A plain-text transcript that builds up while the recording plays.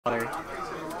Oh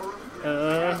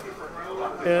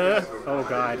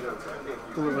god.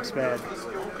 Ooh, it looks bad.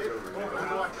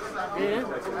 Yeah.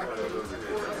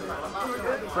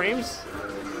 Frames?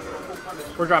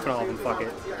 We're dropping all of them, fuck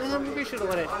it. Maybe we should have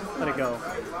let it go.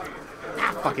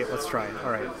 Ah, fuck it, let's try it.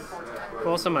 Alright. Who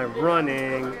else am I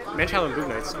running? Manchow and Boot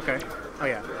Knights, okay. Oh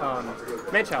yeah,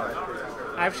 Manchow.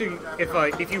 Actually,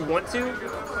 if you want to,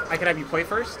 I can have you play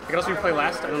first. I can also play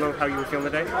last. I don't know how you were feeling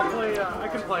today. I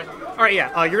can play. Alright,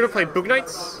 yeah. You're gonna play Boot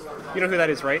Knights. You know who that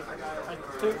is, right? I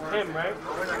think him, right?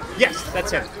 Yes,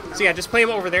 that's him. So yeah, just play him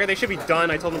over there. They should be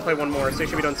done. I told them to play one more, so they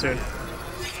should be done soon.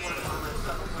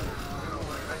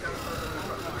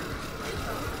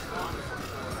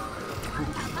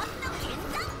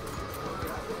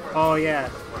 Oh yeah.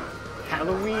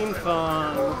 Halloween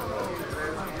fun.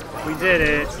 We did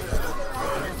it.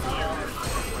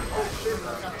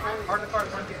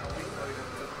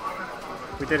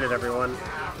 We did it, everyone.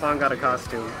 F.A.N.G got a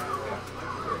costume.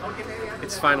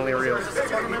 It's finally real.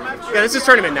 Yeah, this is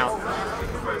tournament now.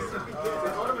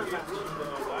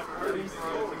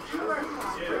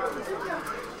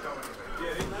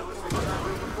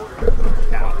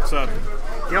 Yeah, what's up?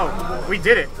 Yo, we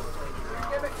did it.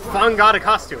 F.A.N.G got a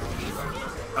costume.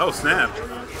 Oh, snap.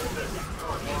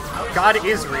 God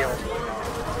is real.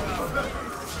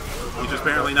 He's just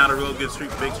apparently not a real good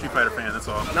big Street Fighter fan, that's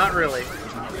all. Not really.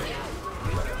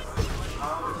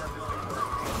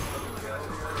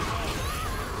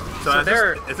 So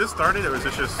is this started, or is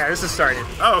this just... Yeah, this is started.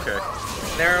 Oh, okay.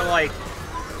 There are like,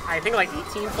 I think like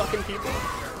 18 fucking people.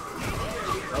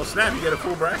 Oh, snap, you get a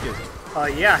full bracket.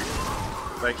 Yeah.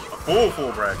 Like, a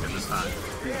full bracket this time.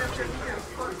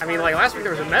 I mean, like, last week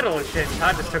there was a medal and shit, and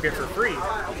Todd just took it for free.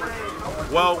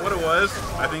 Well, what it was,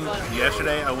 I think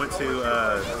yesterday I went to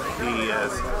the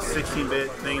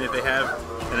 16-bit thing that they have,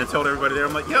 and I told everybody there,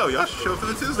 I'm like, yo, y'all should show up for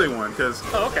the Tuesday one, because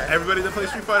everybody that plays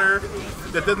Street Fighter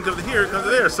that doesn't come to here comes to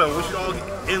there, so we should all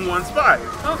get in one spot.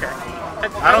 Okay.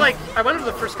 I went to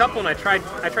the first couple and I tried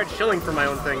shilling for my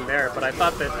own thing there, but I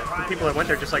thought that the people that went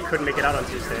there just like couldn't make it out on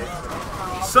Tuesday.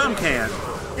 Some can.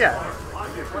 Yeah.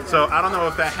 So I don't know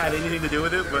if that had anything to do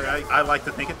with it, but I like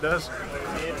to think it does.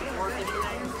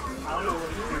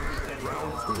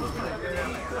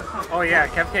 Oh yeah,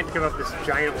 Kev can't give up this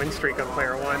giant win streak on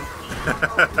player one.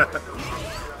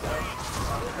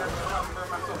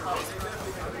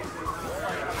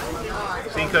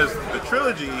 See, because the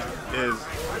trilogy is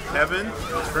Kevin,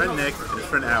 his friend Nick, and his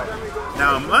friend Alan.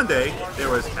 Now on Monday, there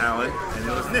was Alan and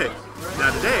it was Nick.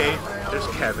 Now today, there's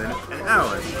Kevin and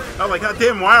Alan. I'm like, God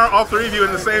damn, why aren't all three of you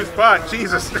in the same spot?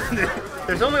 Jesus.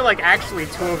 There's only like actually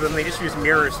two of them. They just use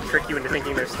mirrors to trick you into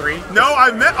thinking there's three. No,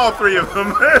 I met all three of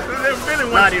them. They've been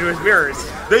in one. Not even with mirrors.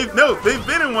 They've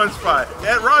been in one spot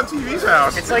at Ron TV's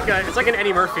house. It's like an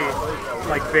Eddie Murphy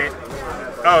like bit.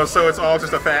 Oh, so it's all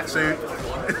just a fat suit.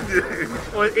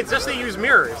 Well, it's just they use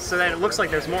mirrors so that it looks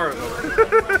like there's more of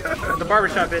them. The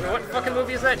barbershop bit. What fucking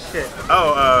movie is that shit?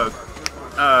 Oh,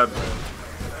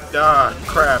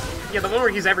 crap. Yeah, the one where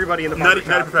he's everybody in the barbershop.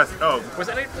 Nutty Professor. Oh. Was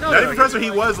that it? No, Nutty Professor, he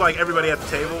was like everybody at the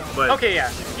table, but... Okay, yeah.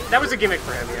 That was a gimmick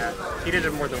for him, yeah. He did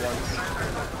it more than once.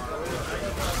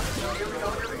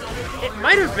 It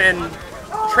might have been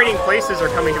Trading Places or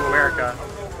Coming to America.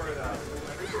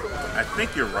 I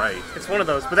think you're right. It's one of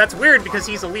those, but that's weird because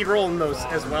he's a lead role in those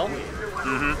as well.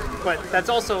 Mm-hmm. But that's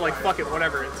also like, fuck it,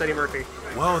 whatever. It's Eddie Murphy.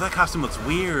 Whoa, that costume looks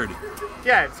weird.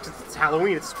 Yeah, it's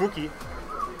Halloween. It's spooky.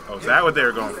 Oh, is that what they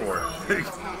were going for?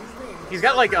 He's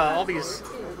got like all these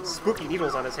spooky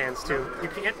needles on his hands too. You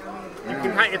can.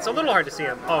 It's a little hard to see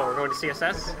him. Oh, we're going to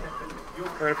CSS.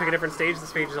 We're gonna pick a different stage.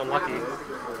 This page is unlucky.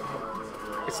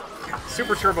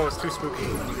 Super Turbo is too spooky.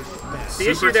 The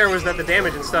issue there was that the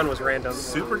damage and stun was random.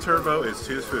 Super Turbo is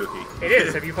too spooky. It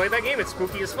is. Have you played that game? It's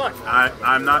spooky as fuck.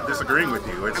 I'm not disagreeing with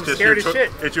you. It's I'm just scared as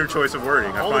shit. It's your choice of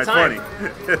wording. All I find it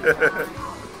funny.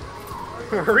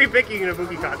 We're repicking an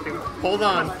Ibuki costume. Hold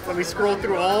on. Let me scroll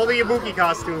through all the Ibuki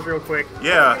costumes real quick.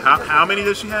 Yeah. How many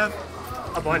does she have?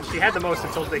 A bunch. She had the most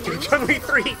until they gave Chun-Li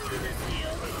 3.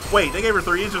 Wait, they gave her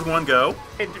 3 in just one go?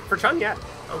 And for Chun, yeah.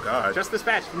 Oh, God. Just this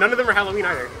batch. None of them are Halloween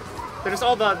either. They're just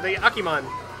all the Akuma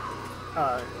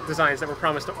designs that were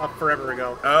promised up forever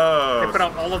ago. Oh. They put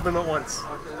out all of them at once.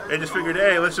 They just figured,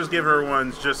 hey, let's just give her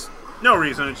ones, just no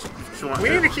reason. We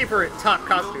need to keep her at top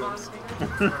costumes.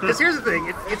 Because here's the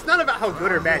thing, it's not about how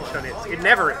good or bad Chun is. It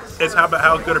never is. It's about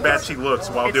how good or bad she looks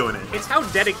while doing it. It's how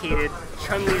dedicated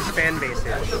Chun-Li's fan base is.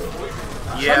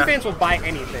 Yeah. Chun fans will buy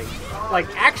anything. Like,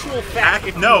 actual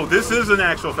fact. No, this is an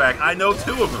actual fact. I know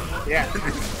 2 of them. Yeah.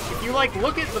 If you, like,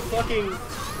 look at the fucking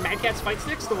Mad Catz fight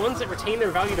sticks, the ones that retain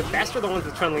their value the best are the ones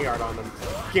with Chun-Li art on them.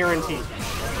 Guaranteed.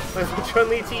 The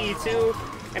Chun-Li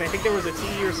TE2, and I think there was a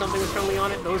T or something with Chun-Li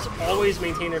on it, those always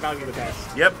maintain their value the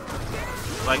best. Yep.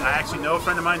 Like, I actually know a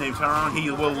friend of mine named Tyrone.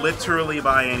 He will literally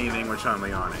buy anything with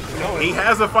Chun-Li on it. He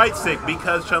has a fight stick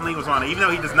because Chun-Li was on it, even though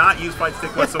he does not use fight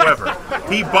stick whatsoever.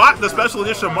 He bought the special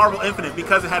edition of Marvel Infinite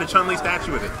because it had a Chun-Li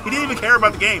statue with it. He didn't even care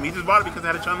about the game. He just bought it because it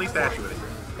had a Chun-Li statue with it.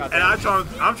 And I'm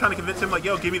trying to convince him, like,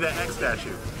 yo, give me that X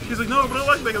statue. He's like, no, but I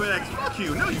like Mega Man X. Fuck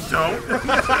you. No, you don't.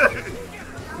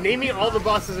 Name me all the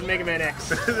bosses in Mega Man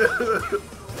X.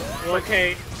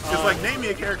 Okay. It's like, name me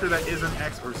a character that isn't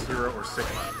X or Zero or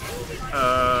Sigma.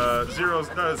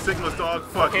 Sigma's dog,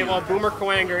 fuck okay, you. well, Boomer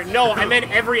Kwanger. No, I meant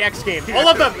every X game. All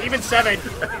of them, even 7.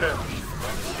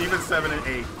 Even 7 and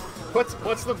 8.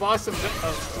 What's the boss of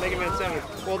Mega Man 7?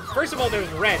 Well, first of all, there's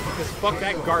Red, because fuck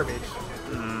that garbage.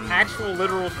 Actual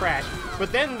literal trash.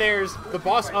 But then there's the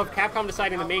boss of Capcom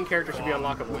deciding the main character should be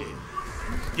unlockable.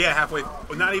 Yeah, halfway,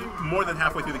 not even more than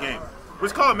halfway through the game.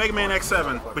 Let's call it Mega Man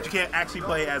X7, but you can't actually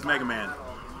play as Mega Man.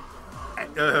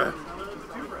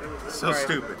 So right.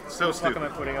 stupid. So What stupid. am I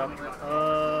putting up?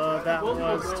 That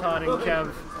was Todd and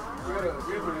Kev.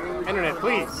 Internet,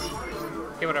 please.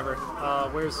 Okay, whatever.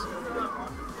 Where's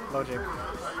Lohgic?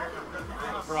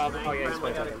 Rob. Oh yeah, he's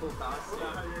playing something.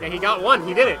 Yeah, he got one.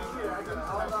 He did it.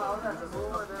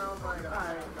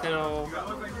 Tenno.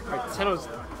 Right, Tenno's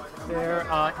there.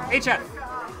 HF.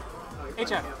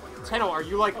 HF. Tenno, are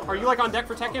you like on deck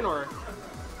for Tekken or?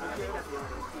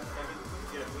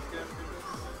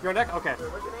 You're on deck? Okay.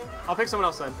 I'll pick someone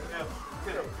else then.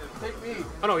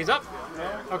 Oh no, he's up?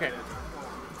 Okay.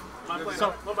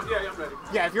 So,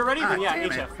 yeah, if you're ready, then yeah,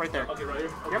 HF, right there.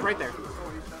 Yep, right there.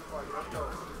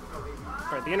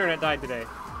 Alright, the internet died today.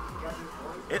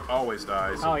 It always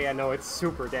dies. Oh yeah, no, it's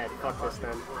super dead. Fuck this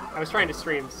then. I was trying to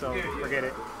stream, so forget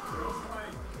it.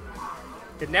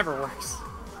 It never works.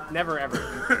 Never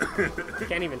ever.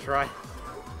 Can't even try.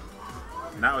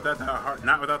 Not without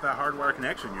that hardwire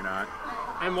connection, you're not.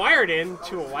 I'm wired in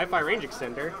to a Wi-Fi range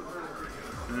extender.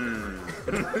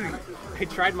 I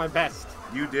tried my best.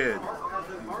 You did.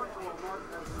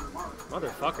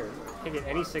 Motherfucker. Can't get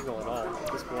any signal at all.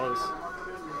 This blows.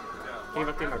 Can't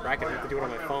even update my bracket. I have to do it on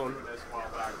my phone.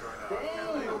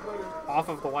 Off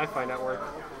of the Wi-Fi network.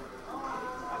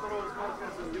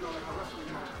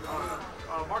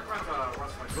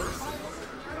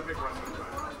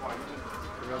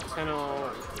 We go Tenno,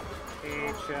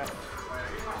 HF.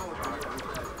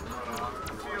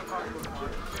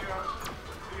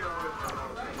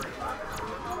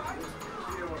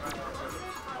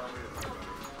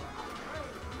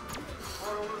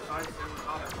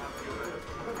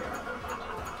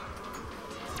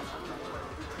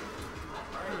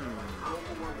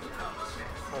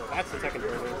 Oh, that's the Tekken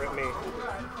tournament. Rip me.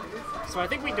 So I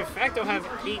think we de facto have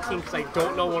 18 because I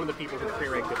don't know one of the people who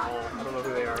pre-ranked at all. I don't know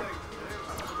who they are.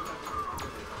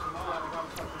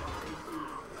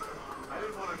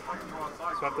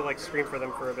 So I have to like scream for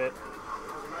them for a bit.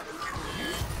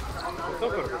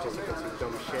 Don't go to participants, you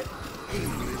dumb shit.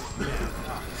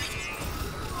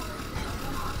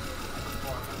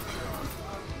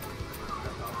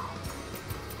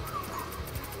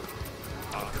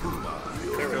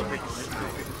 They're real big.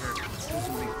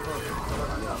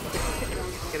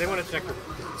 Yeah, they want to check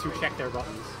their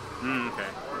buttons. Okay.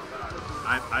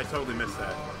 I totally missed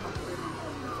that.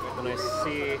 When I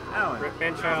see Alan, Rip is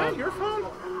Manchild. that your phone?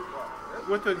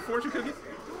 With the fortune cookies?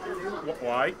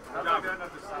 Why?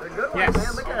 Yes.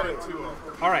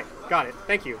 Alright, got it.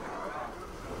 Thank you.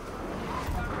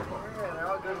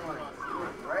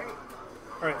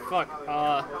 Alright, fuck.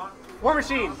 War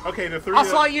Machine! Okay, the three.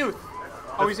 OcelotYouth!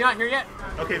 Oh, he's not here yet?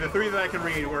 Okay, the 3 that I can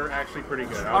read were actually pretty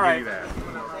good. I'll Alright. give you that.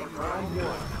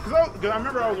 Because I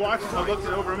remember I was watching, I looked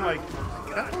it over, I'm like,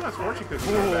 that one has fortune cookies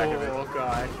on the back of it. Oh,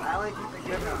 God.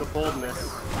 The boldness.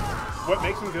 What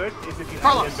makes them good is if you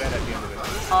have Carlos. it in bed at the end of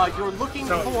it. You're looking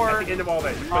So, for at the end of all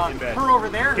that, you put it in bed. her over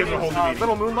there. Give Her them a name's whole meeting.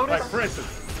 Little Moon Lotus. Like, for instance,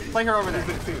 Play her over there.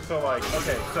 so like,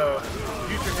 okay, so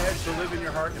use your head to live in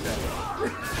your heart and bed.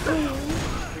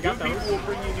 We got New people those. will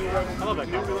bring you new I love that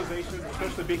new combo. realizations,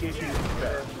 especially big issues in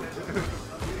bed.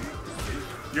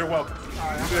 You're welcome.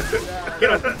 Get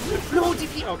up. No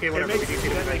DP. Okay, whatever. We makes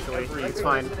DP'd him eventually. It's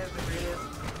fine.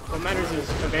 What matters is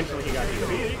eventually he got See, DP'd.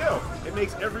 there you go. It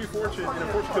makes every fortune in a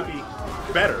fortune cookie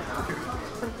better.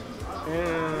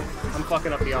 I'm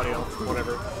fucking up the audio.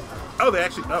 Whatever. Oh, they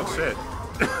actually. Oh shit.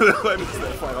 Let me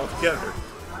that fight altogether.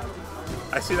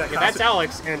 I see that. Yeah, that's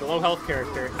Alex and the low health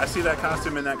character. I see that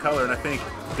costume in that color, and I think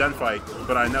gunfight,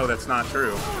 but I know that's not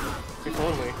true. If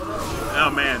only. Oh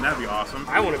man, that'd be awesome.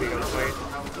 I want to be gunfight.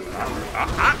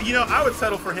 You know, I would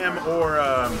settle for him or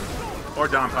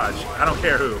Don Podge. I don't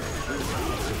care who.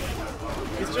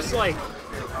 It's just like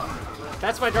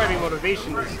That's my driving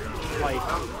motivation. Is like,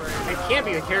 it can't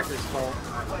be the character's fault.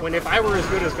 When if I were as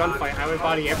good as Gunfight, I would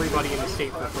body everybody in the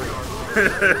state for free.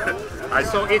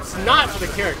 So it's not the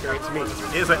character, it's me.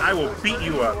 It's like, I will beat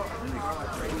you up.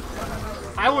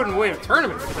 I wouldn't win a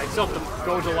tournament because I'd still have to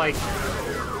go to like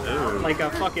a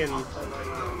fucking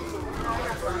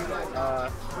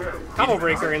combo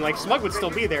breaker, and like Smug would still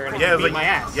be there and he'd beat my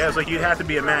ass. Yeah, it's like you'd have to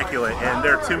be immaculate, and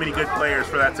there are too many good players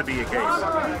for that to be a case.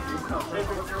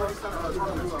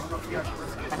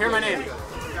 I hear my name.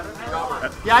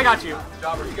 Yeah, I got you.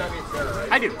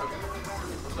 I do.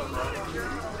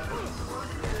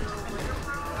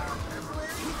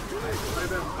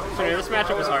 So anyway, this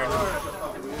matchup was hard.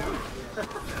 It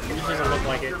just doesn't look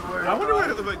like it. I wonder why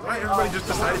everybody just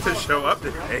decided to show up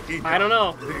today. I don't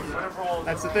know.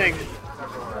 That's the thing.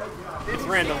 It's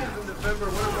random.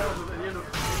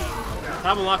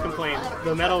 Top and Lock complained.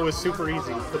 The medal was super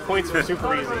easy. The points were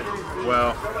super easy.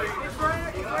 Well.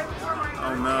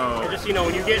 Oh no. And just, you know,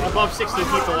 when you get above 60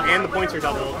 people and the points are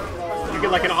doubled, you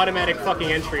get like an automatic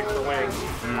fucking entry for winning.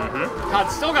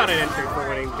 Todd still got an entry for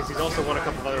winning because he's also won a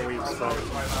couple of other weeks, but.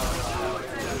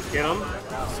 Get him?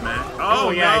 Smack.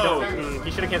 Oh, yeah, no. I don't.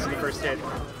 He should have canceled the first hit.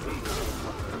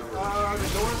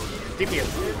 DP.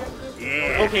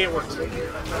 Yeah. Okay, it worked.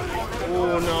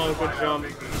 Oh no, good jump.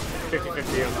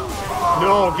 50-50.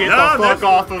 No, get the fuck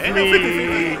off of me.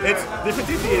 It's the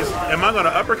 50 is, am I going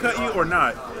to uppercut you or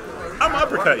not? I'm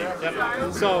uppercut you.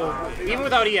 Yep. So, even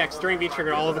without EX, during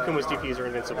V-Trigger, all of Akuma's DPs are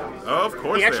invincible. Oh, of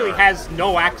course he actually has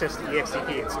no access to EX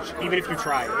DP, even if you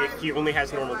try. He only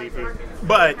has normal DP.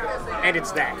 But... And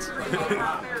it's that.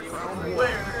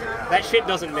 That shit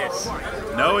doesn't miss.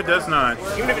 No, it does not.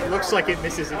 Even if it looks like it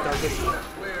misses, it doesn't.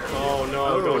 Oh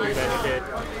no, don't do that shit.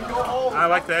 I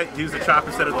like that. Use the chop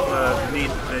instead of the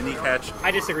knee catch.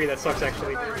 I disagree, that sucks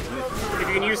actually. If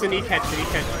you can use the knee catch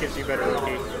gives you better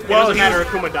rookie. It Well, doesn't matter if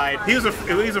Akuma died. He's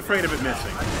afraid of it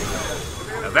missing.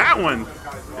 Now, that one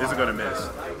isn't going to miss.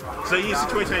 So you use a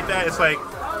situation like that, it's like,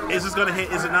 is this going to hit,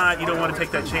 is it not? You don't want to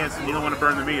take that chance and you don't want to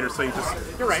burn the meter, so you just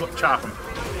chop him.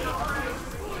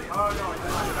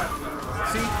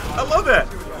 See, I love that.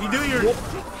 You do your...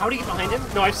 How do you get behind him?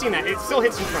 No, I've seen that. It still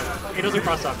hits in front. It doesn't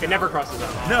cross up. It never crosses up.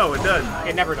 No, it doesn't.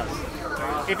 It never does.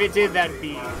 If it did, that'd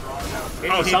be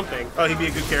something. Oh, he'd be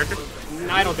a good character?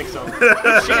 No, I don't think so.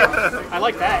 Shit. I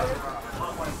like that.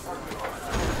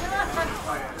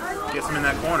 Gets him in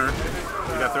that corner.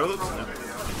 You got throw loops? No.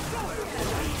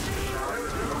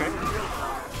 Okay.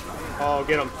 Oh,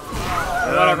 get him.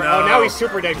 Whatever. No. Oh, now he's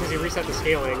super dead because he reset the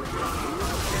scaling.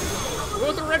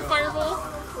 What, the red fireball?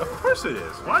 Of course it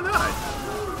is. Why not?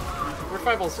 The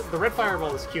red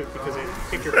fireball is cute because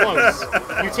if you're close,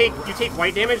 you take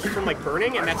white damage from like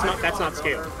burning, and that's not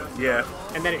scaled. Yeah.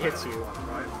 And then it hits you.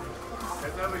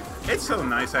 It's so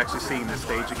nice actually seeing this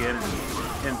stage again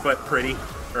but pretty.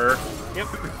 Yep.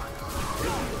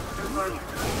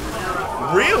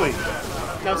 Really?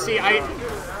 Now see, I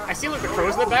see like the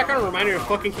crows in the background reminding me of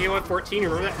fucking KOF 14. You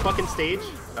remember that fucking stage?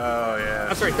 Oh yeah.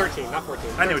 I'm sorry, 13, not 14.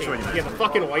 13. I know which one you meant. Yeah, the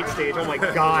fucking white stage. Oh my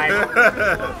god.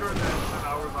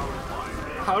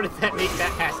 How did that make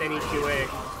that pass any QA?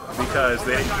 Because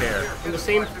they didn't care. It was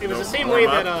the same way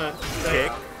that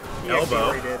kick,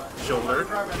 elbow, did. shoulder,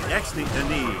 X knee, the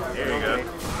knee. There you go.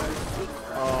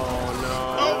 Oh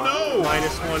no. Oh no!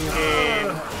 -1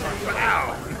 game.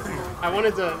 Wow. I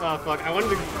wanted to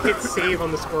hit save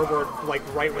on the scoreboard like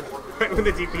right when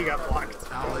the DP got blocked.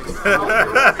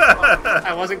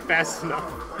 I wasn't fast enough.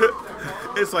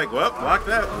 It's like, well, block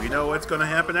that. We know what's going to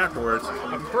happen afterwards.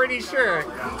 I'm pretty sure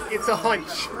it's a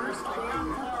hunch.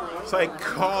 It's like,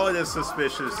 call it a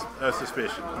suspicion.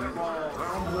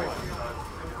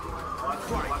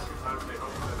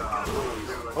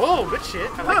 Oh, good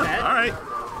shit. I like that. All right.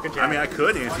 Good job. I mean, I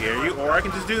could anti-air you, or I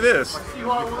can just do this.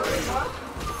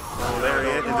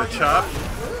 Lariat into chop.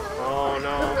 Oh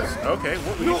no. Okay,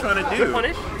 what were you trying to do? Good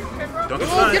punish. Don't get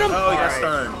stunned. Get him. Oh, you got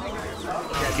stunned.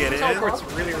 Get it. Teleport's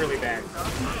really, really bad.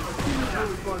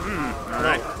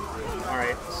 Alright.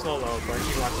 Alright, slow low, but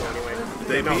he walks low anyway.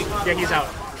 They no. beat? Yeah, he's out.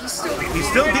 He's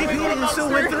still DP'd and still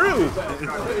went through.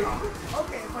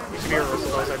 He should be a reversal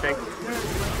those, I think.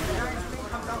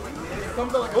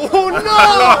 Oh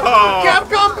no!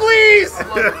 Capcom, please!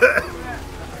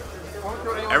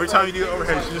 Every time you do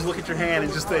overhead, you should just look at your hand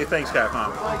and just say, thanks,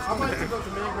 Capcom.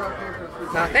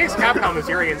 Nah, thanks, Capcom is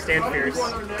Urien stand fierce.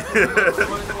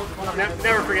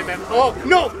 Never forget that. Oh,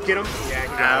 no! Get him. Yeah, he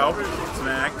got him.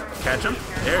 Smack. Catch him.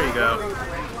 There you go.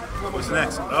 What's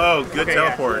next? Oh, good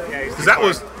teleport. Because that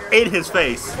was in his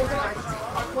face.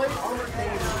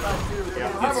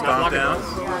 Yeah. Get stomped down.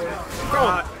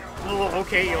 Oh,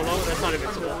 okay, YOLO. That's not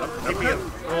invincible. No,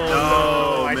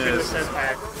 Oh, I should have missed. said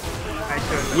that. I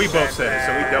should have We both said it,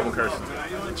 so we that. double cursed him.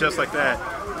 Just like that.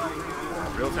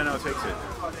 Real Tenno takes it.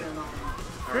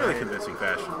 Fairly convincing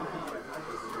fashion.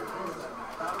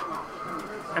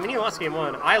 I mean, he lost game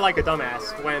 1. I like a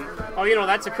dumbass when, oh, you know,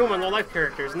 that's Akuma in low-life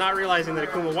characters, not realizing that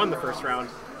Akuma won the first round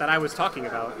that I was talking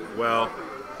about. Well,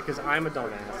 Because I'm a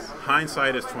dumbass.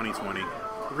 hindsight is 20/20.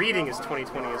 Reading is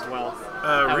 20/20 as well.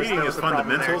 Reading that is was the problem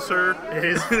fundamental, there. sir. It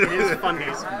is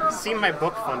fundies. See my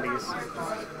book, fundies.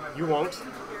 You won't.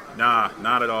 Nah,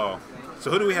 not at all.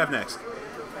 So who do we have next?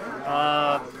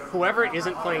 Whoever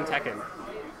isn't playing Tekken.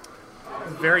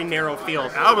 Very narrow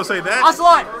field. I would say that.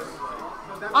 Ocelot!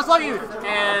 OcelotYouth!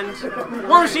 And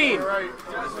War Machine!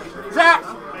 Zach!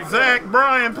 Zach,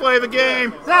 Brian, play the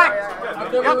game. Zach!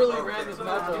 I've never really ran this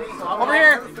map. Over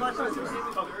here!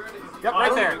 Yep,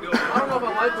 right there. I don't know if I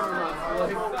like it or not.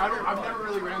 Like, I've never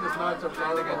really ran this matchup, so I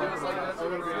think I do it like that. So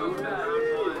I'm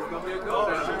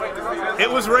gonna be It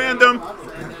was random.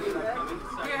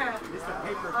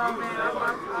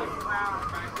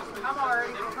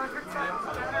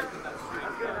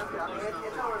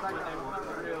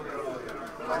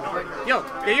 Yo,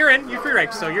 yeah, you're in. You're free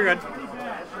rank, so you're good.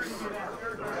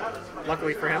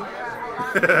 Luckily for him.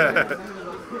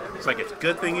 It's like it's a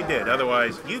good thing you did.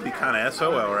 Otherwise, you'd be kind of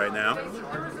SOL right now.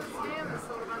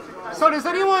 So does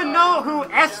anyone know who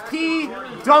SP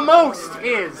the most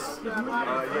is?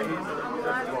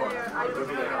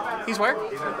 He's where?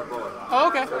 Oh,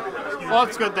 okay. Well,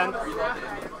 it's good then.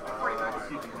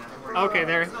 Okay,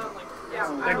 they're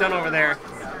done over there.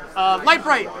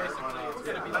 LiteBrite.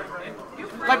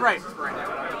 LiteBrite.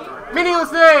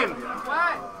 Meaningless name.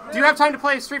 Do you have time to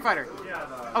play Street Fighter?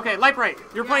 Okay, LiteBrite.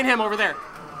 You're playing him over there.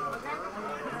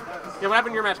 Yeah, what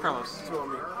happened to your match, Carlos?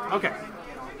 Okay.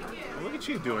 Look at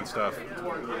you doing stuff.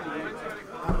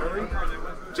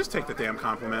 Just take the damn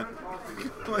compliment.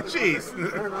 Like, jeez.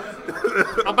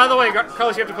 Oh, by the way,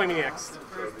 Carlos, you have to play me next.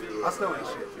 I still ain't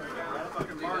shit.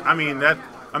 I mean, that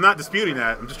I'm not disputing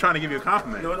that. I'm just trying to give you a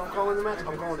compliment. No, don't call it the match.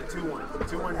 I'm calling it 2-1.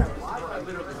 2-1 happens.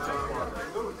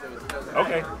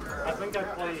 Okay. I think I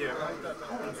play you.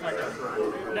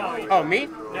 No, you Oh, me?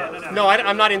 no. No,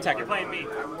 I'm not in Tekken. playing me.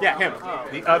 Yeah, him.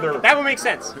 The other. That would make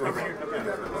sense. Yep.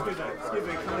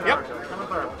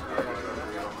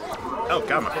 Oh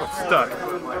God, my foot's stuck.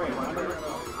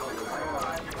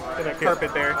 Get that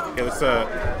carpet there. Okay, let's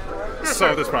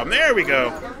solve this problem. There we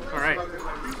go. All right.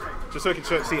 Just so we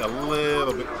can see a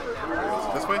little bit.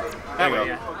 This way? That There way, we go.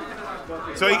 yeah.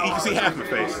 So you can see half my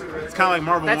face. It's kind of like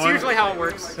Marvel 1. That's usually how it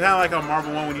works. It's kind of like on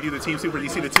Marvel 1 when you do the Team Super, you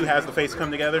see the two halves of the face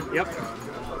come together. Yep.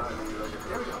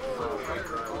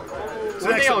 So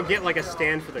Would they next, all get like a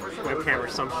stand for the webcam or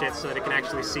some shit so that it can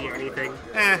actually see anything?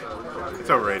 it's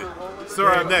overrated. So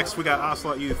next we got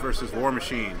OcelotYouth versus War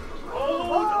Machine.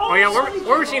 Oh yeah,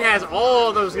 War Machine has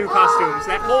all those new costumes.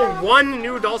 That whole one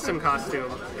new Dulcim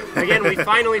costume. Again, we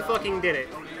finally fucking did it.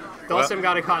 Dulcim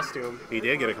got a costume. He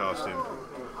did get a costume.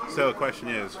 So the question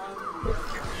is,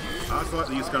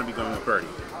 OcelotYouth's going to be going with Birdie.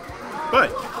 But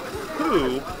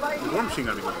who is War Machine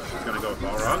going to be going with? He's going to go with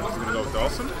Balrog? He's going to go with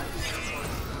Dulcim?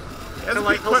 So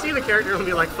like, he'll see the character and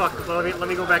be like, fuck, well, let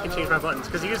me go back and change my buttons.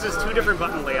 Because he uses two different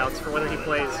button layouts for whether he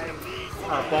plays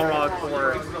Balrog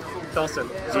or Dulcim.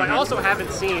 So I also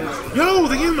haven't seen... Yo,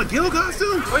 they gave him a Gil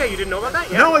costume? Oh yeah, you didn't know about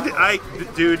that? Yeah. No,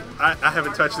 dude, I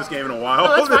haven't touched this game in a while.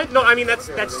 No, that's fine. No, I mean, that's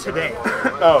today.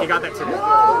 Oh. He got that today.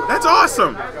 That's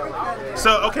awesome.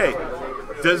 So, okay,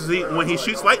 when he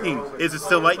shoots lightning, is it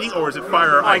still lightning or is it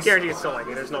fire or I ice? guarantee it's still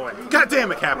lightning. There's no way. God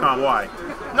damn it, Capcom, why?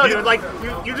 No, dude, like,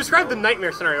 you described the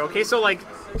nightmare scenario, okay? So, like,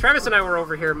 Travis and I were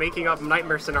over here making up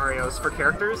nightmare scenarios for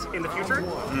characters in the future.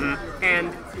 Mm-hmm.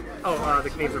 And,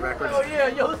 the names are backwards. Oh, yeah,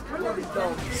 yo, let's put these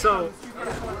down. So,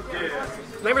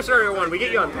 Nightmare Scenario 1, we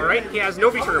get Yun, alright? He has no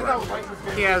V-trigger bar.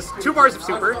 He has 2 bars of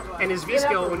super, and his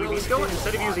V-skill, when you V-skill,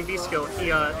 instead of using V-skill, he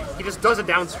just does a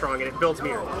down strong and it builds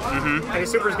meter. Mm-hmm. And his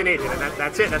super is Grenade, and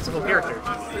that's it, that's the whole character.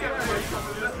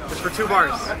 Just for 2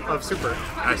 bars of super.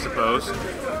 I suppose.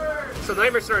 So the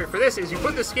Nightmare Scenario for this is you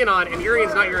put the skin on, and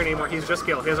Urien's not Urien anymore, he's just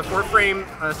Gil. He has a 4-frame,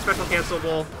 special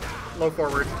cancelable, low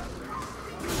forward,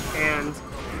 and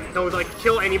he'll like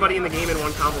kill anybody in the game in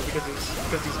one combo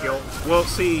because he's Gil. Well,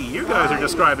 see, you guys are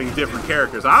describing different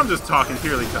characters. I'm just talking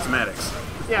purely cosmetics.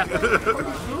 Yeah.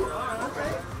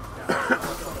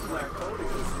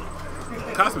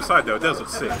 Costume aside, though, it does look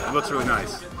sick. It looks really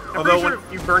nice. I'm pretty sure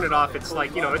if you burn it off, it's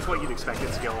like, it's what you'd expect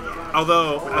it's Gil.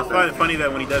 Although, I find it funny that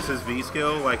when he does his V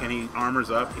skill, like, and he armors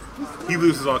up, he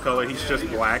loses all color. He's just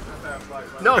black.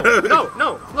 No,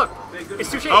 look,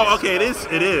 it's 2 shades. Oh, okay, it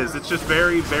is. It's just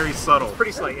very, very subtle.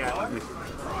 Pretty slight, yeah.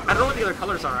 I don't know what the other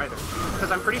colors are either.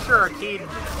 Because I'm pretty sure Arcade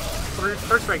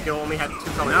Third Strike Gil only had 2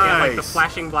 colors. He had like the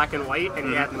flashing black and white, and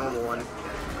he had the normal one.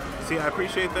 See, I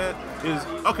appreciate that. Is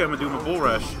okay, I'm going to do my Bull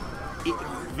Rush.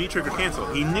 V-trigger cancel.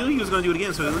 He knew he was going to do it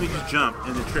again, so let me just jump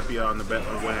and then trip you on the bet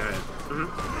way ahead.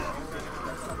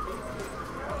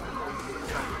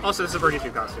 Also, this is a Birdie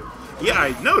 2 costume. Yeah,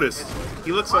 I noticed.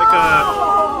 He looks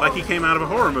like he came out of a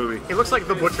horror movie. He looks like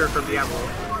the Butcher from Diablo.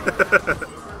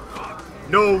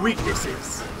 No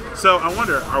weaknesses. So I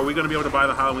wonder, are we going to be able to buy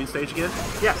the Halloween stage again?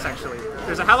 Yes, actually.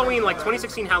 There's a Halloween, like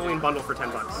 2016 Halloween bundle for $10.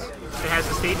 It has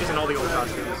the stages and all the old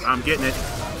costumes. I'm getting it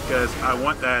because I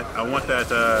want that.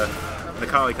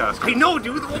 Nikali costume. I know,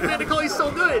 dude. The old man Nikali is so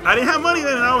good. I didn't have money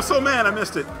then, and I was so mad I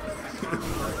missed it.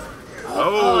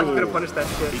 Oh, he could have punished that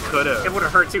shit. He could have. It would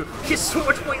have hurt too. He has so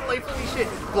much white life. Holy shit.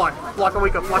 Block and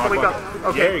wake up. Block and wake up.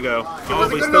 Okay. There you go. It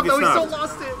wasn't good enough though. He still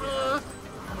lost it.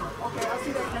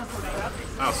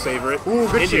 I'll savor it. Ooh,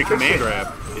 good into shit. Your command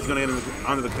grab. He's going to get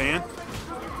onto the can.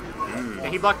 Yeah,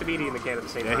 he blocked the BD in the can at the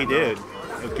same time. Yeah, he did.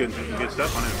 That's good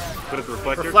stuff on him. Put it the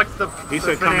reflector. Reflect the He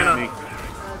said, banana. come at me.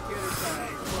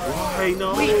 Why?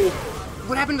 No. Wait,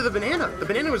 what happened to the banana? The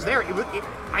banana was there.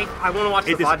 I want to watch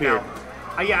the VOD now.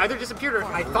 Yeah, either disappeared or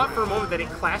I thought for a moment that it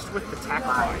clashed with the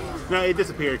tackle line. No, it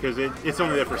disappeared because it's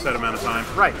only there for a set amount of time.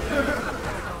 Right.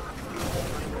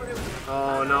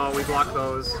 Oh no, we blocked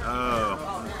those.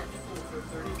 Oh.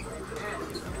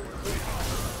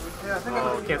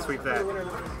 Oh, can't sweep that.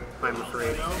 I'm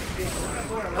afraid.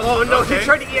 Oh no, Okay. he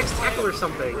tried to EX tackle or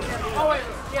something.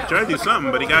 Tried to do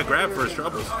something, but he got grabbed for his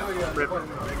troubles. Rip.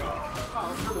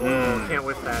 Oh, can't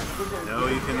whip that. No,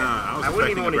 you cannot. I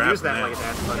wouldn't even want to grab use that from like a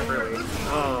dash button, really.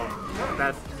 Oh,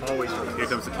 that always works. Here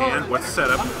comes the can. What's the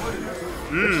setup?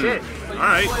 Good shit.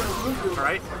 Alright.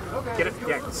 Alright. Get it.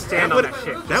 Yeah, stand on that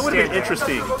shit. That would have been Stand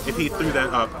interesting if he threw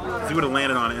that up. If he would have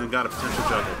landed on it and got a potential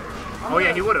juggle. Oh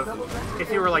yeah, he would have.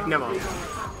 If you were like Nemo.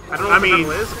 I don't know what the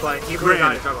juggle is, but he would have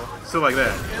got a juggle. Still like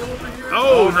that.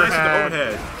 Oh, Overhead. nice with the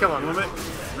overhead. Kill him.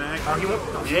 Smack. Oh, he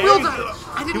won't. No, he Yeah, will he die. does.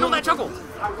 I didn't know that juggled.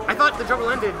 I thought the juggle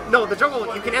ended. No, the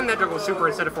juggle, you can end that juggle with super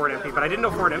instead of forward MP, but I didn't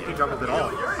know forward MP juggled at all.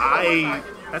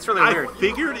 That's really weird. I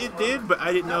figured it did, but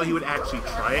I didn't know he would actually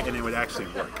try it and it would actually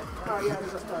work.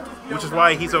 Which is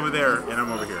why he's over there and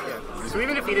I'm over here. So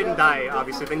even if he didn't die,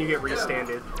 obviously, then you get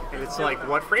restanded. And it's like,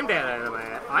 what frame data am I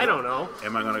at? I don't know.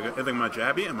 Am I gonna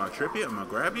jab you? Am I trip you? Am I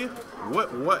grab you?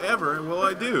 Whatever will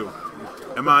I do?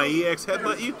 Am I EX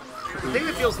headbutt you? The thing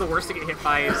that feels the worst to get hit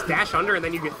by is dash under and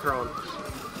then you get thrown.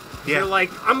 Yeah. You're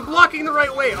like, I'm blocking the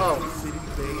right way. Oh.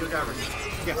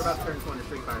 Yes. We're about to turn 20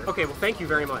 Street Fighter. Okay, well, thank you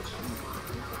very much.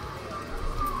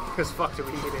 Because fuck, do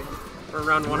we need it? We're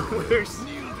round one of winners.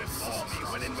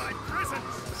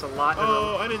 It's a lot.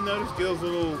 Oh, I didn't notice Gil's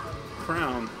little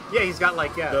crown. Yeah, he's got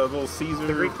like, yeah. The little Caesar.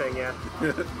 The Greek thing, yeah.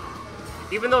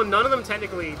 Even though none of them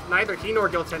technically, neither he nor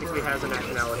Gil technically has a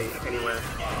nationality anywhere.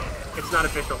 It's not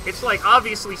official. It's like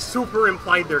obviously super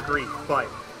implied they're Greek, but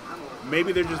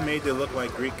maybe they're just made to look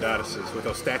like Greek goddesses with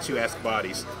those statuesque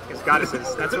bodies. it's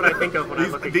goddesses. That's what I think of when I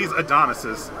look at these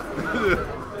Adonises.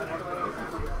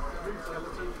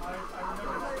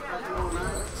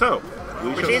 So,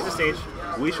 we changed the stage.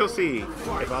 We shall see if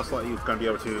OcelotYouth is going to be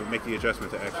able to make the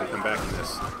adjustment to actually come back from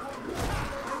this.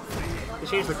 They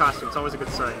changed the costume. It's always a good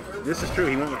sign. This is true.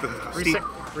 He went with the Reset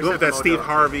he went with that the Steve mojo.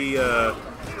 Harvey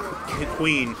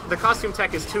queen. The costume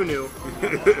tech is too new.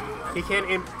 He can't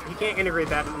integrate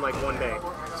that in like one day.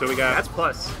 So we got That's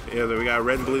plus. Yeah, we got a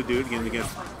red and blue dude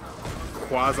against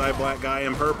quasi black guy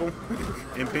in purple,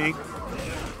 in pink.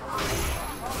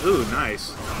 Ooh,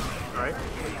 nice. All right.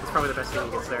 It's probably the best thing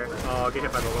he gets there. Oh, get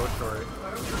hit by the low short.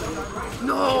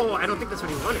 No, I don't think that's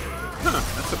what he wanted. Huh,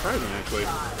 that's surprising actually.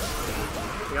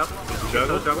 Yep.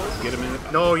 Juggle? Those juggles? Get him in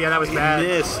it. No, yeah, that was bad.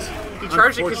 Missed. He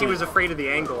charged it because he Unfortunate. was afraid of the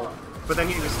angle, but then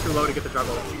he was too low to get the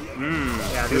juggle.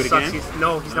 Yeah, Do this it sucks. again?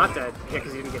 No, he's not dead. Yeah,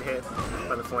 because he didn't get hit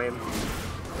by the flame.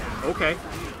 Okay.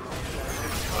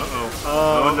 Uh-oh.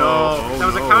 Oh, no. Oh, That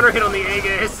was a counter hit on the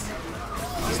Aegis.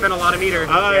 He spent a lot of meter.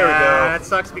 Oh, there we go. That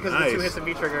sucks because of the 2 Nice. hits of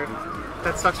V-trigger.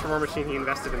 That sucks for War Machine. He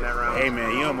invested in that round. Hey man,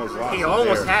 he almost lost. He it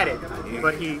almost there. had it,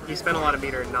 but he spent a lot of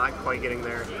meter not quite getting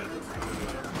there.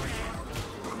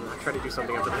 Try to do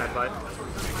something after the headbutt.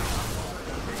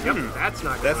 Yep, that's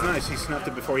not good. That's nice. He snuffed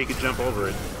it before he could jump over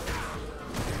it.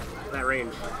 That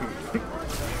range.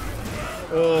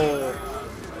 Oh.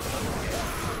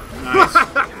 Nice.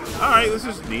 Alright, let's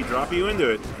just knee drop you into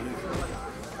it.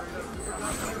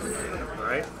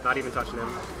 Alright, not even touching him.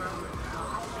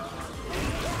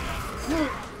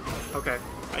 Okay.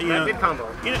 That did combo.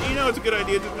 You know it's a good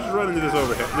idea to just run into this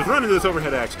overhead. Just run into this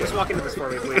overhead axe guy. Just walk into this for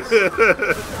me, please.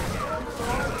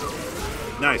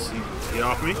 Nice. You get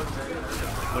off me.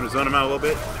 Want to zone him out a little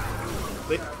bit?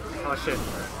 Oh shit.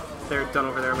 They're done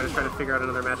over there. I'm gonna try to figure out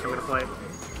another match I'm gonna play.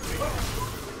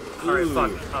 Alright,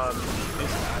 fuck.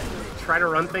 Try to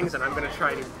run things, and I'm gonna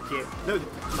try to get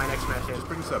my next match in. Just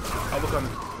bring this up. I'll look on.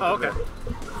 Oh, okay.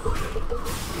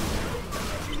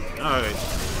 Alright.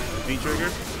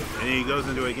 V-trigger. And he goes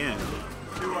into it again.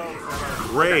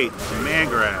 Great man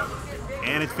grab.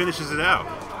 And it finishes it out.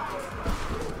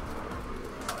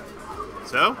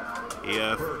 So, he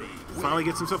finally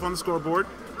gets himself on the scoreboard.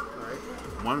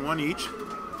 1-1 each.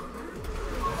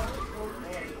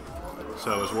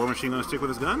 So is War Machine going to stick with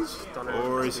his guns?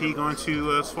 Or is he going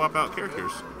to swap out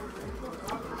characters?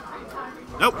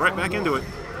 Nope, right back into it.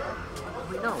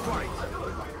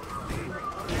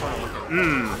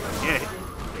 Yeah.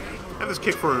 Have this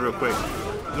kick for it real quick.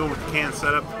 Go with the can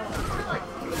setup.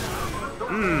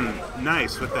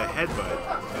 Nice with the headbutt.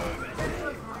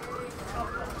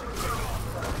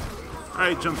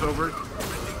 Alright, jumps over it.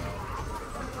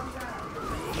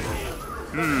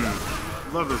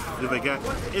 Love those. They got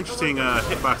interesting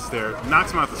hitbox there.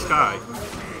 Knocks him out the sky.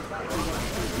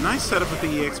 Nice setup with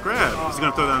the EX grab. Is he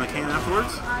going to throw down the can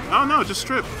afterwards? Oh no, just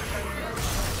strip.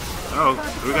 Oh,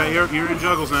 we got Urien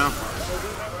juggles now.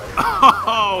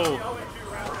 Oh!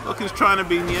 Look who's trying to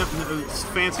be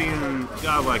fancy and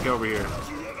godlike over here.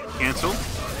 Cancel.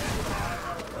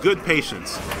 Good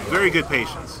patience. Very good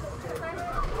patience.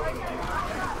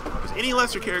 Any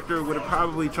lesser character would have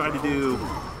probably tried to do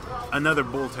another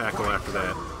bull tackle after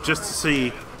that, just to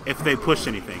see if they pushed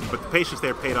anything. But the patience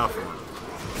there paid off for him.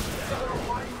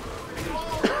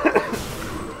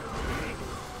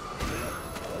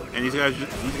 And these guys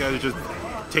are just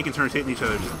taking turns hitting each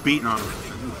other, just beating on them.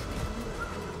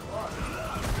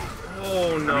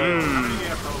 Oh no.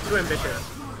 Too ambitious.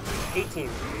 18.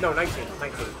 No, 19.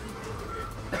 19.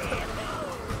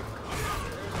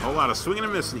 A whole lot of swinging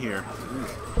and missing here.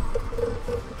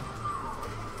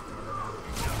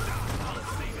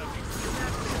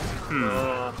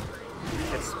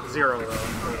 It's 0 though,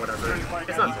 or whatever.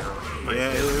 It's not 0.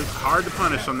 Yeah, it was hard to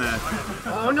punish on that.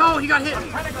 Oh no, he got hit!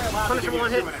 Punishable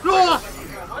one hit. Oh!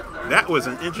 That was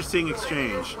an interesting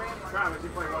exchange.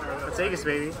 That's Vegas,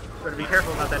 baby. Better be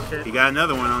careful about that shit. He got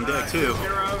another one on deck too.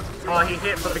 Oh, he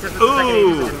hit, but because it's the second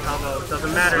Aegis didn't combo, it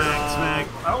doesn't matter. Smack.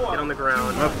 Get on the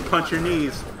ground. Up, punch your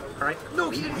knees. Alright. No,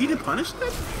 he didn't. He didn't punish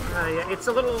that? Yeah, it's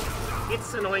a little...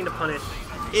 It's annoying to punish.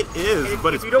 It is,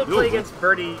 but it's if you don't play doable. against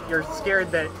Birdie, you're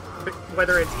scared that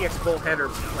whether it's EX Bullhead or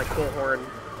like Bullhorn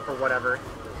or whatever,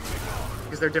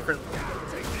 because they're different.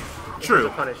 True.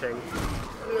 Punishing.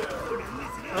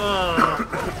 Oh,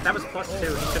 that was +2. He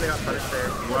shouldn't have got punished there.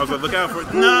 Well, I was like, look out for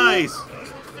it. Nice.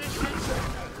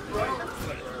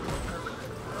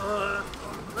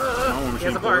 He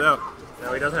has a bar. No,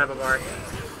 he doesn't have a bar.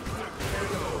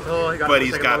 Oh, he got but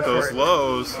he's got those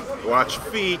lows. Watch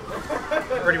feet.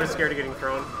 Birdie was scared of getting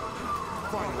thrown,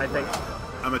 I think.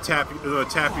 I'm gonna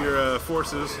tap your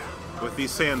forces with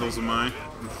these sandals of mine.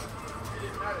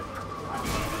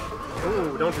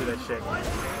 Ooh, don't do that shit.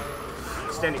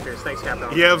 Standing fierce, thanks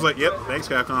Capcom. Yeah, I was like, yep, thanks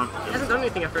Capcom. He hasn't done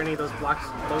anything after any of those blocks,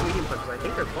 low medium punches. I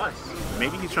think they're plus.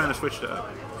 Maybe he's trying to switch it up.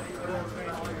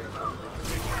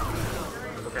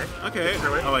 Okay. Okay,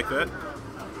 I like that.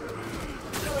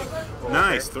 Oh,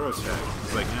 nice okay. throw attack.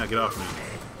 He's like, yeah, get off me.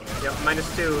 Yep,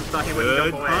 -2. Thought he wouldn't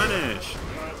Good jump away. punish.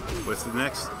 What's the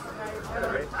next?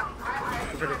 Alright.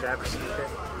 For the jab.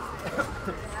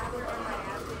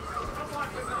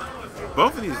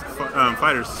 Both of these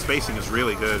fighters' spacing is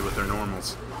really good with their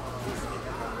normals.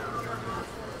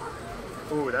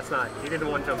 Ooh, that's not. He did a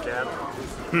one-jump jab.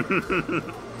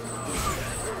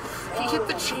 He hit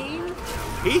the chain?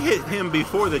 He hit him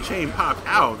before the chain popped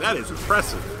out. That is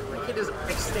impressive. Like, hit his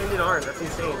extended arm. That's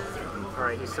insane.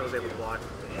 Alright, he still was able to block.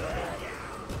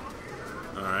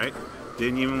 Alright.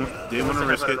 Didn't want to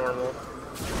risk it.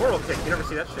 Portal kick. You never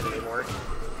see that shit anymore.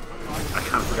 I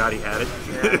kind of forgot he had it.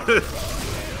 Yeah.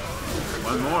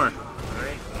 One more.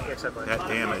 Alright. That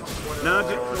damage. No,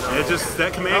 it's just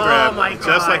that command grab. My God.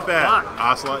 Just like that. Fuck.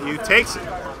 OcelotYouth takes it.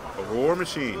 A War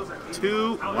Machine.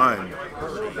 2-1.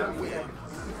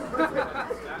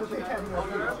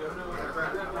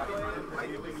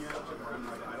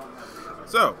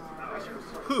 So,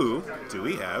 who do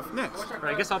we have next?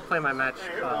 I guess I'll play my match.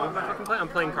 What am I fucking playing? I'm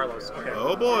playing Carlos. Okay.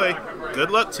 Oh boy. Good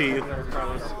luck to you.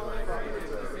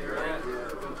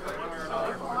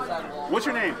 What's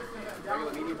your name?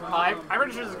 I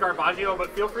registered as Garbaggio,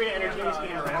 but feel free to introduce me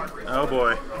as Ram. Oh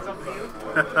boy.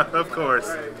 Of course.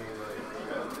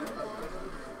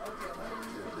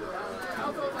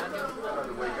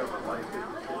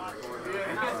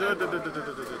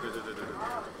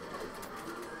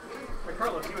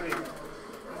 Carlos, you and me.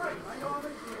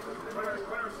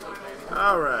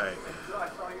 All right.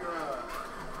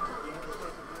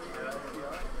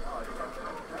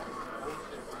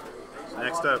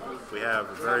 Next up, we have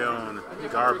our very own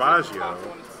Garbaggio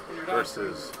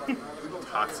versus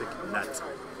ToxicNut.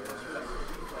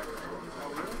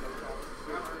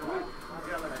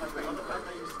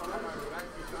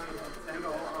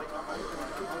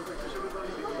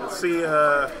 Let's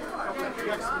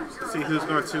see who's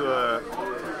going to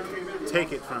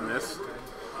take it from this.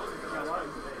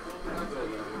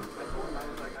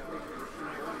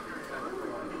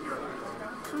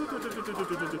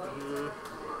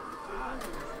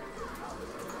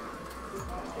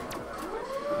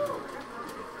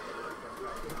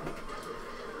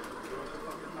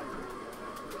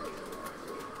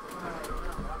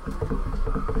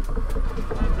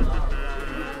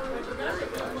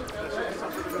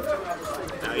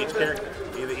 Now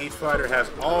each fighter has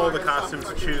all the costumes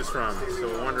to choose from, so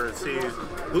we wonder to see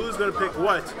who's going to pick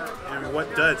what and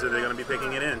what duds are they going to be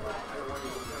picking it in.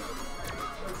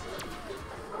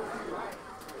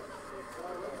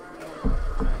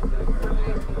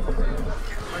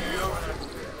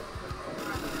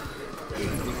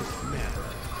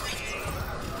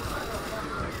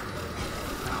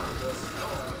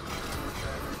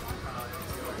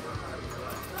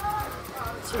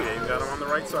 Sweet, you got him on the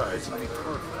right side.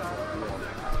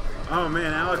 Oh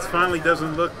man, Alex finally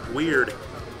doesn't look weird.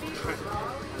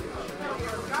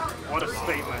 What a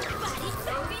statement.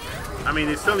 I mean,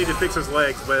 they still need to fix his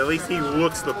legs, but at least he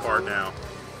looks the part now.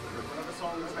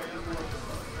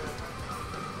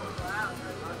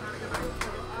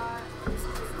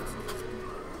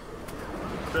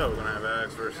 So we're gonna have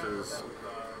Alex versus...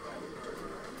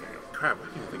 Crap, I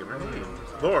can't think of her name.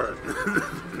 Laura.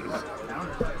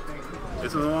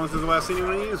 It's been long since the last seen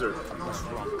anyone use her.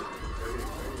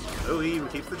 Oh, he even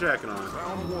keeps the jacket on.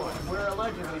 We're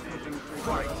allegedly pushing 3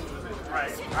 points.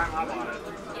 Right, I'm on it.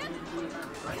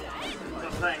 The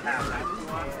thing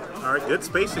happened. Alright, good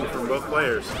spacing from both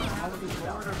players.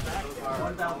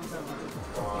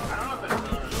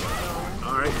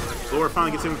 Alright, Laura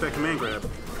finally gets in with that command grab.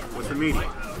 With the meaty.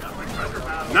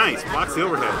 Nice, blocks the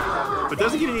overhead. But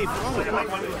doesn't get any follow-up.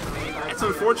 That's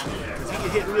unfortunate, because he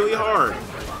get hit really hard.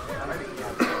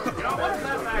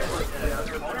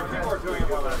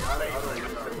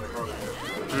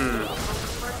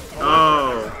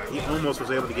 Oh, he almost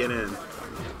was able to get in.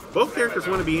 Both characters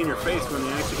want to be in your face when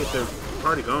they actually get their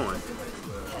party going.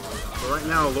 But right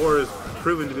now, Laura's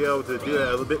proven to be able to do that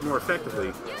a little bit more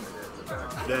effectively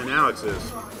than Alex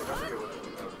is.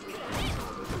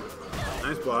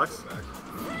 Nice blocks.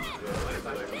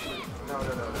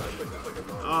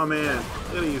 Oh man,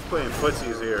 look at he's playing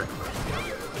footsies here.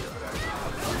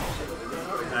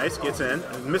 Nice, gets in,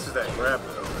 and misses that grab.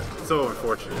 So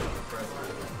unfortunate.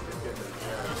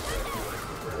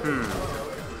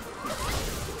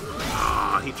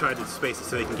 Ah, he tried to space it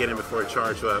so he can get in before it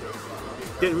charged up.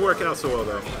 Didn't work out so well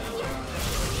though.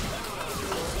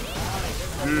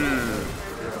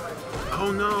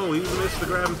 Oh no, he missed the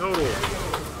grab in total.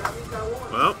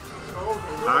 Well,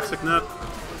 ToxicNut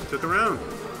took a round.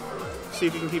 See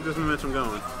if he can keep this momentum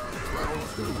going.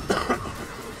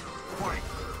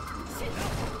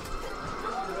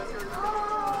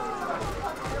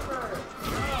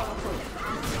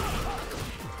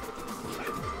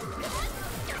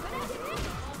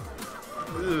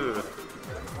 Ugh.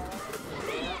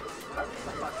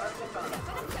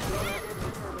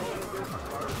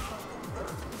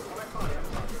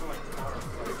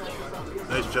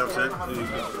 Nice jumps in. You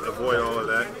avoid all of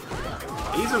that.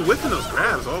 He's been whipping those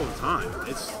grabs all the time.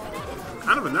 It's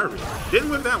kind of unnerving. Didn't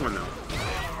whip that one though.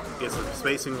 Gets the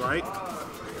spacing right.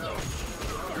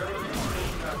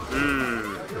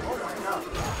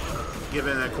 Give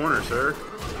in that corner, sir.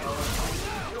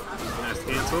 Nice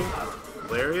cancel.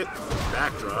 Lariat.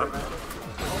 Backdrop.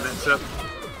 Nets up.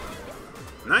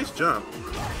 Nice jump.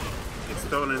 Gets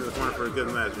thrown into the corner for a good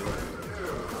imagine.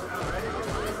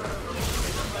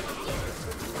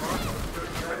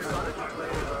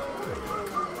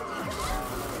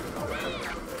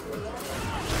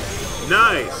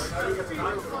 Nice.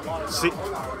 See,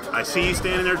 I see you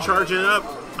standing there charging up.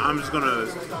 I'm just gonna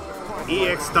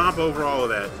EX stomp over all of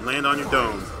that and land on your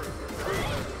dome.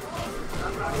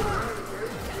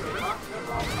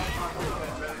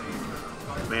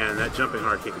 Man, that jumping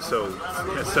hard kick is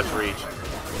has such reach.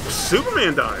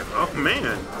 Superman dive. Oh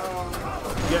man.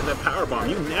 You got that power bomb.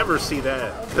 You never see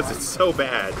that because it's so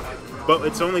bad. But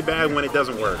it's only bad when it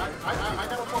doesn't work.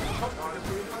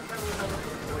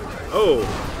 Oh.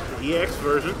 EX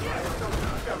version.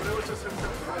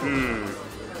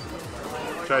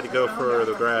 Tried to go for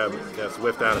the grab. Got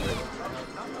whiffed out of it.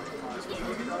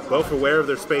 Both aware of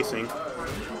their spacing.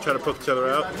 Try to poke each other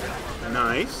out.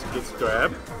 Nice. Gets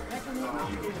grab.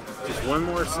 Just one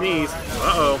more sneeze.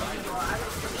 Uh-oh.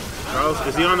 Charles,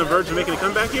 is he on the verge of making a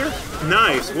comeback here?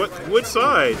 Nice. Which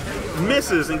side?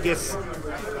 Misses and gets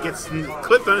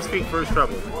clipped on his feet for his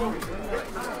trouble.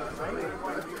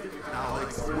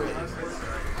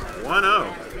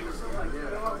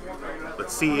 1-0.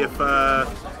 Let's see if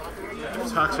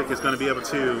Toxic is going to be able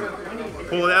to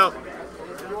pull it out,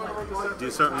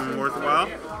 do something worthwhile,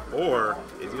 or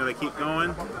is he going to keep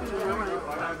going?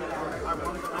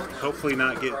 Hopefully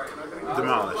not get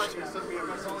demolished.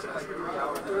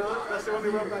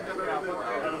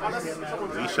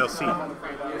 We shall see. I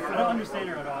don't understand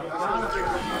her at all.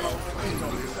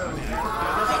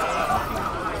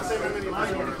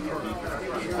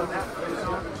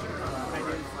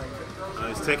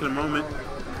 He's taking a moment,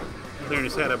 clearing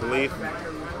his head, I believe.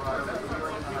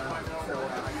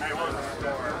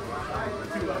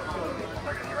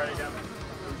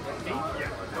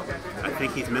 I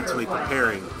think he's mentally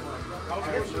preparing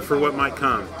for what might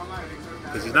come,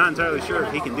 because he's not entirely sure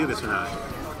if he can do this or not.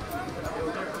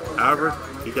 However,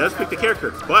 he does pick the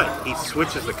character, but he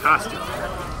switches the costume.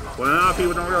 Well, a lot of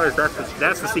people don't realize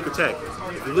that's the secret tech.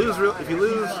 If you lose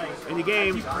in your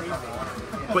game,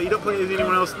 but you don't play as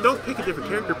anyone else, don't pick a different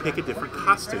character, pick a different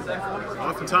costume.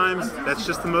 Oftentimes, that's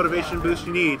just the motivation boost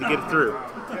you need to get it through.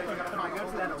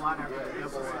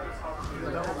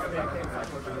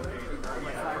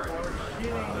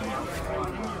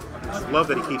 Just love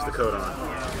that he keeps the coat on.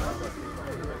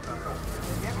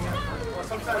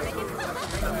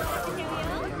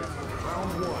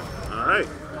 Alright,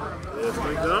 let's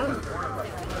get going.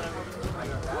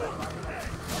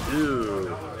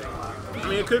 Ooh. I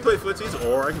mean, I could play footsies,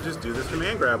 or I could just do this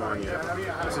command grab on you.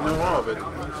 Just to know all of it.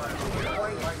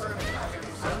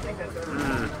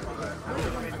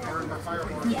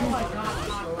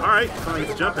 Alright, finally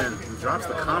gets a jump in. He drops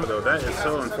the combo. That is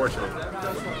so unfortunate.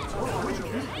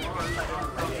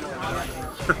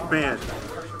 Man.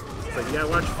 It's like, you gotta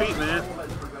watch your feet, man.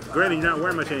 Granted, you're not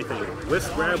wearing much anything.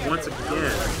 Whisk grab once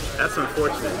again. That's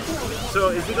unfortunate. So,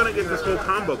 is he gonna get this whole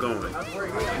combo going?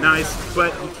 Nice,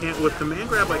 but you can't whip command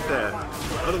grab like that.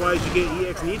 Otherwise, you get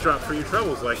EX knee drop for your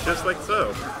troubles, just like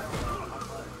so.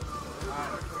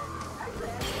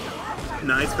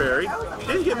 Nice parry.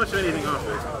 Didn't get much of anything off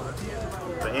it.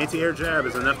 The anti-air jab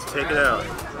is enough to take it out.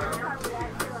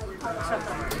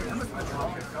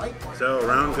 So,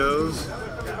 round goes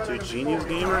to Genius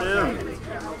Gamer M.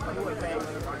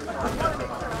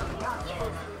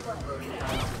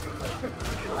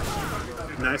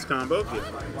 Nice combo. Get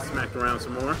smacked around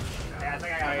some more. Thank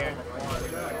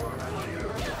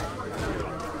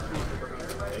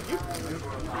you. Can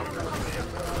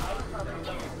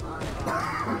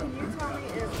you tell me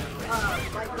if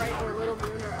LiteBrite or Little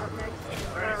Moon are up next?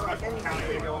 Or like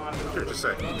anything? Sure, just a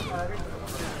second.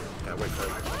 Gotta wait for a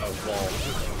ball.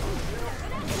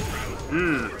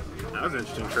 That was an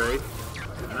interesting trade.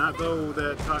 Not though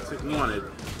that Toxic wanted.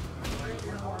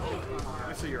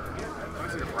 I see your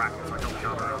brackets. I don't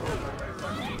count out.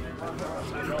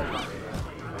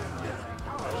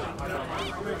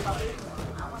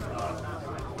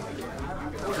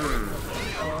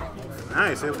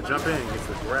 Nice, able to jump in, gets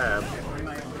the grab.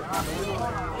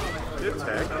 Good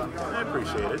tech. I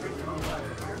appreciate it.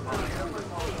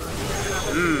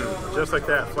 Just like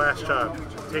that, flash chop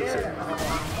takes it.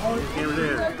 Gamer's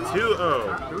in.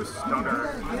 2-0. Who's stunner?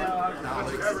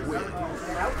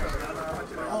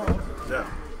 Yeah.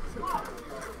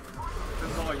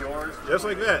 This is all yours. Just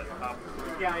like that.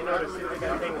 Yeah, I noticed it. They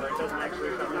got a thing where it doesn't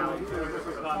actually come out.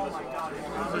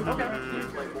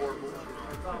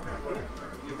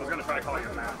 I was gonna try to call you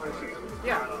Matt.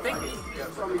 Yeah, thank you.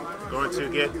 Going to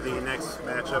get the next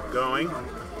matchup going.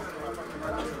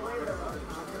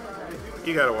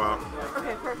 You got a while.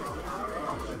 Okay, perfect.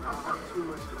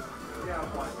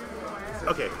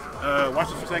 Okay, watch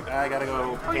this for a sec. I gotta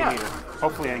go pay meter.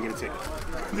 Hopefully I can get a ticket.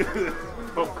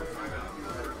 Oh.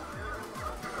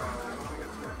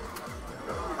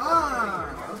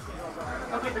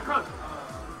 Okay, the crunk.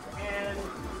 And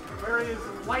where is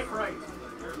LiteBrite?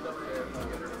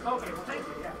 Okay, well, thank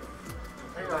you. Yeah.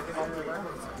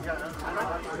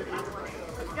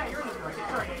 Yeah, you're in the market.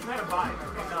 Sorry, you had a buy. And, I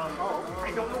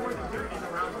don't know where the dude is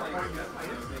around before you play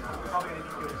it. Probably going to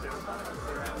need to do it soon.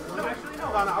 No, actually, no.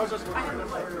 No, I was just looking. I haven't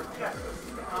played. Yeah.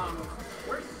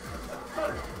 Where's...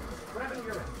 What happened to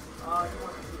your man?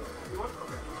 You want?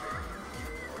 Okay.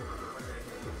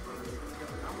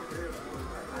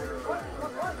 What?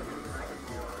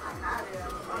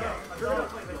 Yeah, you're going to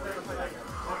play.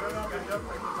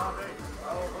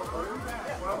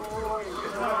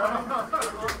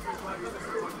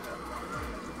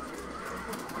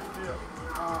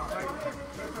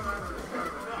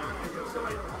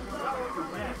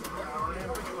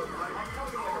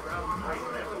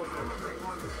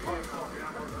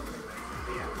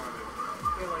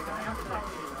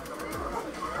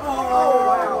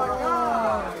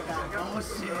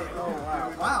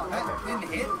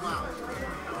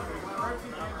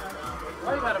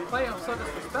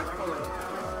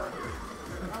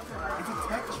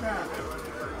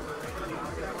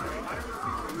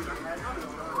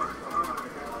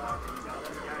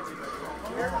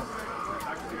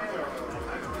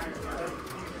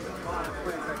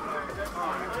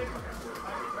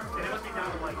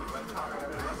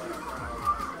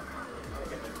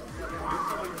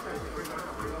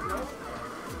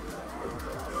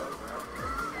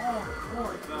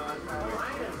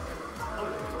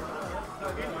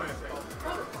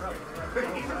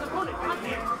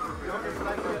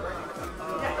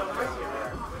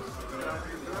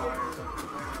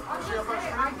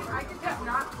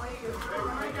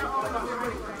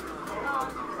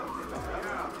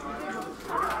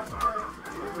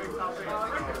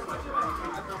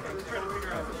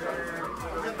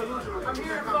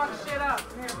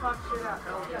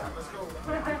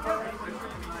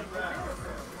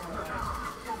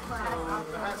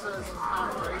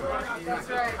 That's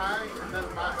right.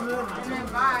 And then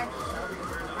bye.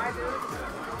 Bye, dude.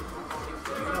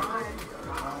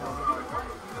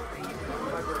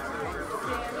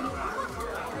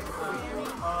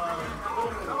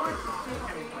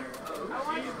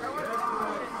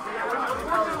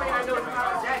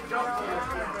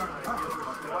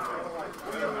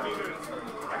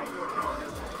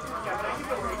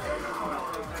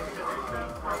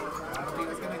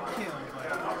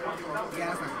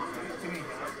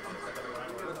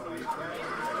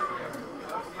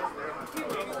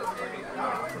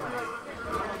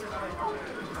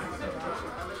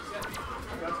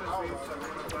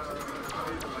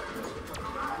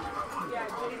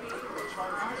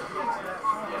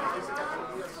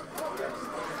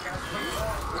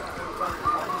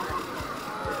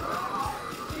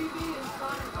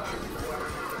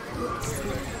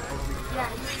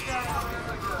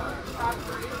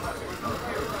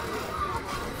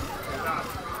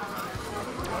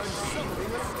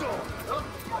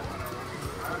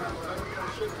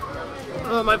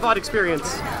 My VOD experience.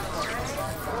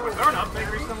 Was there an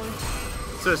update recently?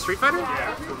 So Street Fighter?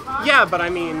 Yeah. Yeah, but I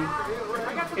mean,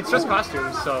 it's just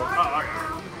costumes, so. Oh,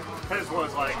 okay. His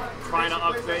was like trying to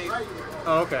update.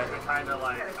 Oh, okay. And kind of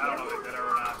like, I don't know if they did it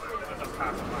or not, but it just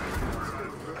passed by.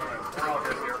 We're all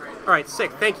good here. Alright,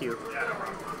 sick, thank you. Yeah, no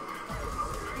problem.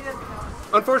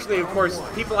 Unfortunately, of course,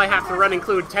 people I have to run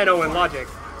include Tenno and Lohgic.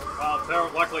 Well, they're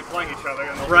luckily playing each other,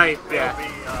 and Right, they'll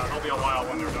be a while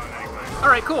when they're done anyway.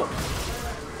 Alright, cool.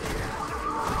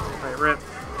 Alright, rip.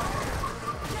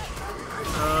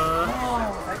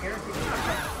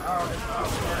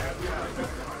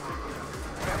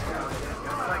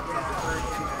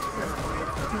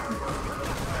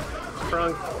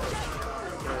 Sprung.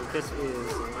 And this is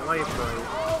LiteBrite.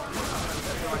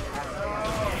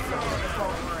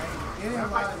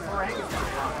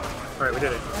 Alright, we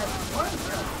did it.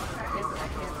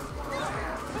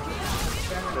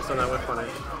 Just on that whip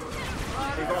punish.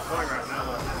 He's all playing right now.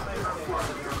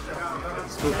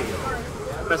 Spooky.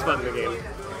 Best button in the game.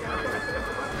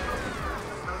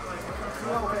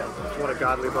 What a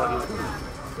godly button.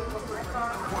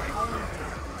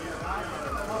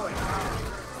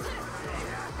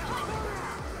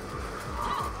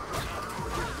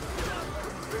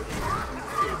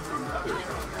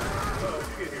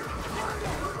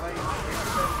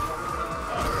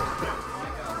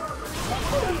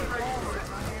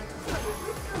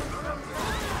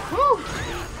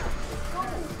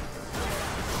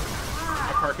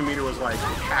 Parking meter was like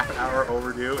half an hour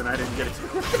overdue, and I didn't get it.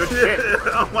 Good shit.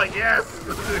 I'm like, yes.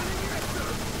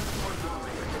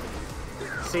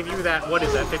 Save you that, what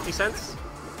is that, 50 cents?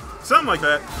 Something like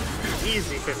that.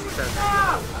 Easy 50 cents.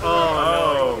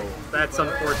 Oh, no. That's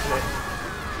unfortunate.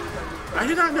 I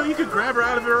did not know you could grab her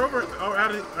out of her over. Oh, I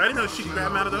didn't know she could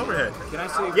grab him out of the overhead. Can I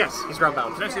see? Yes, he's ground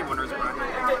bound. Can I see winners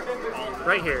bracket?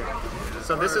 Right here.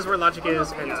 So this is where Lohgic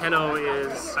is, and Tenno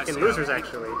is in losers,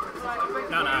 actually.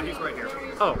 No, he's right here.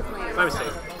 Oh, my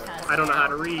mistake. I don't know how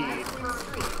to read.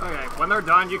 Okay, when they're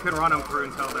done, you can run them through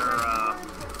until they're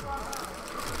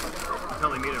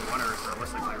until they meet in winners,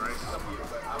 realistically, right?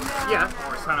 Yeah.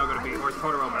 Or is Tenno gonna be? Or is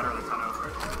Todoro better than Tenno?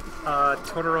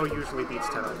 Todoro usually beats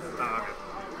Tenno. Oh, okay.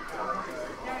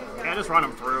 Yeah, just run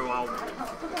them through. I'll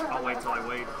wait till I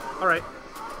wait. All right.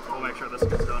 We'll make sure this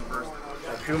gets done first.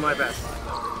 I'll do my best.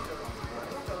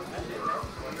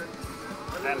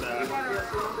 And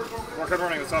we're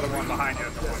converting this other one behind you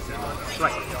at the point, too.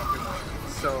 Right.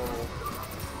 So,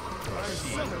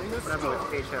 what happened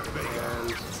with Achef and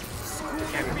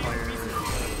Cammy player?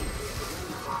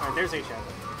 Alright, there's Achef.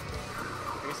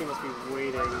 I guess he must be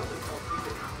waiting.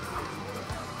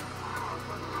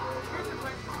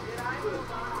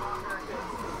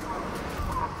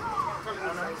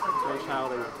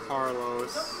 Child and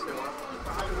Carlos.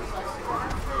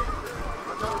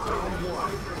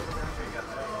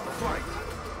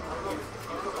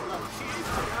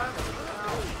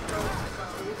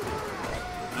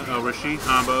 Uh-oh, Rashid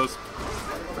combos.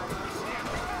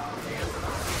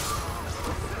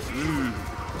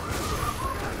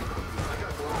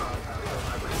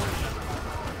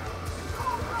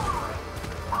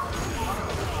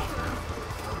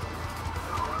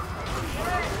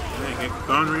 Hey,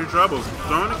 going through your troubles.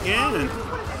 Going again.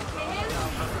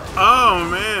 Oh,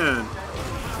 man.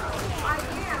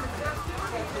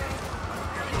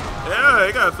 Yeah,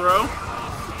 they got a throw.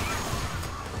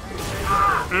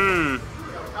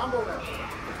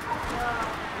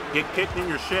 Get kicked in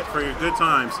your shit for your good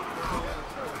times.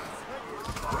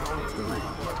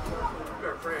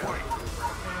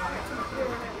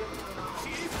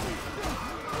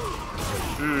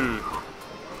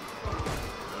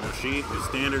 Rashid, the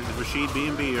standard Rashid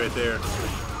B&B right there.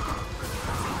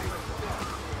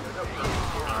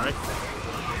 Alright.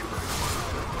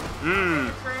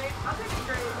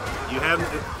 You have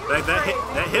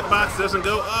that hitbox doesn't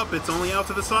go up, it's only out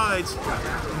to the sides.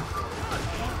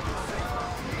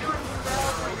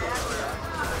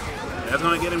 That's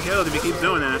gonna get him killed if he keeps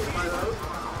doing that.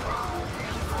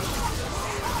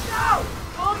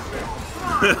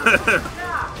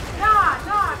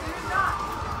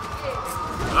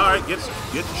 Alright, get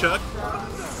Chuck.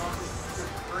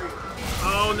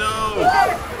 Oh no!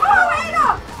 Oh, wait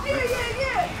up!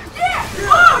 Yeah!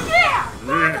 Oh, yeah!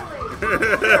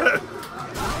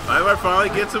 LiteBrite finally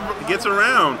gets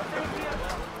around.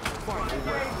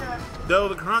 Though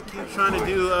the Kronk keeps trying to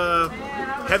do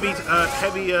heavy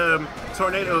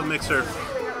tornado mixer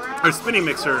or spinning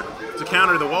mixer to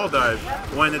counter the wall dive.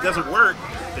 When it doesn't work,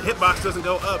 the hitbox doesn't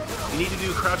go up. You need to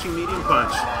do crouching medium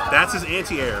punch. That's his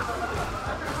anti-air.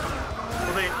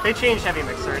 Well, they changed heavy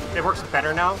mixer. It works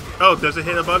better now. Oh, does it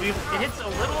hit above you? It hits a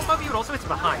little above you, but also hits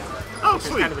behind. Oh, which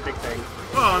sweet. is kind of the big thing.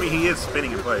 Well, I mean, he is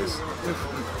spinning in place.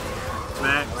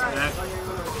 Smack.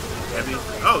 Heavy.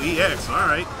 Oh, EX. All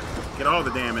right. Get all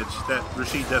the damage that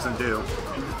Rashid doesn't do.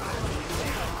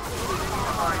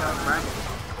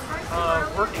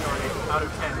 Working on it out of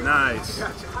 10. Nice.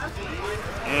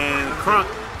 And Kronk.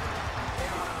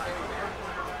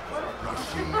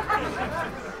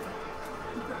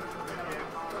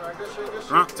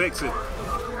 Kronk takes it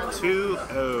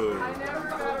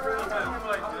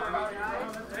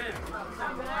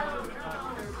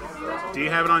 2-0. Do you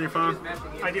have it on your phone?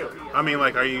 I do. I mean,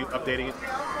 like, are you updating it?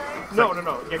 No.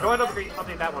 Yeah, go ahead and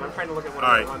update that one. I'm trying to look at what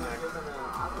I'm on next.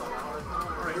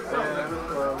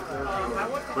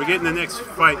 We're getting the next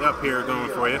fight up here going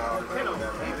for you.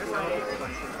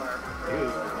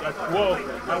 Well,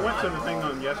 I went to the thing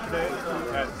on yesterday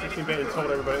at 16-bit and told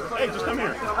everybody, hey, just come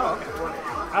here. Oh, okay.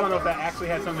 I don't know if that actually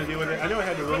had something to do with it. I know it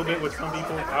had a little bit with some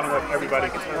people. I don't know if everybody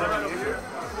could.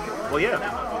 Well, yeah.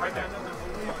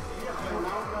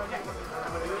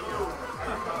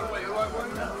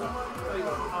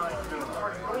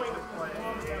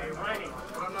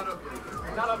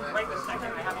 Not up right this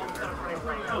second. I have all the stuff running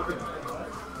right now.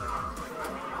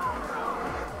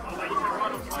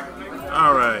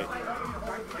 All right.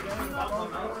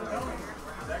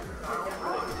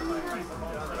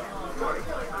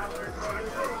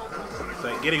 So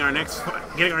getting our next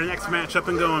match up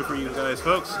and going for you guys,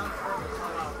 folks.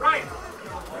 Right.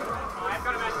 I've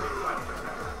got a match.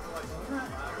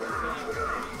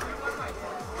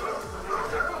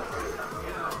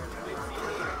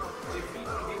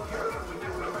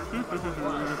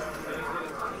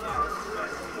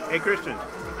 Hey Christian,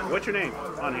 what's your name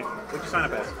on here? What'd you sign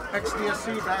up as?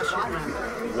 XDSC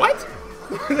Hitman. What?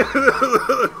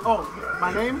 Oh,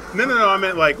 my name? No. I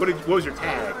meant like, what was your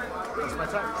tag? That's my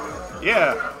tag.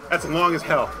 Yeah, that's long as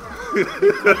hell.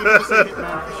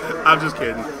 I'm just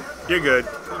kidding. You're good.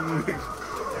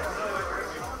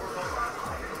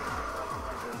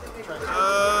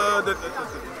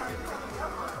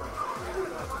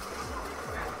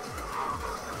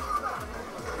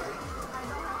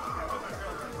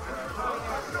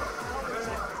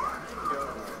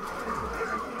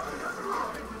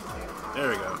 There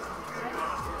we go.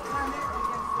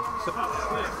 So,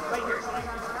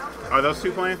 are those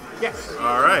two playing? Yes.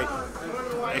 All right.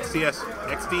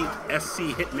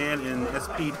 XDSC Hitman and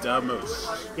SP Damos.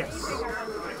 Yes.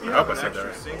 I hope I said that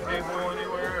right.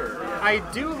 I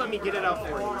do. Let me get it out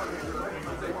for you.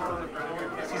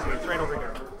 Excuse me. It's right over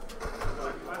here.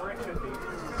 Where it should be.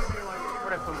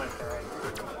 Where'd I put my tag?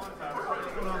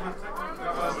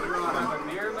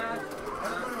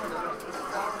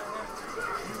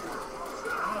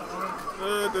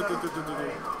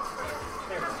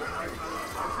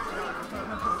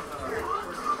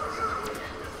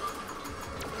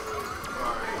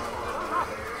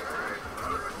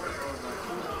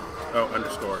 Oh,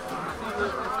 underscore.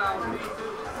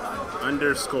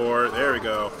 Underscore. There we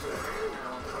go.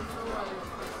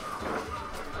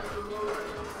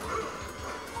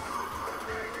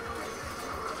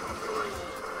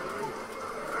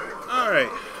 All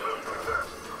right.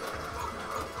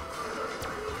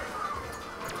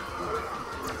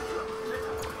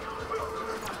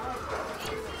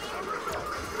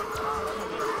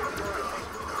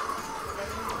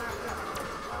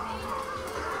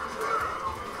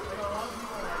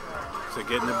 So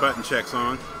getting the button checks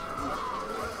on.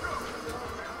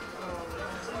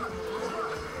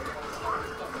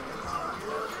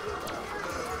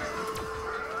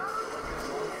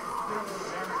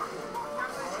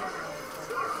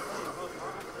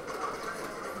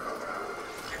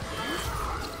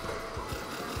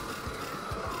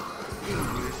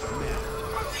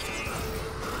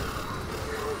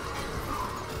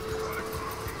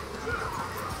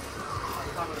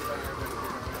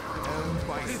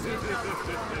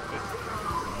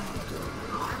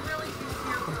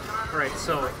 Alright,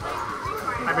 so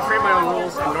I betray my own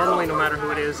rules, and normally no matter who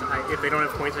it is, if they don't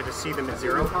have points, I just seed them at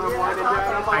 0.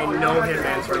 I know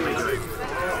Hitman's really good,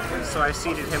 so I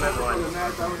seeded him at 1.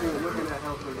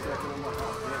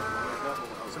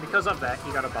 So because of that,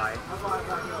 he got a bye,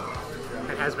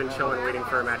 and has been chilling waiting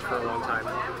for a match for a long time.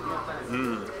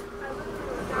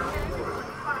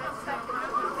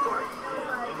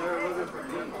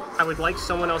 I would like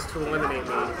someone else to eliminate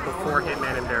me before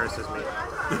Hitman embarrasses me.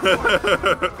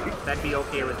 That'd be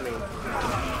okay with me.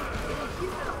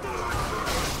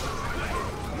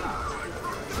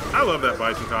 I love that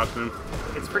Bison costume.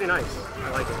 It's pretty nice.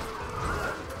 I like it.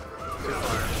 Too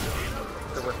far.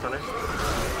 The whip punish.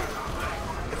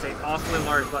 It's an awfully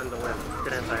large button to lift.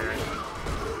 Good anti-air.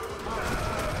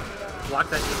 Block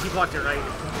that. He blocked it right.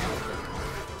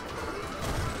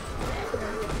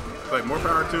 Like, more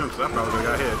power to him, because I probably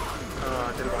got hit.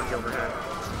 Didn't block the overhead.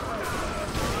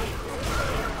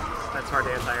 That's hard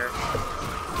to anti-air.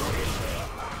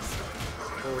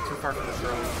 Oh, we're too far from the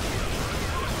throne.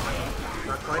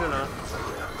 Not quite enough.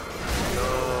 No,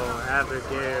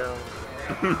 Abigail.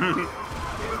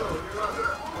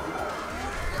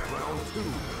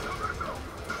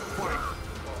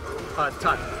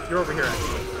 Todd, you're over here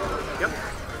actually. Yep.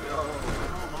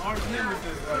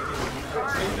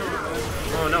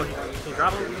 Oh no, he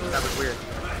dropped him? That was weird.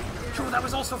 Yo, that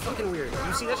was also fucking weird.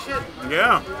 You see that shit?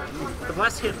 Yeah. The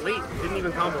blast hit late, didn't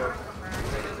even combo.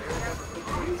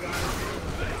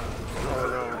 Oh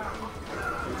no.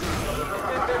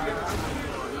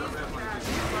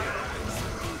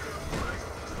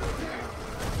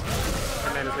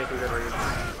 That man is making good reads.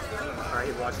 Alright,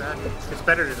 he blocked that. It's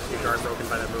better to just get guard broken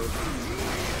by that move.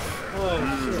 Oh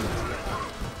shit.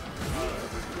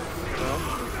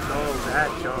 Oh, that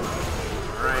jump.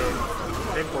 Alright.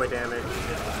 Big boy damage.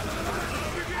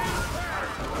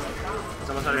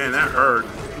 Man, that hurt.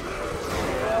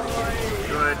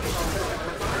 Good.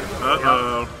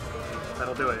 Uh-oh. Yep.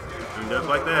 That'll do it. And just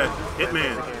like that,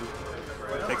 Hitman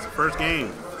takes the first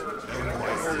game.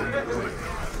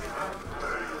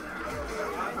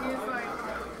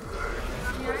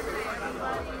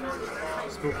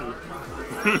 Spooky.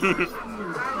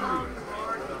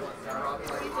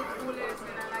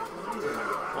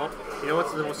 Well, you know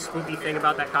what's the most spooky thing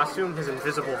about that costume? His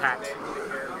invisible hat.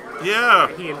 Yeah.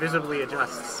 He invisibly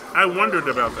adjusts. I wondered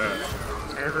about that.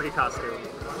 Every costume.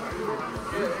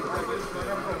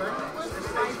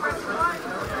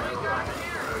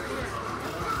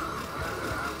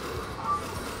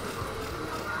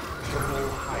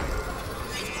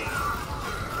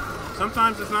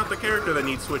 Sometimes it's not the character that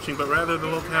needs switching, but rather the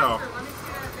locale.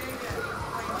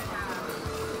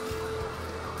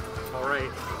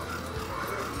 Alright.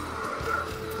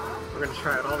 We're gonna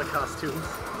try out all the costumes.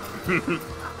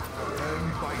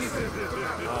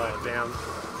 Oh, damn.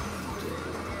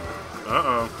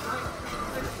 Uh-oh.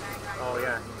 Oh,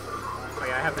 yeah. Oh,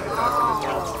 yeah, I have the new costume as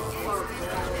well.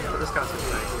 Oh, this costume's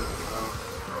nice.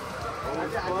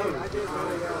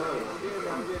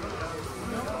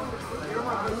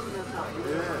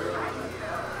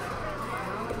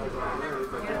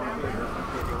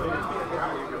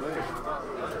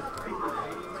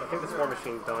 So I think this War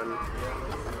Machine's done.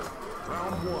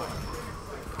 Round 1.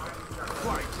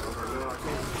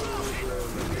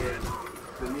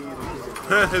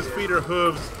 His feet are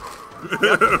hooves.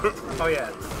 Oh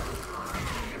yeah.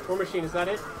 War Machine, is that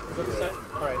it? Is that the set?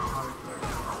 Alright.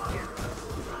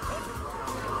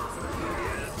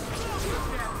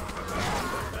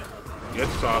 Get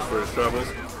sauce for his troubles.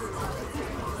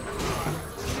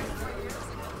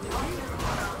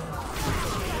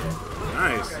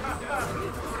 Nice.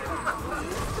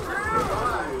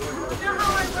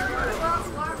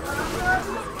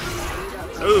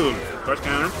 Ooh, crush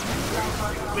counter.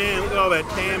 Man, look at all that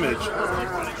damage.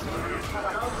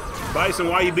 Bison,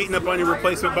 why are you beating up on your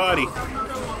replacement body?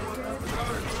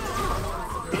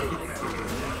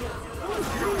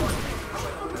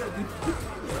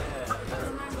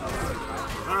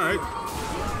 Alright.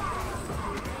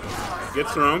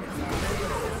 Gets thrown.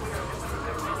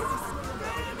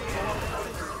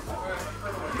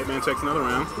 Hitman takes another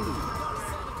round.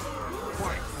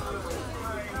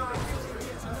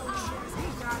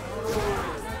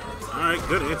 Alright,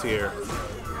 good hits here.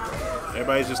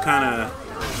 Everybody's just kind of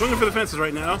swinging for the fences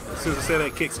right now. As soon as I say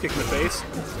that, kick in the face.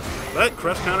 But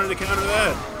crush counter to counter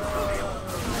that.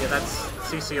 Yeah, that's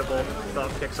CCable, the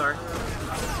kicks are.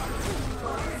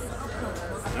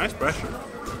 Nice pressure.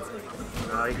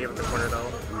 He gave it the corner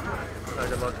though. Oh,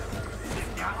 good luck.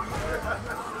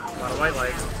 A lot of white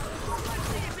light.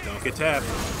 Don't get tapped.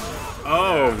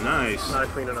 Oh, nice. Not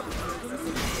clean enough.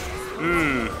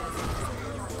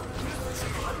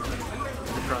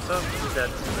 Cross up. He's dead.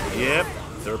 Yep.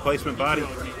 The replacement body.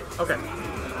 Okay.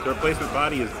 The replacement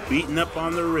body is beating up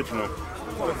on the original.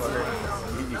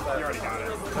 You already got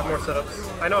it. I have more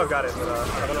setups. I know I've got it, but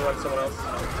I want to run someone else.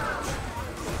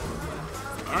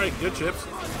 All right, good chips.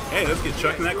 Hey, let's get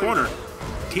Chuck in that corner.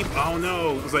 Keep. Oh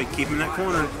no! It was like keep him in that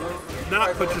corner.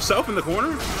 Not put yourself in the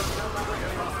corner.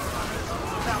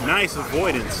 Nice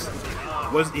avoidance.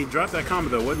 He dropped that combo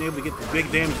though. Wasn't able to get the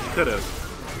big damage he could have.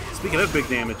 Speaking of big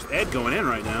damage, Ed going in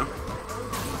right now.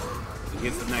 He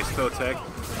gets the nice toe tech.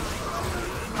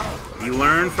 He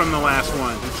learned from the last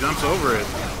one. He jumps over it.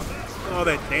 Oh,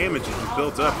 that damage is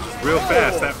built up just real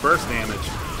fast. That burst damage.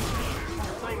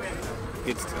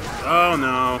 Gets. Oh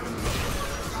no.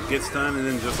 Gets stunned and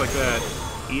then just like that,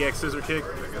 EX scissor kick.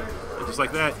 And just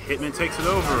like that, Hitman takes it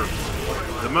over.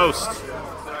 The most.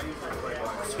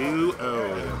 2-0.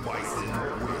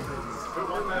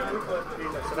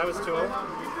 So that was 2-0?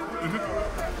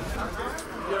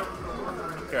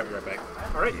 Okay, I'll be right back.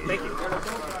 All right, thank you.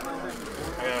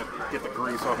 I gotta get the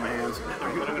grease off my hands.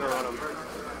 I'm going to run them.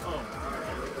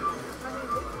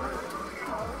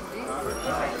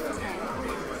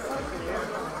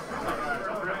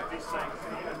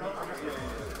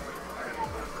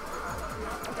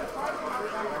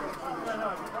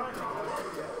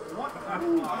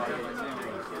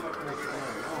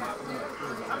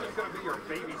 I'm just going to be your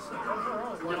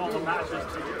babysitter. Get all the matches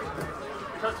to you.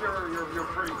 Because you're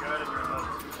pretty good and you're in those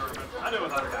tournaments. I do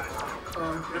with other guys.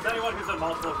 If anyone who's in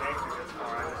multiple games who gets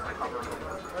more, I just cover them.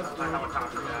 I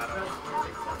helicopter data.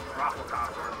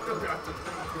 Rafflecopter.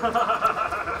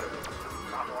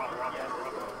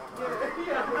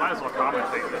 Might as well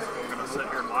commentate this. I'm going to sit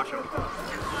here and watch them.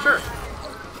 Sure.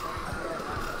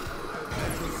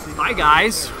 Hi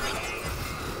guys.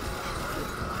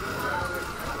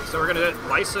 So we're gonna do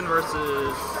Bison versus.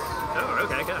 Oh,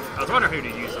 okay, good. I was wondering who to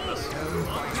use on this.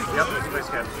 Yep, nice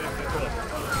catch. Cool.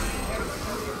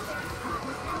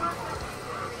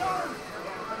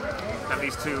 Have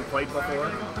these two played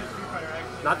before?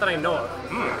 Not that I know of.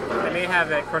 They may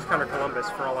have at Crush Counter Columbus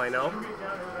for all I know.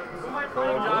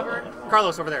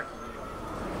 Carlos over there.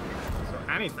 So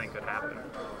anything could happen.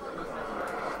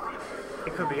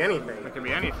 It could be anything. It could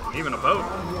be anything, even a boat.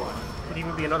 It could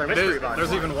even be another mystery box.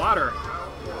 There's even water.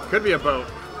 Could be a boat.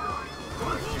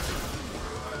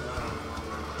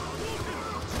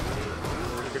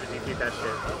 You're gonna defeat that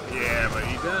shit. Yeah, but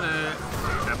he didn't.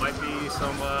 That might be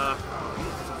some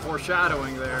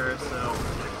foreshadowing there, so.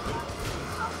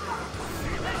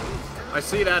 I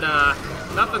see that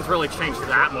nothing's really changed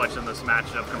that much in this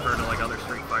matchup compared to like other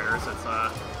Street Fighters. It's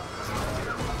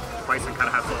Bison kind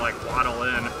of has to like waddle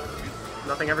in.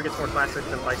 Nothing ever gets more classic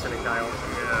than Bison and Kyle.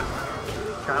 Yeah.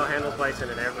 Kyle handles Bison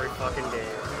in every fucking game.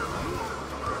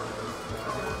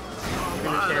 In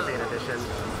the Champion Edition,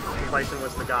 Bison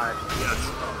was the god. Yes.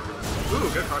 Ooh,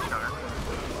 good crouch counter.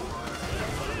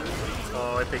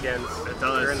 Oh, it begins. It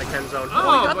does. You're in the Ken zone.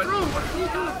 Oh, he got but thrown! he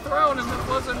got thrown and it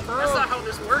wasn't broke. That's not how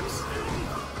this works.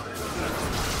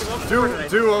 He walked forward and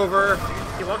Do over.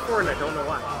 He walked forward and I don't know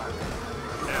why.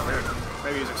 Yeah, weird.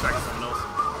 Maybe he's expecting someone else.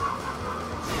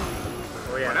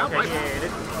 Oh yeah, Now okay, he ate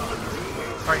it.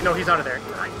 Alright, no, he's out of there.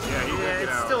 Yeah,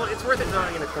 it's still, it's worth it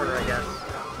drawing in the corner, I guess.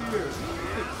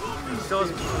 He still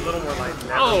has a little more life.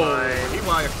 Never mind. He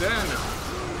wiped in.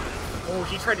 Oh,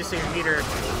 he tried to save meter.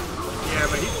 Yeah,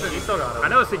 but he still got him. I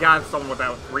noticed he got someone with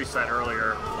that reset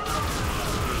earlier.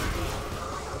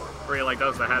 Where he like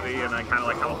does the heavy and then kind of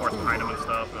like teleports behind him and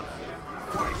stuff.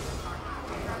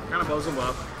 Kind of blows him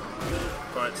up.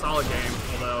 But solid game.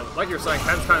 Although, like you're saying,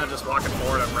 Ken's kind of just walking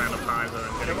forward at random times and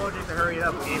then hitting. Tell Lohgic to hurry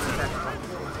up. We need to attack.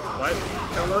 What?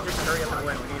 Tell Lohgic to hurry up and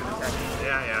win. We need to attack.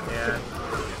 Yeah.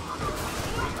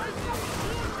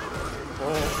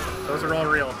 Oh, those are all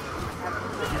real.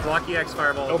 If you block EX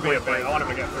Fireball, It'll be a big. I want him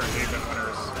to get through even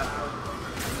winners.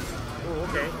 Oh,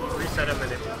 okay. You reset him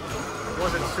and it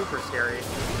wasn't super scary.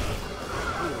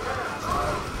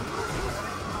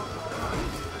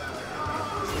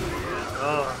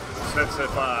 Oh. Since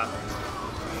if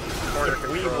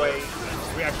we wait,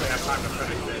 we actually have time to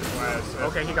finish it. Whereas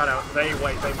okay, he got out. They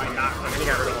wait, they might not finish. And he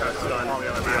got it rid of because all all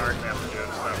the other matches we have to do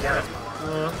and stuff. Yeah,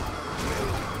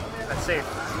 that's safe.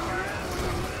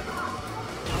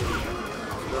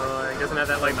 He doesn't have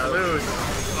that like lose.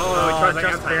 Oh, he tried to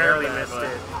just barely missed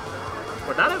it.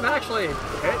 Would that have actually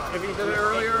hit if he did it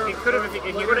earlier? It could have if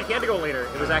he had to go later.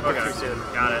 It was active too soon.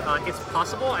 Got it. It's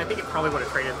possible. I think it probably would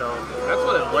have traded though. That's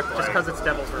what it looked like. Just because it's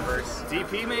Devil's Reverse.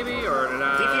 DP maybe or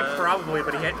DP probably,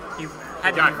 but he had to be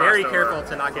very careful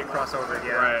to not get crossovered.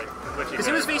 Yeah. Right. Because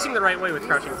he was facing the right way with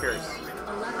Crouching Fierce.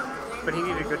 But he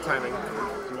needed good timing.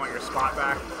 Do you want your spot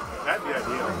back? That'd be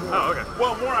ideal. Oh, okay.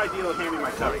 Well, more ideal handing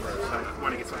my stuff first. I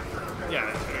want to get something.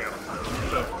 Yeah, there you go.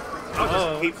 So I'll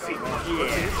just keep seeing. Yeah.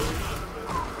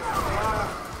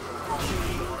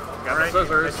 Got Alright, the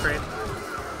scissors. nice trade.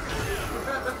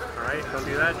 Alright, don't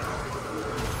do that.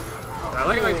 I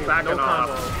like how he's backing no off.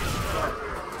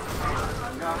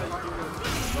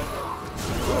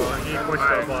 Oh, he pushed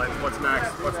Alright, the button. what's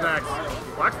next? What's next?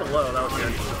 Black below, that was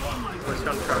good. Pushed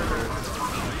on Charger.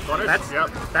 Punish? That's,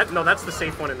 Yep. no, that's the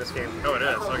safe one in this game. Oh, it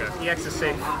is. Okay. EX is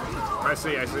safe. I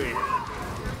see, I see.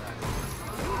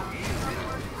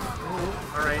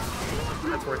 Alright.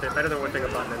 That's worth it. Better than whipping a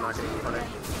button and not getting punished.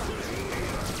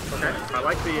 Okay. I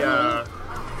like the,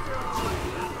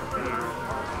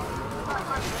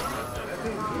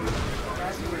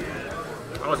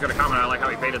 I was going to comment, I like how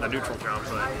he baited the neutral jump,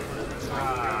 but...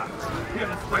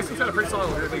 Bison's got a pretty solid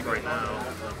lead right now.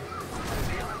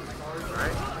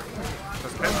 Alright.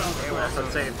 That's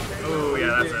unsafe. Oh,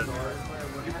 yeah, that's it.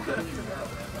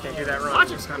 Can't do that wrong.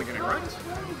 Logic's kind of getting right.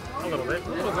 A little bit. A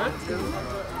little bit.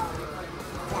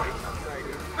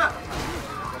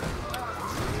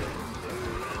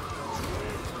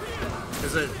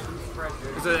 Is it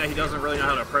that he doesn't really know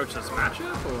how to approach this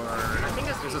matchup, or I think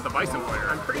is it the Bison player?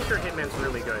 I'm pretty sure Hitman's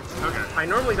really good. Okay. I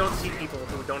normally don't see people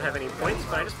who don't have any points,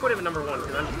 but I just put him at number 1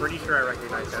 because I'm pretty sure I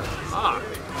recognize him. Ah,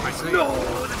 I see. No,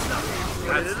 that's not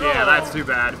That's, yeah, that's too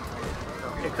bad.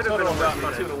 It could have been a worse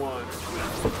punish. 2-1.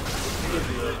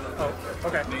 Oh,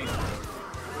 okay.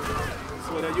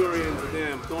 So that Urien's a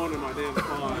damn thorn in my damn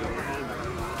spawn.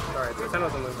 Alright, so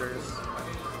Tenno's and losers.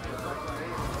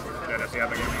 Yeah, that's the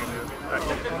Abigail you can do. Oh,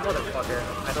 motherfucker.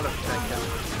 I don't have connection.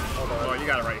 Hold on. Oh, you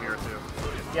got it right here, too.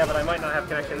 Yeah, but I might not have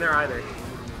connection there either.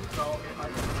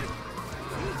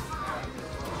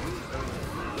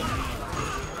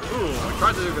 Ooh, I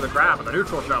tried to do the grab, but the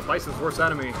neutral shot, Bison's worst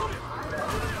enemy.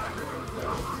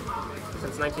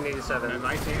 Since 1987. In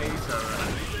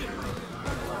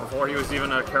 1987. Before he was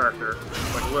even a character.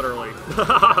 Like, literally.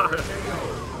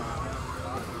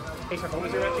 Hey, Chef, what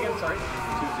was your match again? Sorry?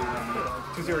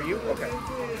 2-0 you? Okay.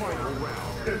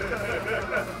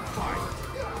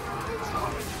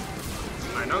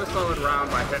 I know this solid round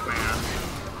by Hitman.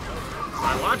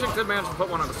 My Lohgic did manage to put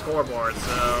one on the scoreboard,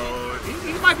 so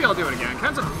he might be able to do it again.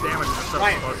 Ken's damage is so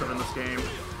explosive in this game.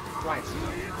 Right.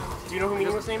 Do you know who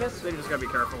Meaningless' name is? They just gotta be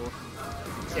careful.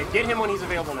 Yeah, get him when he's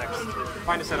available next.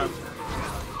 Find a setup.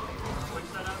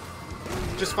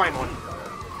 Just find one.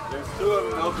 There's 2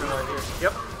 of them open right here.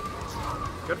 Yep.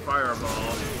 Good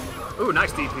fireball. Ooh,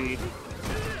 nice DP.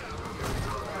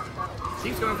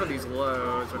 Keeps going for these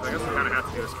lows, which I guess we kind of have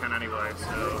to do as Ken anyway,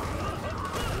 so...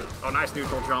 Oh, nice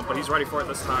neutral jump, but he's ready for it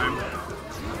this time.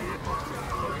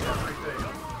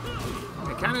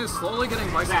 And Ken is slowly getting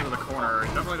Bison into the corner. He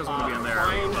definitely doesn't want to be in there,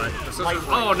 but the scissors...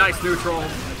 Oh, nice neutral.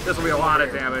 This will be a lot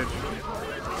of damage.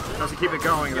 Does he keep it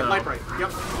going, though? LiteBrite.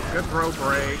 Yep. Good throw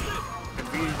break. Good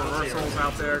V reversals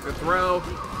out there. Good throw.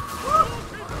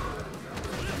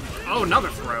 Oh, another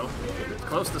throw.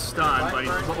 Close to stun, but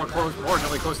he's a little close,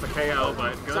 fortunately close to KO,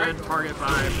 but good target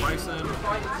by Bison.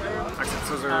 Exit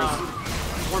scissors.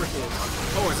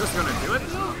 Oh, is this going to do it?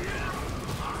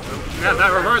 Yeah,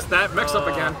 that reversed that mix up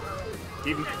again.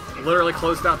 He literally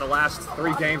closed out the last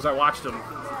 3 games I watched him.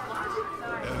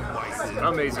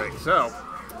 Amazing. So,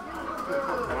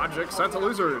 Lohgic sent to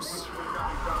losers.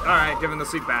 Alright, giving the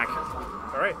seat back.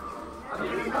 Alright. I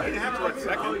didn't have to wait a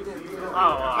second. Oh,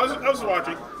 I was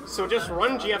watching. so just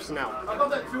run GFs now.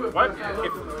 What?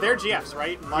 If they're GFs,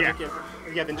 right? Lohgic,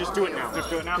 yeah, then just do it now. Just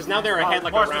do it now? Because now they're ahead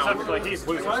like a More round. specifically, he's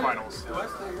losers finals.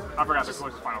 I forgot the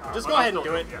losers finals. Just go ahead and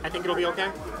do it. I think it'll be okay.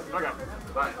 Okay.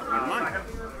 Never mind.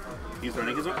 He's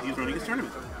running his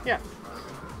tournament. Yeah.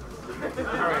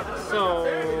 Alright,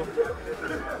 so...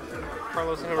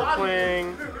 Carlos and him are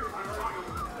playing.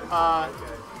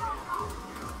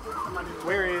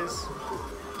 Where is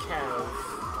Cav?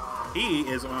 He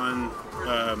is on.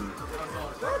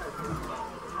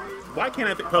 Why can't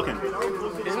I think? Pokin.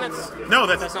 Isn't that... No,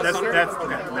 that's not Sunner?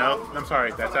 okay. No, I'm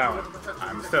sorry. That's Alan.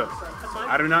 I'm still.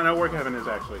 I do not know where Kevin is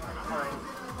actually.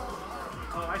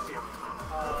 Oh, I see him.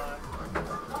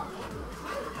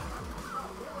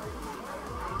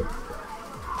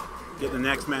 Get the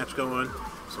next match going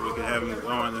so we can have him go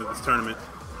on to this tournament.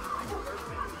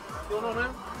 What's going on, man?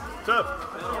 What's up?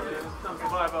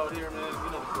 Vibe out here, man.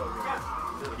 You know the program.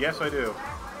 Yes, I do.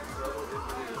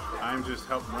 I'm just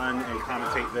helping run and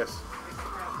commentate this.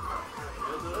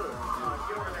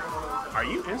 Are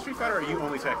you in Street Fighter or are you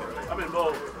only Tekken? I'm in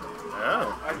both.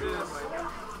 Oh. I just...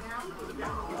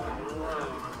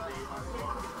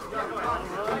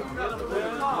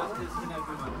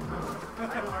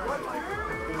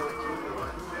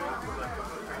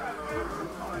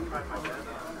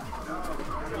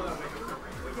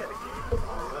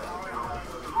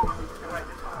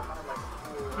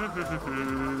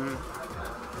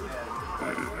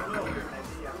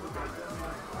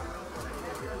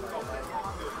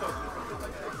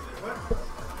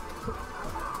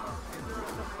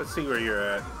 Let's see where you're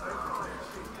at.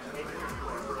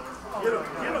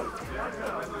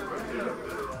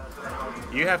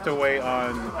 You have to wait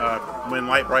on when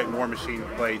LiteBrite and War Machine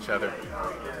play each other.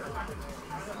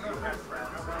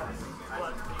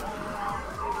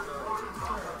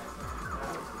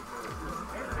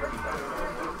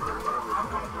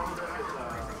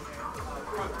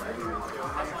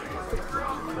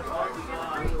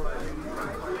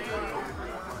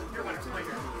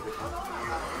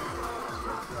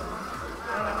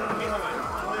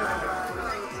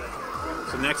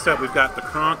 So next up, we've got the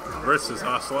Kronk versus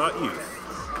OcelotYouth.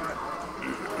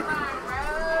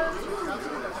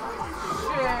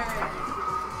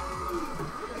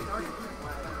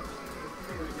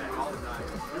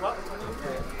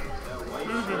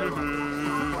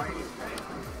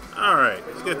 All right,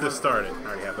 let's get this started. I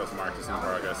already have those marks in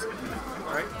progress.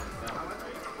 All right.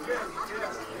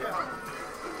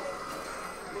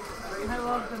 I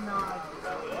love the nod.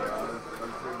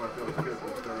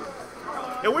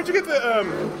 Hey, where'd you get the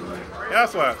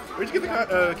Ocelot? Where'd you get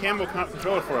the Campbell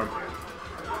controller from?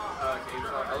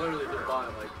 I literally just bought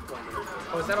it like 20 minutes ago.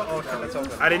 Oh, is that? Oh, shit, that's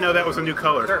open. I didn't know that was a new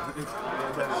color. Sure.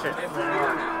 Shit.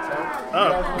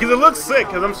 Oh, because it looks sick.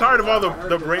 Because I'm tired of all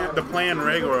the planned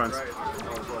regular ones.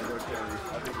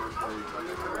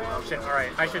 Shit. All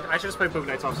right. I should just play Book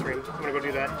Knights off screen. I'm gonna go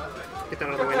do that. Get that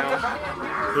out of the way now.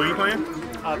 Who are you playing?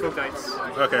 Book Knights.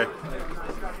 Okay.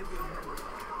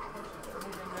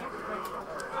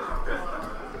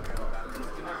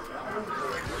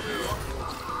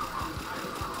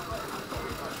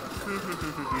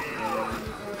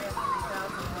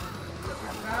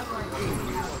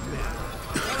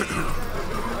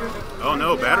 Oh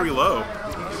no, battery low.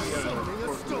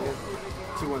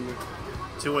 2 on you.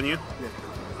 2 on you? Yeah.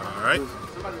 Alright.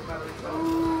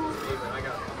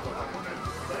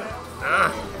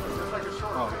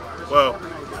 Whoa.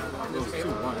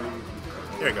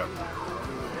 There you go.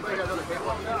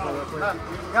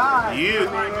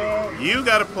 You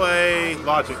gotta play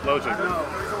Lohgic.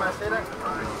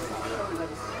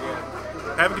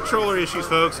 Having controller issues,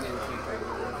 folks.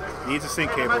 Needs a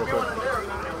sync cable real quick.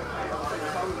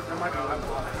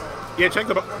 Yeah, check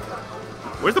the box.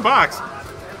 Where's the box?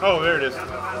 Oh, there it is.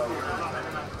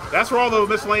 That's where all the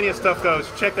miscellaneous stuff goes.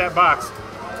 Check that box.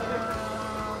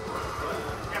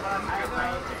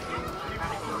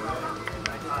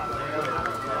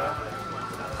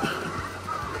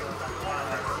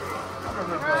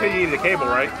 So you need a cable,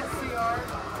 right?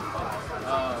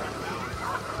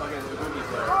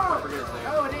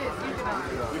 Oh, it is.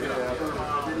 You can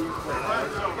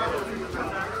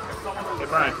Hey,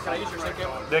 Brian. Can I use your sync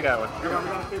cable? They got one.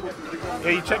 Yeah,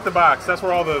 you check the box. That's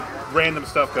where all the random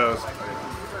stuff goes.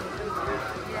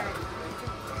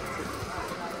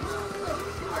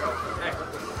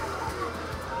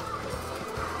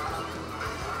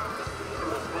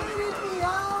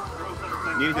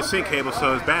 Needed the sync cable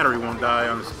so his battery won't die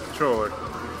on his controller.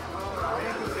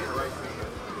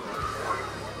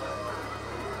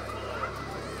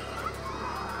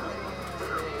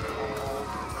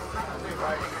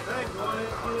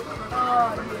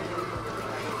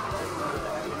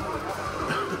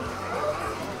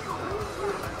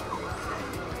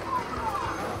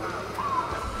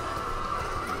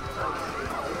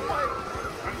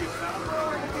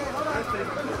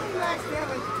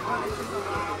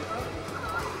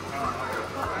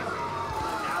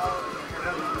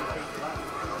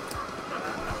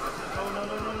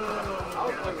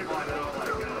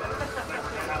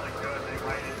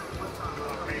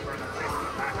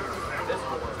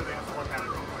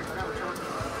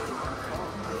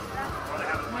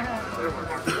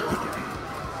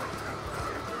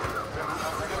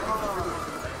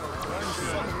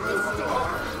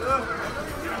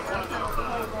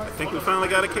 I think we finally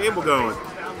got a cable going.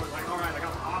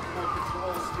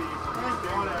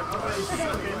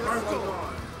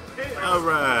 All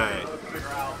right.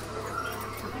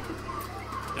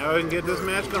 Now we can get this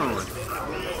match going.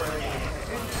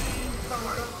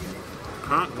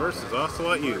 Kronk versus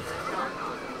OcelotYouth.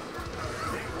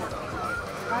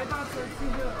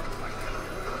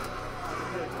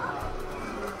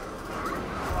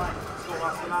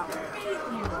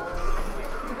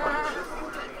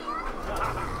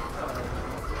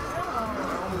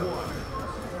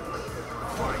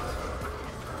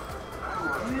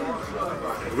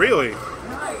 Really?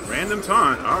 Random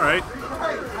taunt. All right.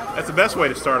 That's the best way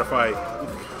to start a fight.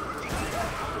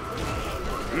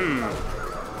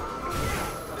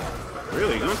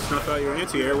 Really? Don't snuff out your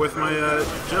anti-air with my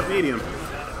jump medium.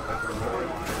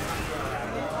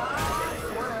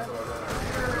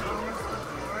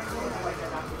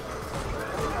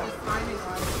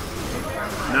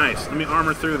 Nice. Let me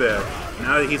armor through that.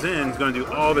 Now that he's in, he's going to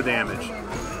do all the damage.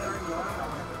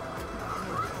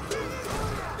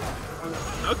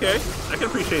 Okay, I can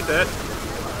appreciate that.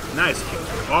 Nice.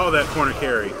 All that corner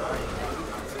carry.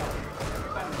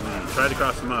 Tried to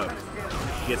cross him up.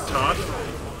 Gets tossed.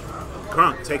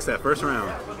 Crunk takes that first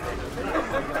round.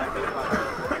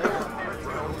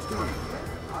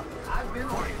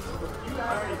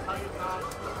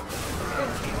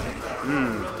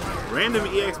 Random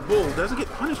EX Bull doesn't get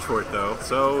punished for it though,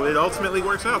 so it ultimately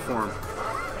works out for him.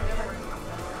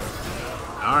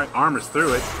 Alright, armors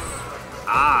through it.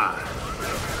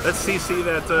 Let's CC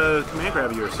that command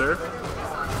grab of yours, sir.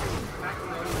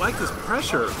 I like this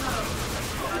pressure.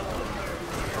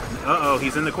 Uh-oh,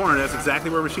 he's in the corner. That's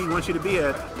exactly where Rashid wants you to be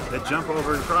at. That jump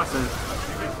over and crossing.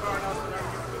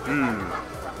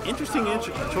 Interesting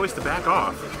choice to back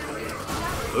off.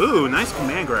 Ooh, nice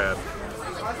command grab.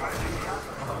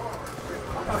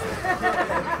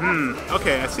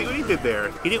 Okay, I see what he did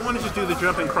there. He didn't want to just do the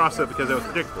jump and cross up because that was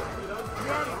predictable.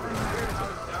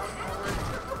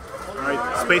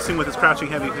 Alright, spacing with his crouching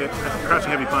heavy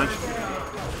punch.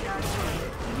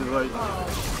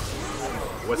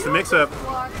 What's the mix-up?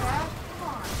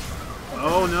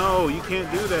 Oh no, you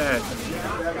can't do that.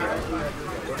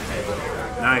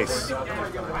 Nice.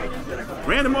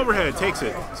 Random overhead takes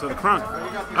it. So the Crunk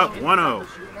up 1-0.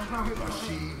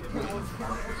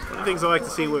 One of the things I like to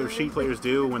see what Rashid players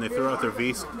do when they throw out their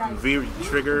V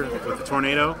trigger with the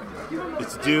tornado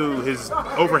is to do his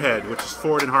overhead, which is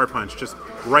forward and hard punch, just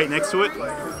right next to it.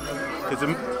 Because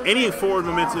any forward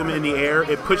momentum in the air,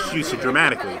 it pushes you so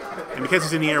dramatically. And because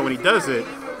he's in the air when he does it,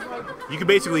 you can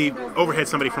basically overhead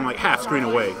somebody from like half screen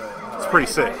away. It's pretty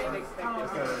sick.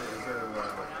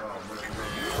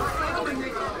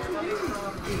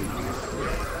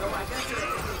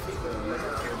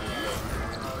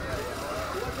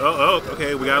 Oh,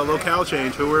 okay, we got a locale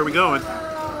change. Where are we going?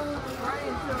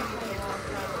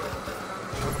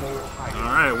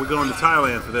 Alright, we're going to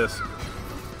Thailand for this.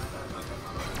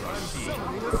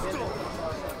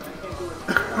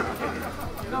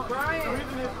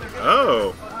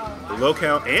 Oh, a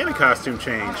locale and a costume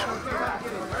change.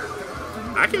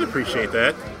 I can appreciate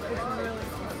that.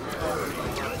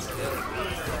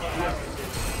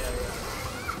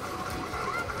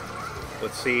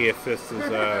 Let's see if this is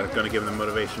going to give them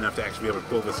motivation enough to actually be able to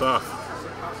pull this off.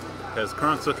 Because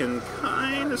Kronk's looking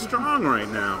kind of strong right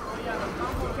now.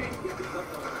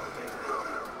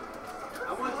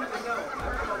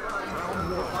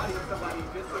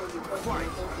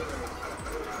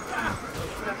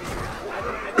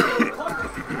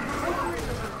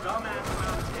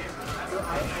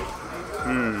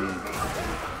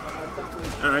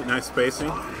 Alright, nice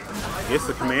spacing. Gets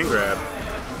the command grab.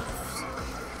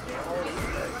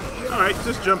 Alright,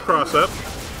 just jump cross up.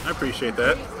 I appreciate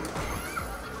that.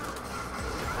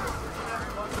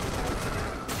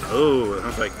 Oh, I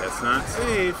was like, that's not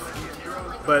safe.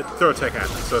 But throw tech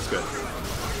happens, so it's good.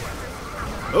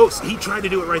 Oh, so he tried to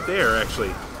do it right there,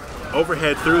 actually.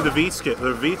 Overhead through the V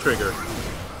trigger.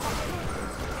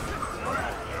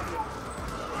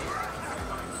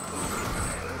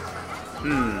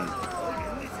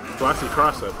 Blocks the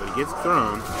cross up, but he gets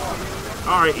thrown.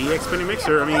 Alright, EX spinning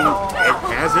mixer. I mean, it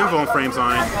has invuln frames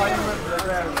on it.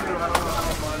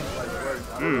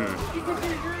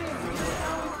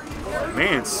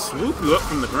 Man, swoop you up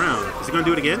from the ground. Is he going to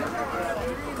do it again?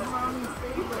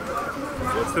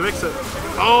 What's the mix up?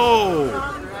 Oh!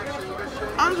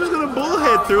 I'm just going to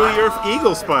bullhead through your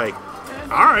eagle spike.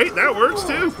 Alright, that works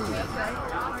too.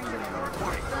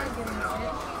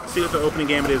 See what the opening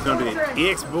gambit is going to be.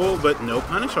 EX bull, but no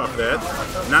punish off that.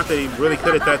 Not that he really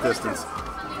could at that distance.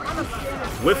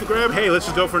 Whiff the grab. Hey, let's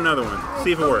just go for another one.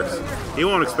 See if it works. He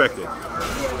won't expect it.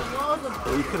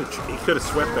 Oh, he could have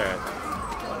swept that.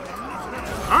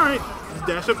 All right,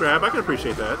 dash up grab. I can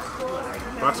appreciate that.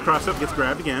 Box cross up gets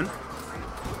grabbed again.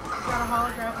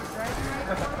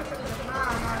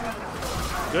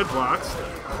 Good blocks.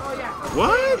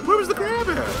 What? Where was the grab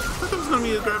at? I thought that was going to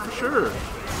be a grab for sure.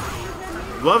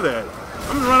 Love that.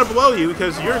 I'm going to run it below you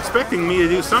because you're expecting me to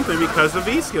do something because the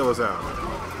V skill is out.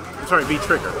 I'm sorry, V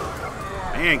trigger.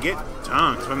 Man, get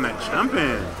dunked from that jump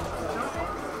in.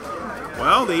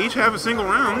 Well, they each have a single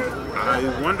round. I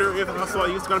wonder if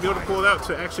OcelotYouth is going to be able to pull it out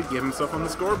to actually get himself on the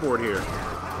scoreboard here.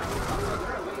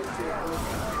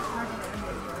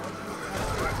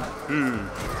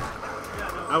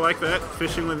 I like that.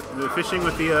 Fishing with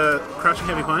the crouching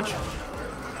heavy punch.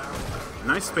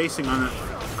 Nice spacing on the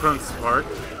Crunk's part.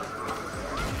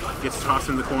 Gets tossed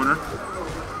in the corner.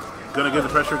 Gonna get the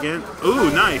pressure again. Ooh,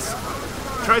 nice.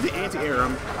 Tried to anti-air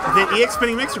him. Then EX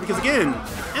spinning mixer because again,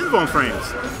 invuln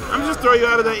frames. I'm just throw you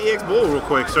out of that EX bull real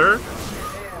quick, sir.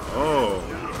 Oh.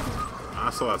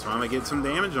 Ocelot's finally getting some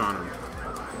damage on him.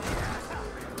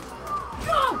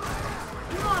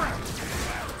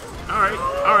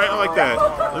 Alright, I like that.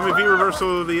 Let me V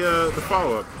reversal the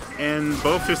follow-up. And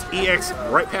both just EX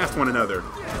right past one another.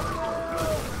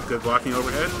 Good blocking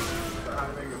overhead.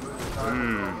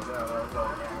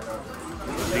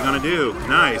 What's he gonna do?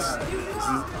 Nice.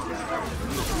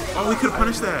 Oh, we could have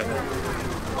punished that.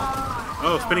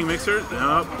 Oh, spinning mixer?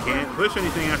 Nope, can't push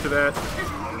anything after that.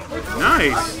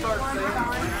 Nice.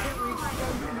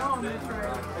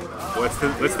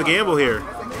 What's the gamble here?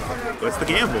 What's the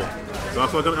gamble? He's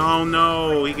also gonna, oh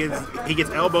no, he gets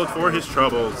elbowed for his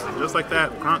troubles. Just like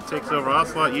that, Kronk takes over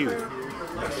OcelotYouth.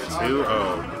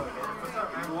 2-0.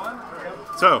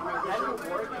 So,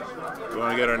 we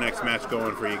want to get our next match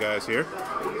going for you guys here.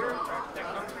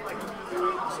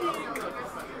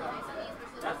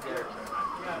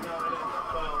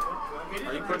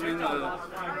 Are you putting in the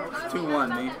 2-1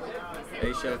 me?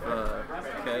 Achef,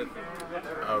 Kev.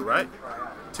 Alright.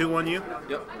 2-1 you?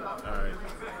 Yep. Alright.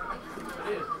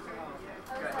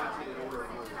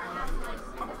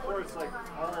 Or it's like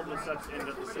all of the sets end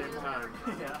at the same time.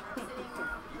 Yeah.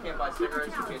 You can't buy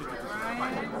cigarettes, you can't drink.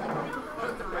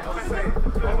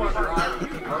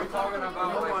 Are we talking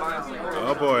about like buying cigarettes?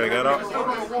 Oh boy, I got off.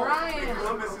 Ryan,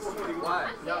 Why?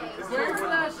 where's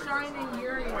the shining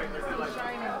Urien?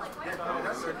 Shining.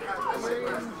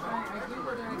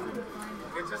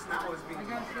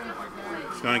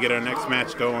 Just gonna get our next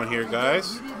match going here,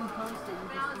 guys.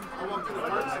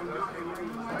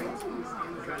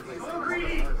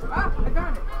 Ah, I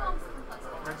got it.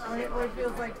 What it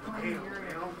feels like playing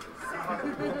Urien.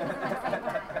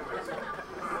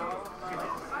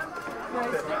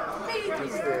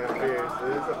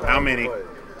 How many?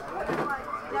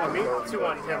 Oh, me? 2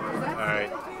 on him.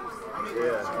 Alright.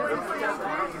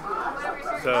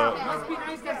 So,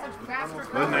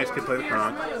 Lohgic can play the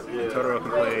Kronk. Todoro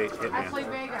can play I play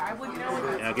Hitman. Vega. I wouldn't know it.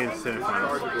 And I'll get into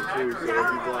semifinals.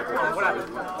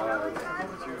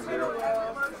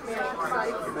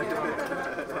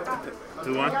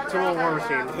 2-1? 2-1 War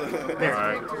Machine. There.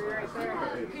 Alright.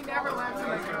 He never lets me.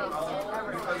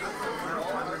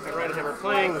 Right ahead, we're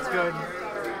playing, that's good.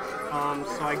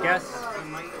 So I guess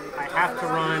I have to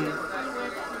run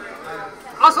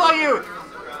OcelotYouth!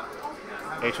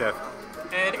 Achef.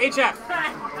 And Achef!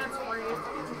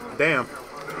 Damn.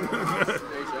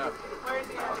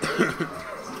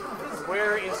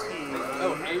 Where is he?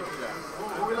 Oh,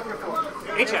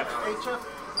 Achef. Achef!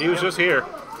 He was just here.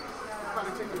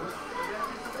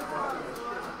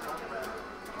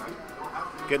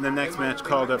 Getting the next match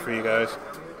called up for you guys.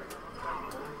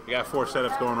 We got 4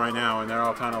 setups going right now, and they're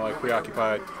all kind of like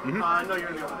preoccupied. No, you're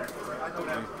gonna go there.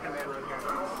 Okay.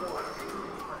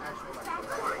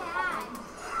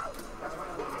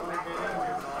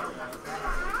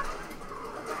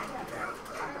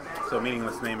 So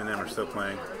Meaningless Name and them are still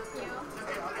playing.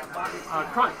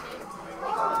 Kronk.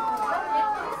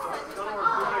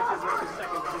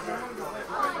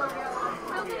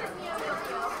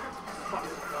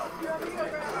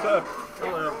 So,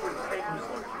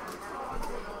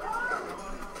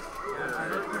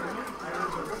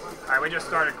 Alright, we just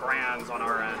started grands on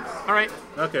our end. Alright,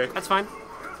 okay. that's fine.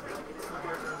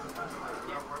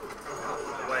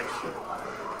 Which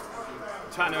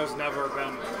Tenno's never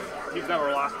been, he's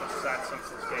never lost a set since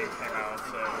this game came out,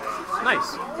 so.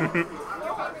 Nice.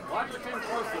 Lohgic came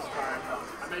close this time.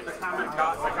 I made the comment, the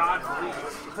God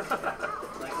bleeds.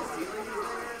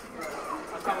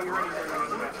 I'll tell when you're ready to go to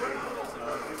the match.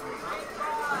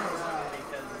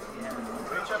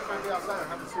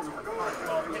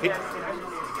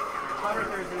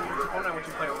 Would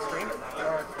you play on stream?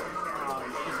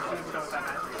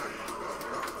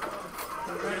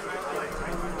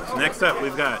 So next up,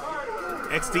 we've got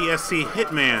XDSC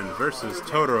Hitman versus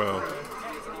Todoro.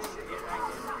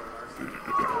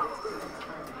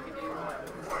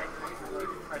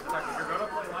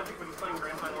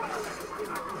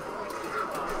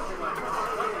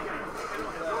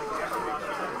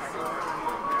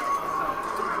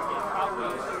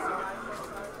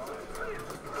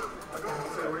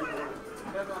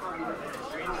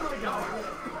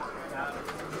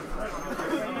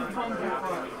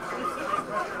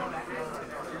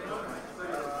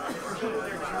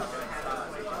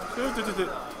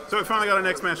 So we finally got our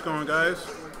next match going, guys.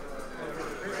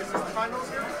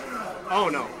 Oh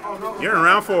no. You're in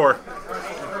round 4.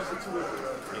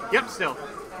 Yep, still.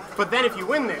 But then if you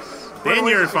win this, Then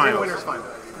you're in finals. Winner's final.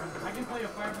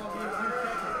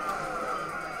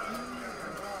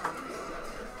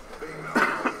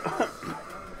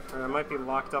 And I might be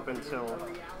locked up until.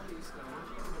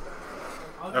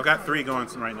 I've got 3 going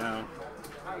right now.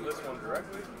 This one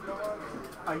directly?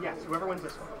 Yes, whoever wins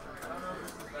this one.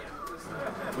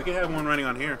 We can have one running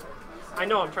on here. I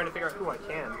know, I'm trying to figure out who I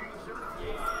can.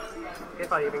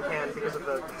 If I even can, because of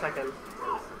the second.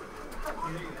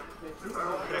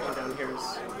 Connection down here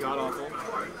is god awful.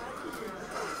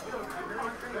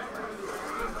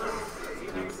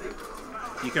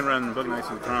 You can run Book Nights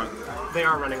in the trunk. They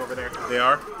are running over there. They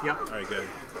are? Yep. Alright, good.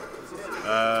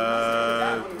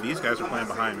 These guys are playing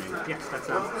behind me. Yes, that's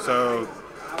them. So,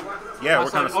 yeah,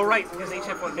 we're kind of... Oh, right, because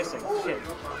Achef went missing. Shit.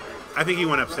 I think he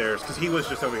went upstairs, because he was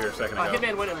just over here a second ago.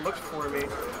 Hitman went and looked for me,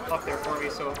 up there for me,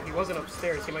 so he wasn't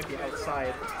upstairs, he might be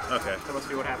outside. Okay. That must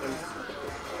be what happened.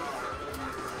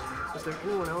 Was there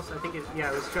anyone else? I think it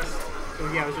was just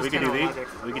Tenno and Lohgic.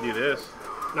 We could do this.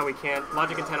 No, we can't.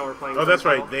 Lohgic and Tenno are playing. Oh, that's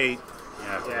right. Tenno. They...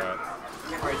 Yeah, I forgot.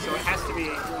 Alright, so it has to be...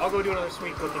 I'll go do another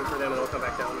sweep looking for them and I'll come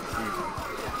back down.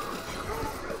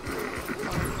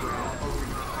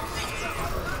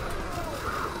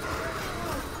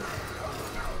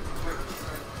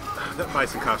 That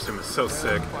Bison costume is so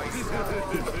sick.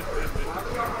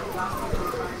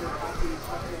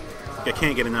 I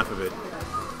can't get enough of it.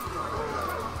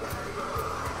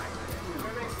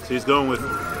 So he's going with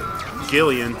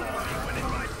Gillian.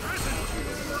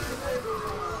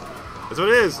 That's what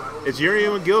it is. It's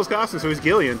Urien with Gil's costume, so he's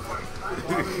Gillian.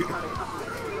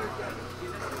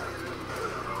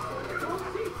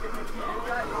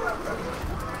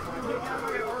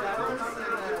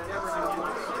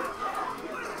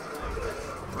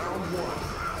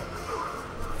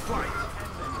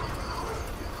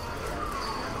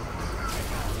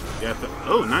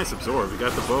 Oh, nice absorb. We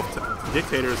got the both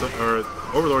dictators or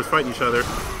overlords fighting each other.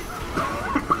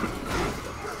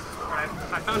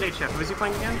 I found Achef. Who is he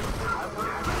playing again?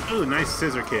 Ooh, nice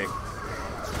scissor kick.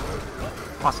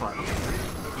 Ocelot.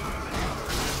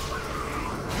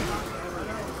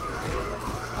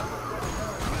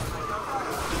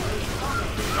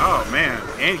 Oh man,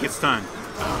 and he gets stunned.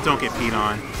 Don't get peed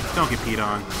on. Don't get peed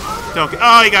on. Don't get.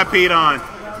 Oh, he got peed on.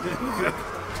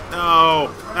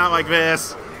 No, not like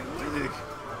this.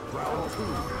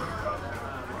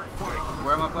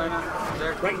 Where am I playing at?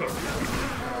 There? Right here.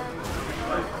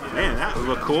 Man, that would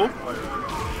look cool.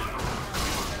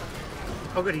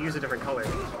 Oh, good. He used a different color.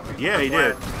 Yeah, he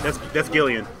did. That's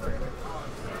Gillian.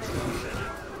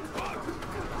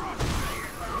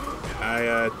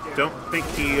 I don't think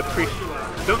he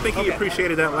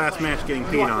appreciated that last match getting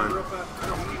peed on.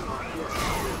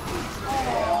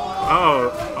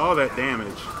 Oh, all that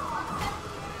damage.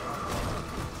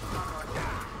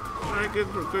 All right,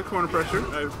 good corner pressure.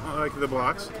 I like the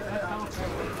blocks.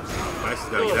 Nice,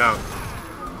 gotta get out.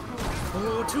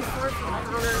 Oh, too far from the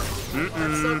corner.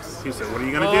 That sucks. He said, "What are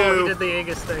you gonna Oh, do?" he did the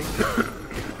Aegis thing.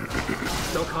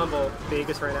 No combo. The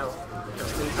Aegis right out.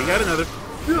 He got another.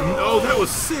 Oh, that was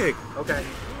sick. Okay.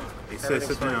 He said,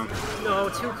 "Sit down." No,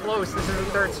 too close. This isn't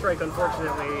third strike,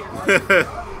 unfortunately.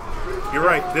 You're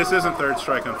right. This isn't third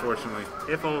strike, unfortunately.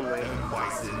 If only.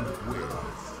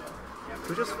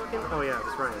 Who just fucking... Oh, yeah,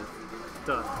 it's Ryan.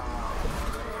 Duh.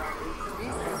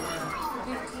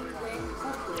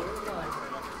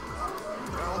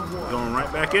 Going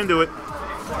right back into it.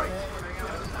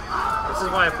 This is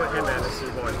why I put him at a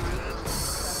C1.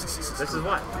 This is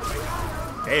why.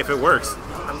 Hey, if it works.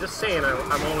 I'm just saying,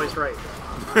 I'm always right.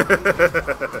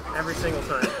 Every single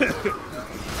time.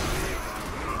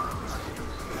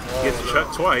 Gets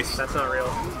chucked twice. That's not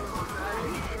real.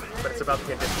 But it's about the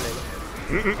conditioning.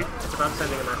 It's about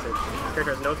sending a message. This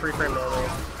character has no 3-frame normal,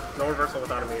 no reversal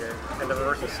without a meter, and the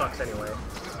reversal sucks anyway.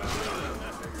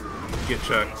 Get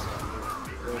chucked.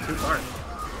 A little too far. It's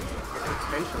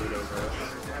potentially dangerous.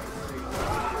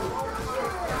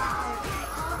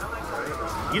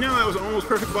 You know, that was almost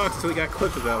perfect box until he got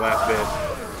clipped with that last bit.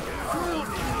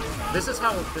 This is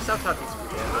how tough these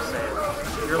people are saying.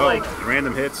 You're like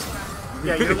random hits.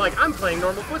 Yeah, you're like, I'm playing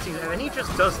normal footsies, and then he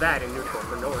just does that in neutral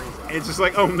for no reason. It's just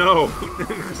like, oh no.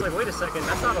 It's like, wait a second,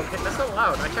 that's not okay. That's not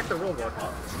allowed. I checked the rule book.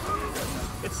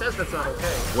 It says that's not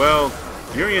okay. Well,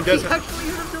 Urien does. He actually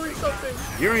ended up doing something.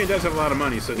 Urien does have a lot of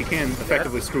money, so he can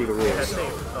effectively screw the rules.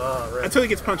 Right. Until he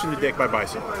gets punched in the dick by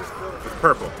Bison. With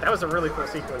purple. That was a really cool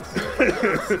sequence.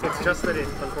 It's just that it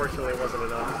unfortunately wasn't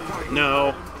enough.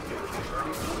 No.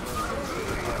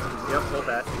 Yep, hold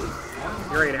that.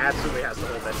 Urien absolutely has to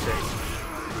hold that shit.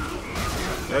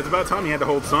 It's about time he had to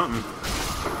hold something.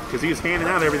 Because he was handing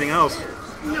out everything else.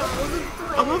 No,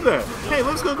 I love that. Hey,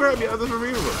 let's go grab the other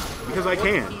remover. Because I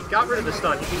can. He got rid of the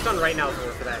stun. He's done right now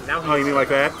for that. Now oh, you mean like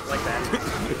that? Like that.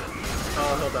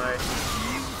 Oh, he'll die.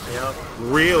 Yep.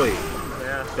 Really?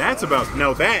 Yeah. That's about...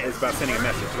 No, that is about sending a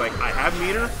message. Like, I have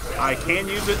meter. I can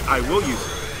use it. I will use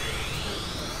it.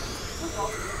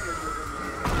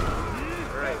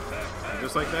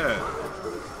 just like that.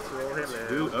 2-0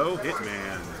 Hitman. 2-0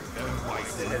 Hitman.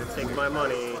 And take my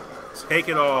money. Take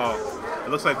it all. It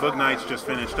looks like Bug Knight's just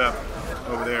finished up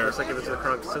over there. Looks like it was the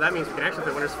Crunk. So that means we can actually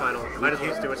play Winners Final. Might as well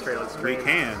just do it straight on screen. We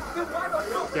can.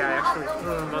 Yeah, actually,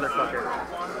 motherfucker.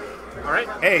 Alright.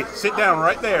 Hey, sit down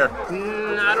right there.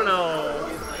 I don't know.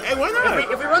 Hey, why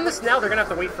not? If we run this now, they're gonna have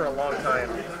to wait for a long time.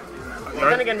 But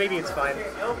then again, maybe it's fine.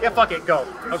 Yeah, fuck it, go.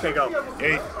 Okay, go.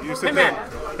 Hey, you sit Hitman.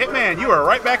 there. Hitman, you are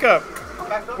right back up.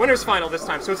 Winners Final this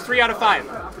time, so it's 3 out of 5.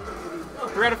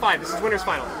 3 out of 5, this is Winners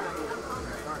Final.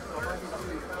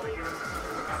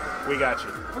 We got you.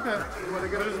 Okay.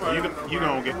 You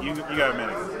gonna get you got a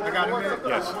minute. I got a minute.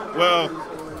 Yes. Well,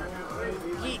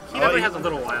 He definitely has a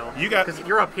little while. You got because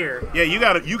you're up here. Yeah, you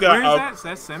got. Where is that? Is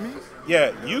that semis?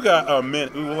 Yeah, you got a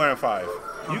minute. We will learn 5.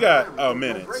 You got a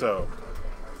minute, so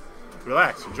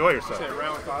relax, enjoy yourself.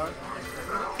 Round 5.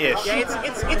 Ish. Yeah,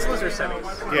 it's loser semis.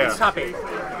 Yeah. It's top 8.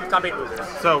 Top 8 losers.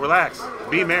 So relax,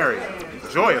 be merry,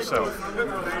 enjoy yourself.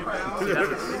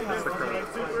 That's the Chrome.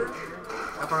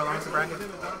 How far along is the bracket?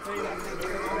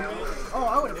 Oh,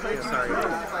 I would have played. Sorry.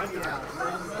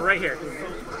 We're right here.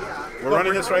 We're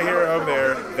running this right here over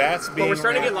there. That's being. But we're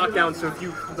starting to get locked down, so if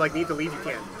you like need to leave, you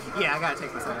can. Yeah, I gotta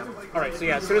take this out. All right. So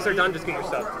yeah, as soon as they're done, just get your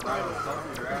stuff.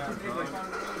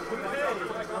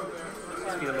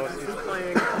 Just be the most who's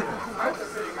playing.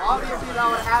 Obviously, that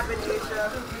would happen,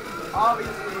 Achef.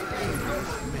 Obviously.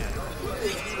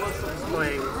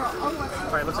 Playing.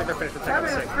 All right. Looks like they're finished with second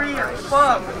 6. Free as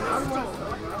fuck.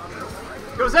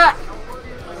 Go Zach.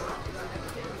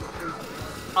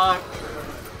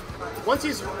 Once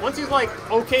he's like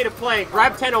okay to play,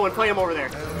 grab Tenno and play him over there.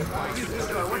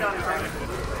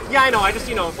 Yeah, I know. I just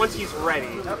once he's ready,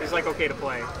 he's like okay to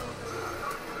play.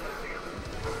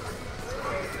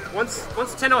 Once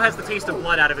Tenno has the taste of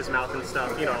blood out of his mouth and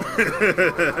stuff,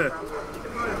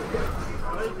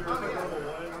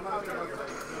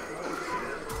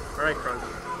 All right, Crunk.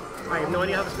 I have no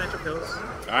idea how this matchup goes.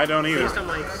 I don't either.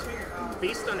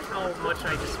 Based on how much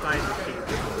I despise Rashid,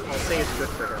 I'll say it's good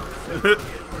for him.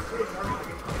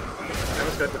 That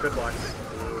was good with good blocks.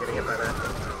 Getting hit by that.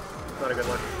 Not a good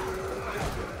one.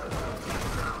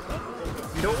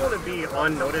 You don't want to be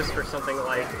on notice for something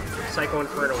like Psycho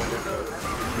Inferno in your field.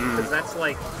 Because that's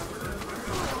like,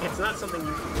 it's not something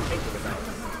you should be thinking about.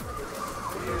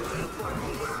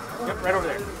 Yep, right over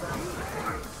there.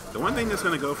 The one thing that's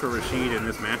going to go for Rashid in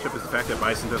this matchup is the fact that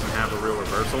Bison doesn't have a real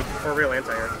reversal. Or real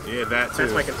anti-air. Yeah, that too.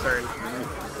 That's my concern.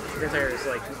 Anti-air is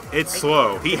like... It's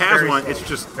slow. He has one. Slow. It's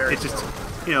just, very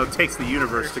slow. takes the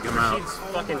universe to come out. Rashid's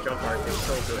fucking jump arc is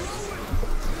so good.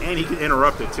 And he can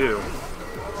interrupt it too.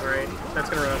 Alright, that's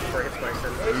going to run up before it hits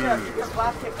Bison. Achef, you just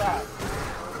last kick that.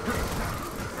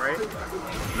 Alright.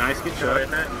 Nice get So shot.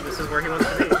 this is where he wants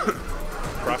to be.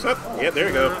 Cross up. Yeah, there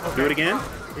you go. Okay. Do it again.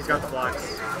 He's got the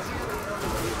blocks.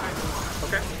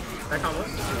 Okay, that combos.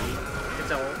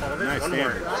 It's all of it. Nice One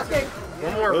stand. more.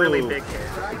 One more really big hit.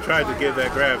 He tried to give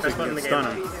that grab so he Best button could in the stun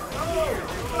game. him.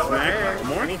 Smack. Okay, One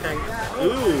more. anything.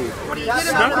 Ooh. What do you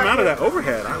Snuck him out of that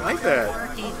overhead. I like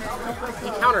that. He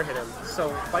counter hit him,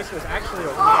 so Bison was actually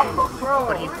okay,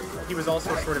 but he was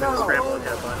also sort of in the scramble and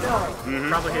headbutt.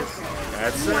 Probably his...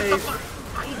 That's What the safe. fuck?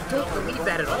 I don't believe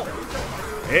that at all.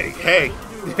 Hey.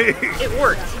 It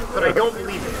worked, but I don't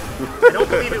believe it. I don't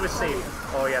believe it was safe.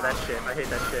 Oh yeah, that shit. I hate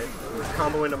that shit.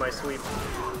 Combo into my sweep.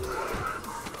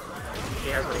 He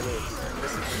has what he needs.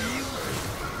 This is...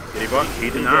 Did he block?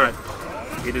 He did not.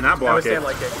 He did not I block would it. stand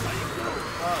like it.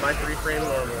 My 3-frame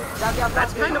normal.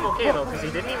 That's kind of okay though, because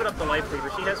he didn't even up the life lead,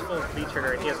 but she has full V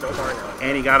trigger and he has no bar now.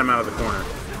 And he got him out of the corner.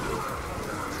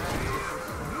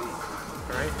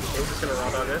 Alright, he's just gonna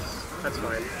raw dog this. That's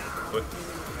fine. What?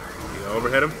 You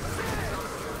overhead him?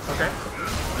 Okay.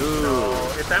 Ooh. No,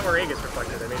 if that were A gets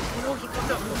reflected, I mean, oh, he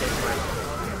picked up. Okay, fine.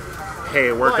 Hey,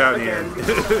 it worked But out in the again,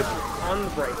 end. on the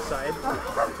bright side,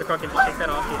 the Croc can just take that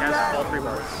off. He has all 3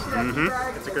 bars.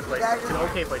 It's a good place. It's an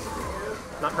okay place to be.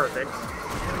 Not perfect.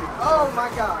 Oh my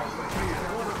god.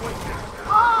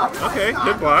 Okay,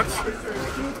 good blocks.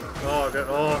 Oh, good.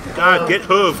 Oh, God, get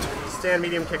hooved. Stand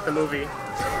medium kick the movie.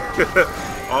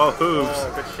 All hooves.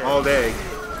 Oh, good shit. All day.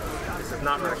 This is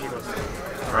not where he wants to be.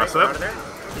 Cross We're up. out of there.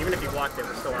 Even if he blocked it,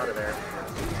 we're still out of there.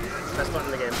 Best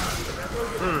button in the game.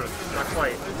 Not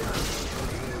quite.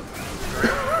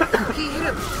 He hit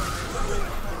him!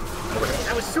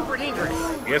 That was super dangerous.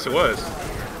 Yes, it was.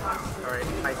 Alright,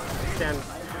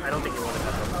 I don't think you want to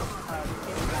touch him.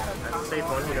 That's a safe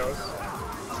one, who knows?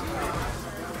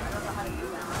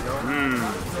 No.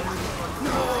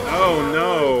 Oh,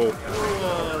 no.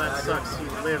 Oh, that sucks. He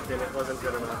lived and it wasn't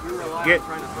good enough. Get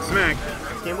smacked.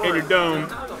 Game Hit your on. dome.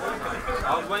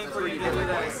 was waiting for you to do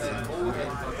that.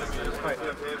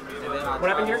 What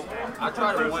happened here? I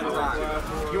tried it one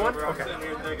time. You won? Okay.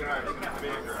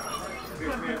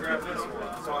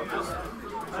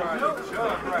 I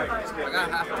got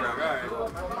half a round.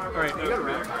 Alright, you got a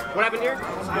round. What happened here?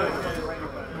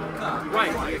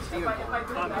 Right.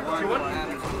 2-1?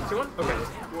 2-1? Okay.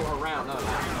 Well, a round, no.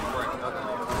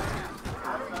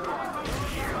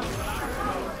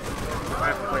 I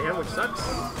have to play him, which sucks.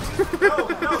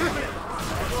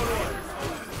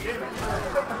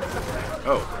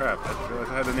 Oh crap! I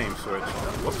realized I had the name switch.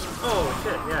 Whoops. Oh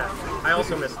shit, yeah. I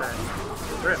also missed that.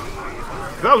 Rip.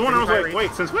 Cause I was wondering, I was like,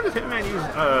 wait, since when does Hitman use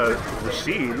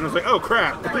Rashid? And I was like, oh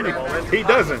crap, he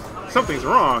doesn't. Something's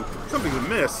wrong. Something's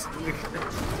amiss.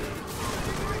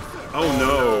 Oh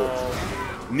no.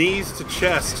 Knees to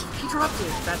chest. He dropped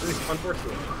it. That's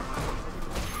unfortunate.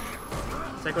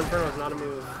 Psycho Inferno is not a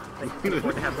move that you can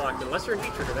afford to have blocked. Unless you're in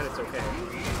heat trigger, then it's okay.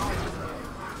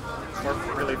 Or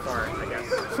really far, I guess.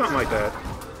 Something like that.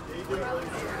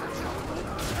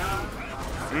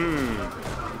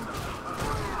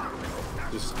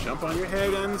 Just jump on your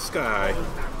head in the sky.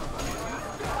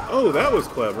 Oh, that was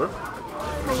clever.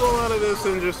 I'm gonna roll out of this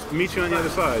and just meet you on the other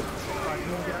side.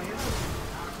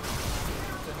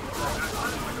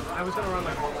 I was gonna run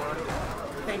my whole run.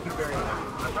 Thank you very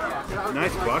much.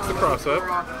 Nice, blocks the cross up.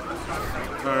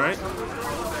 Alright.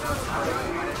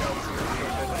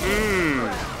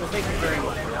 Well, thank you very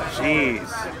much. Jeez.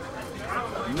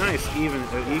 Nice, even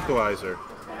equalizer.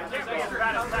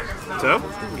 So,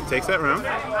 he takes that round.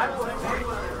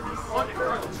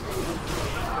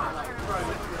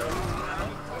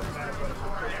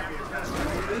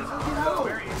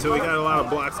 So we got a lot of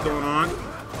blocks going on.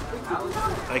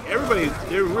 Like everybody,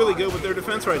 they're really good with their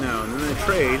defense right now, and then they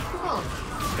trade.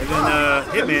 And then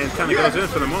Hitman kind of goes in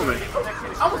for the moment.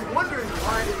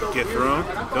 Get thrown.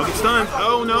 Don't get stunned.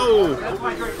 Oh no!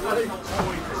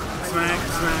 Smack,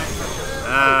 smack.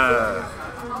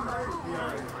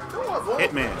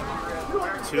 Hitman.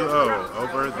 2-0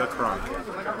 over the Kronk.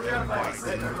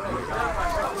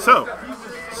 So,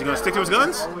 is he going to stick to his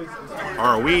guns? Or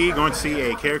are we going to see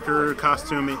a character,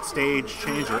 costume, stage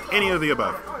change, or any of the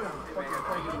above?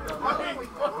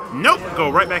 Nope! Go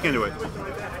right back into it.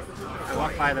 I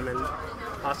walk by them and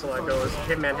Ocelot goes,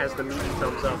 Hitman has the meaty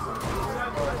thumbs up.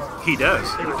 He does.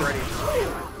 He was ready.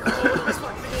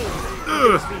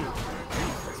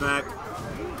 Smack.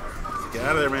 Get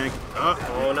out of there, man.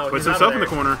 Oh no, puts he's himself out in of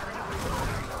the there. corner.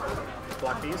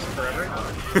 Block these forever.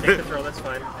 Take the throw, that's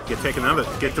fine. Get taken out of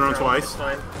it. Get thrown twice.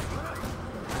 That's fine.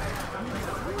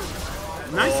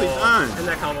 Nicely done. And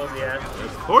that combo, yeah.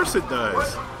 Of course it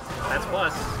does. That's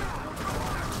plus.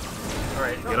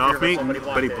 Alright. Get off me.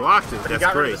 But he blocked it. But That's he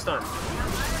got rid great. of the stun.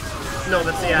 No,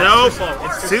 that's Nope.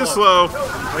 it's too slow. It's too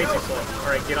slow. Way too slow.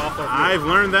 Alright, get off of me. I've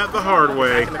learned that the hard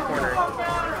way. Back in the corner.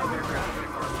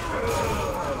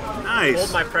 Nice.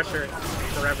 Hold my pressure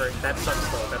forever. That sucks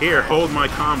though. That's Here, fine. hold my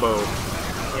combo.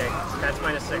 Yeah, that's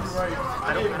 -6.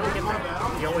 I don't get that.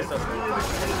 He always does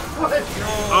that.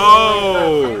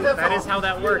 Oh! That is how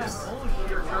that works.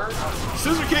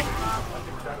 Scissor kick.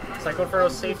 Psycho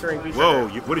Inferno's safe during beat. Whoa,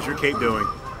 what is your cape doing?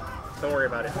 Don't worry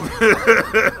about it.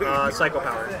 Psycho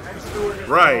power.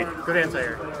 Right. Good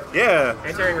anti-air. Yeah.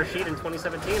 Anti-airing Rashid in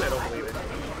 2017, I don't believe it.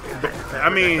 I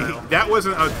mean, that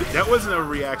wasn't a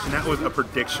reaction. That was a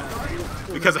prediction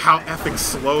because of how effing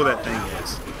slow that thing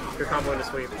is. Good combo into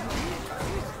sweep.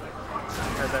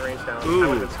 Has that range down. Ooh. I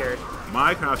would have been scared.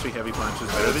 My crouching heavy punch is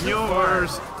better than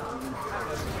yours. Too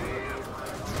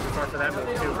far for that move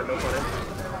too, but no punish.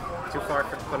 Too far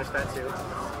to punish that too.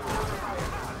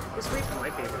 This sweep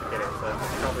might be able to get it, but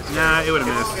probably scary. Nah, it would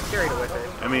have missed. It's scary to whip it.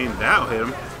 I mean, that'll hit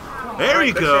him. There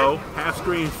you go. Half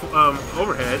screen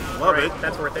overhead. Love it.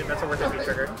 That's worth it. That's a worth it beat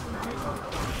trigger.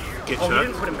 Get Oh, he shot.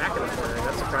 didn't put him back in the corner.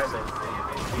 That's surprising.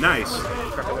 Nice.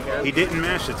 Struck him again. He didn't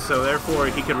mash it, so therefore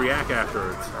he could react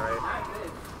afterwards. Alright.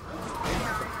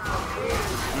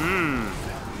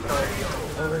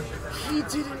 He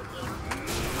didn't.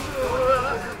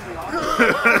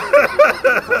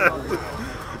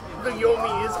 The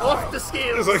Yomi is off the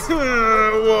scales. It's like,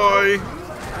 why?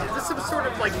 Is this some sort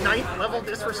of like 9th level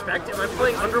disrespect? Am I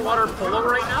playing underwater polo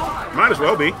right now? Might as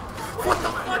well be. What the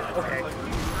fuck? Okay.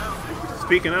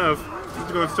 Speaking of,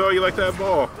 he's going to throw you like that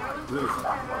ball.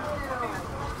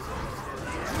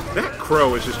 That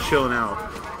crow is just chilling out.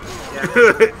 Yeah.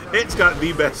 It's got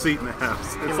the best seat in the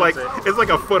house. He loves it. It's like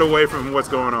a foot away from what's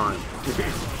going on.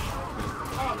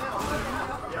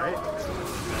 Right?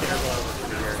 He has a lot of work to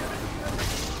do here.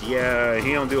 Yeah,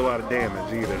 he don't do a lot of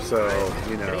damage either, so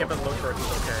you Getting know. up at low short is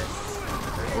okay.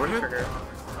 Overhead? Trigger.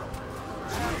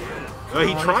 Well,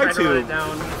 he tried run to, it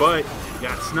down. but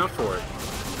got snuffed for it.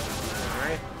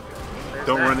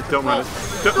 Don't run it. Don't run it.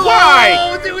 Why?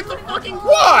 Oh, dude, it's a fucking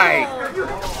Why?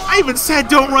 I even said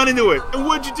don't run into it. And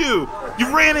what'd you do?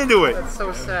 You ran into it. That's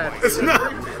so sad. It's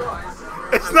not.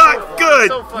 It's not good.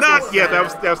 So fucking Not yet.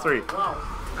 sad. That was 3.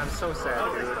 I'm so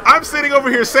sad, dude. I'm sitting over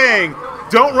here saying,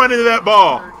 don't run into that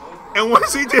ball. And what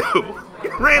does he do? He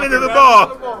ran into the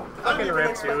ball. Fucking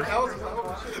rip, dude.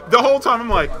 The whole time I'm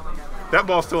like, that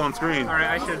ball's still on screen. Alright,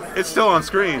 I should. It's still on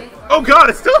screen. Oh god,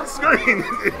 it's still on screen.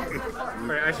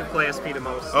 Alright, I should play a speed of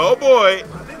most. Oh boy.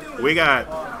 We got.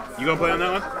 You gonna play on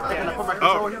that one?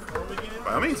 Oh.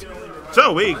 By all means.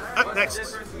 So we up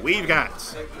next. We've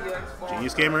got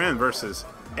Genius Gamer N versus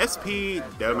SP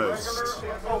Domost.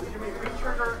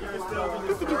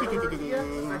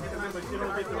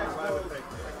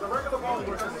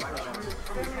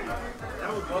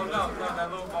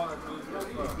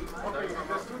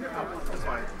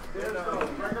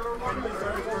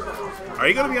 Are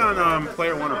you gonna be on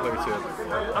player 1 or player 2?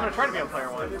 I'm gonna try to be on player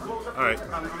 1. All right.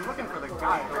 I'm looking for the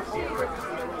guy.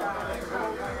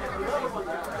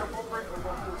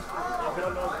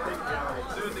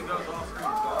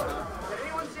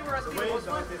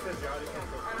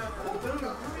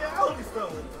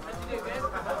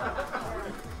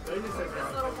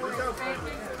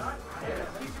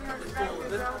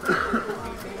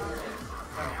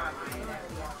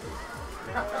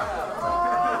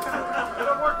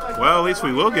 Well, at least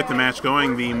we will get the match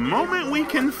going the moment we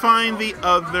can find the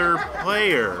other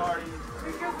player.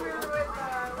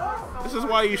 This is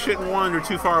why you shouldn't wander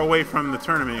too far away from the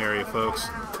tournament area, folks.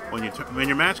 When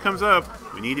your match comes up,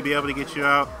 we need to be able to get you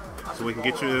out so we can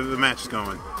get you the matches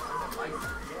going.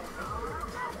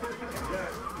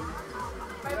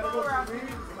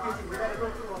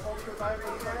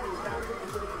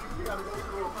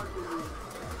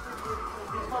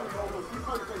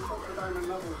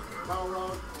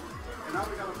 And now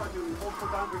we got a fucking ultra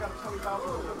diamond. We got 20,000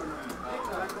 silver now.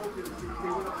 That gold is we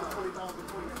went up to 20,000.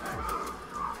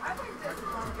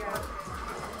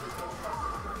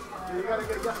 And you gotta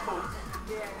get a yes vote.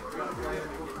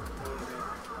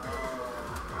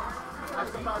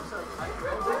 That's the 5 cents.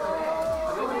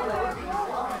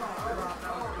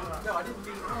 No, I didn't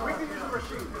mean. We can use a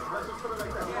Rashid. Let's just put it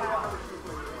like that.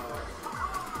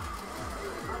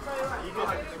 You get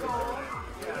it.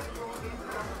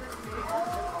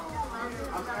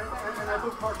 And I do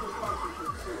partial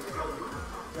sponsorships too.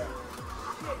 Yeah.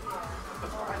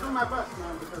 I do my best,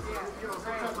 man, because you know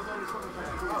sometimes there's only so much I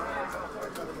can do.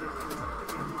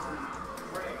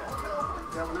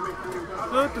 Yeah, when I make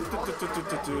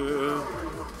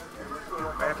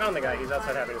I found the guy. He's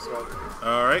outside having a smoke.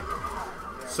 All right.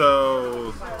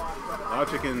 So,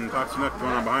 Lohgic and ToxicNut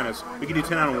going on behind us. We can do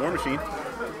 10 out of War Machine.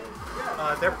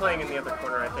 They're playing in the other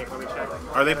corner, I think. Let me check.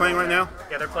 Are they playing right now?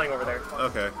 Yeah, they're playing over there.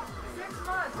 Okay.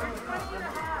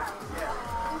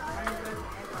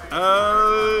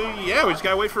 Yeah, we just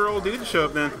gotta wait for old dude to show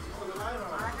up then.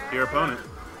 Your opponent.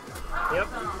 Yep.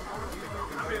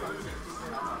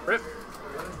 Rip.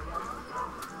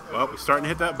 Well, we're starting to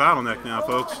hit that bottleneck now,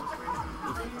 folks.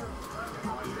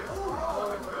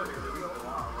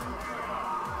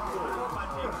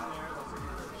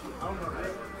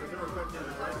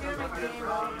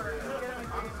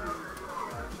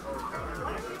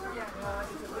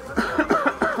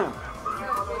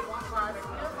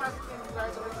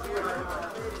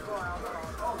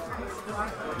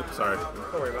 Oops, sorry.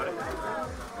 Don't worry about it.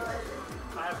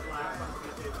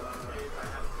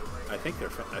 I think they're.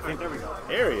 I think there we go.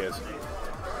 There he is.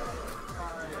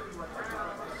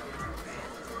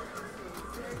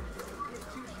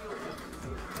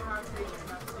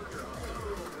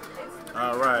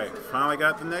 All right, finally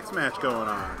got the next match going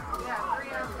on.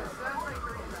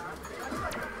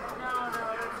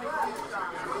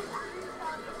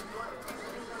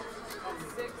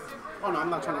 Oh no,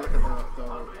 I'm not trying to look at the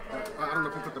I don't know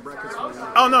if you put the brackets for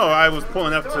that. Oh no, I was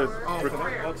pulling up to.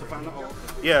 To find out.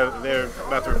 Yeah, they're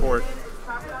about to record. I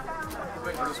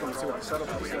just want to see what the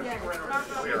setup is.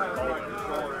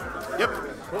 Yep.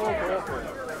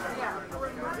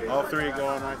 All 3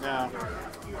 going right now.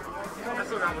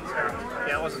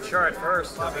 Yeah, I wasn't sure at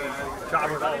first. I mean,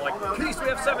 John was all like, at least we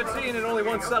have 17 and only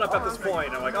one setup at this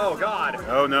point. I'm like, oh god.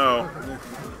 Oh no.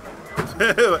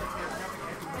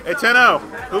 Hey Tenno,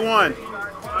 who won?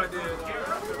 I did. It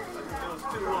was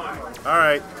 2-1. All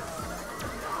right.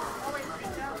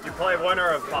 You play winner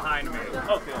of behind me.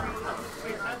 Okay.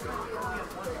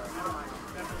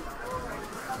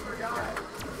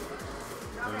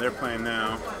 And they're playing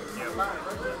now.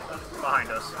 Behind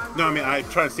us. No, I mean I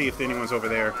try to see if anyone's over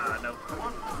there. Nope.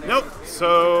 Nope.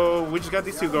 So we just got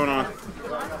these 2 going on.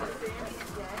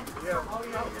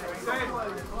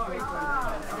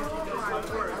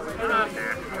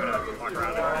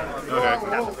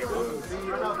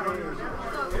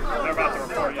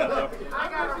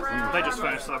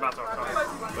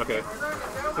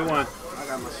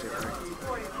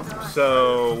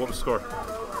 So, what was the score?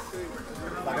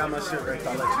 I got my shit right.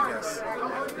 I'll let you guess.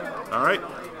 All right,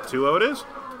 2-0 it is.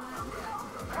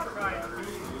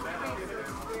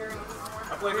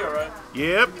 I play here, right?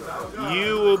 Yep.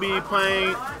 You will be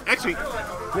playing. Actually,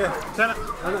 Yeah. Tenno.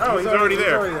 Oh, he's already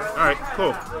there. All right,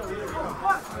 cool.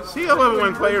 See, I love it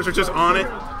when players are just on it.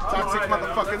 Toxic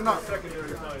motherfucking nut.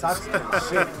 Toxic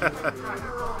shit.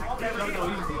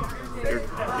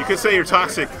 You could say you're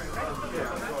toxic. I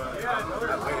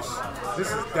wish. This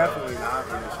is definitely not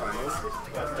English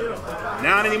finals.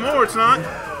 Not anymore, it's not.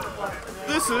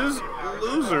 This is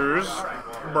losers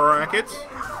brackets.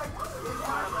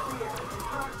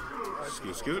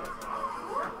 Excuse it.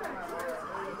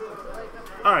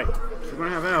 All right, so we're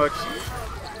gonna have Alex.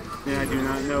 And I do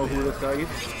not know who to tell you.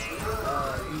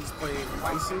 He's playing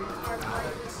Bison.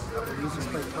 He's just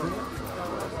playing Cammy.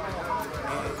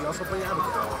 And he also played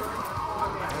Abigail.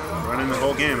 Running the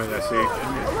whole gamut, I see. A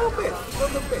little bit.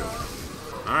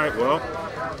 All right, well,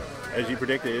 as you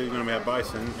predicted, it's going to have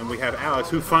Bison, and we have Alex,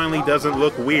 who finally doesn't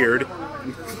look weird.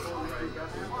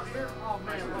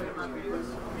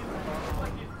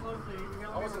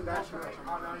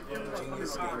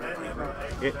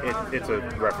 It's a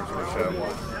reference to the show.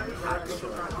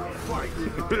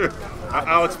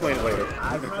 I'll explain it later.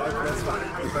 That's fine.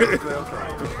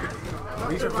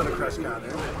 These are for the crush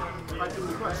counter.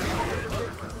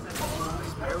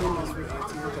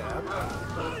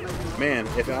 Man,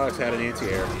 if Alex had an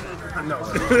anti-air. I know.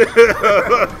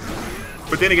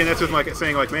 But then again, that's just like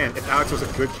saying, like, man, if Alex was a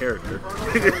good character. I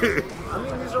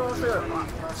mean, these are all fair.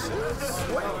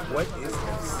 What is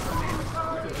this?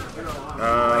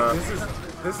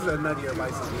 This is a nuttier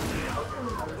Bison.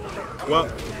 Well,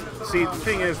 see, the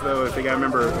thing is, though, if you gotta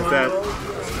remember, is that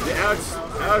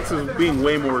Alex is being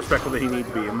way more respectful than he needs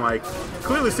to be. And, like,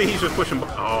 clearly see he's just pushing.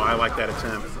 Oh, I like that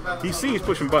attempt. You see he's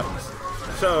pushing buttons.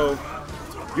 So,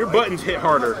 your buttons hit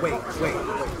harder. Wait.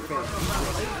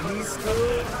 He's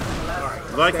still.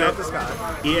 Alright. Like that.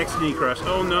 EXD crush.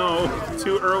 Oh no,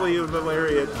 too early of the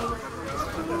lariat.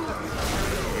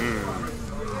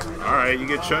 Alright, you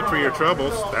get chucked for your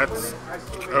troubles. That's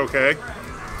okay.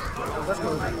 Let's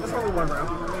go. That's only one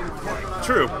round.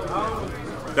 True.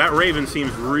 That Raven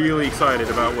seems really excited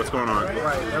about what's going on. Right,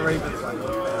 that Raven's like,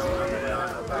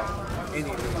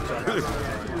 anything.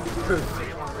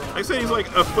 I say he's like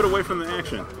a foot away from the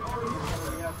action.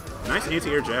 Nice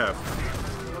anti-air jab.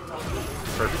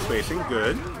 Perfect spacing,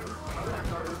 good. No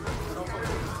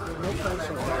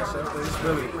pressure on Achef, but it's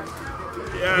really.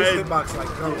 Yeah, His hitbox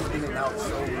like goes in and out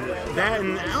so weird. that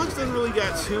and Alex doesn't really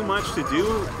got too much to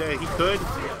do that he could,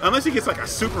 unless he gets like a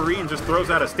super read and just throws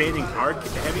out a standing hard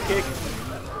heavy kick,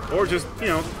 or just, you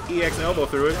know, EX elbow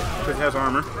through it because it has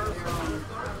armor.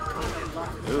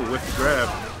 Ooh, with the grab.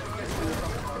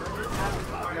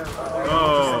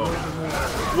 Oh.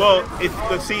 Well,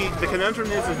 see, the conundrum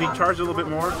is if he charged a little bit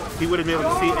more, he would have been able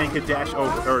to see and could dash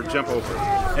over or jump over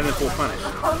and then full punish.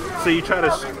 So you try to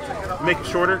make it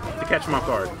shorter to catch him off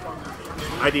guard.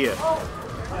 Idea.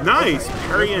 Nice!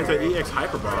 Parry into EX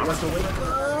hyper bomb.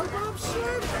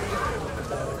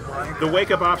 The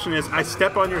wake up option is I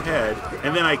step on your head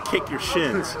and then I kick your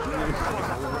shins.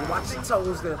 Watch your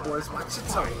toes there, boys. Watch your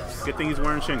toes. Good thing he's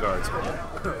wearing shin guards.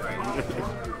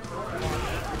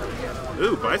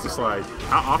 Ooh, Bison slide.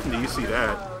 How often do you see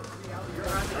that?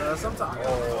 Sometimes.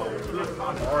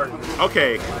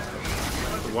 Okay.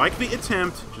 Like the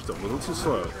attempt, just a little too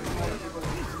slow.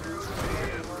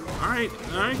 Alright,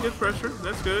 good pressure.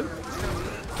 That's good.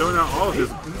 Throwing out all of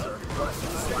his.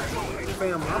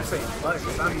 Fam, I'm saying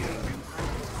buttons. I mean,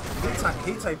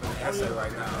 he typing essay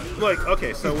right now. Look,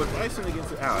 okay, so with Bison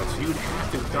against Alex, you'd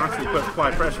have to constantly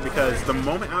apply pressure because the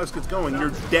moment Alex gets going,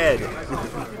 you're dead.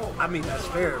 I mean, that's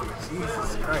fair, but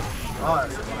Jesus Christ. Oh,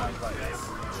 that's a lot of buttons.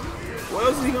 What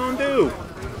else is he gonna do?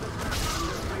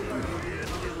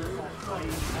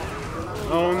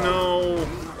 Oh no,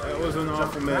 that was an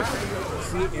awful miss.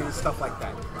 See, and stuff like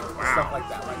that. Wow. Stuff like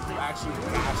that. Like, you actually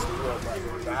dash the real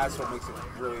button. That's what makes it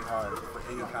really hard for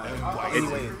any kind of any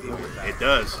way to deal with that. It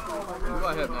does. Go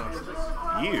ahead next.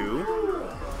 You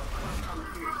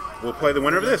will play the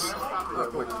winner of this.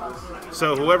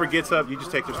 So whoever gets up, you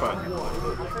just take their spot.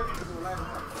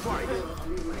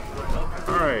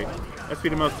 Alright. SP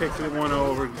the most takes it 1-0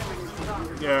 over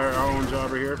our own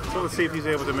jobber here. So let's see if he's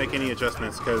able to make any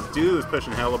adjustments, because dude is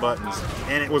pushing hella buttons,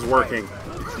 and it was working.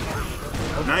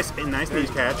 Nice knees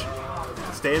catch.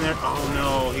 Stay in there. Oh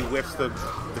no, he whips the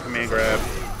command grab. I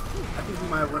think he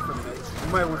might have went for me.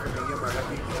 He might have went for medium, or I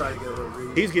think he tried to get a little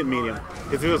read. He's getting medium.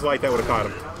 If it was light, that would have caught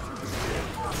him.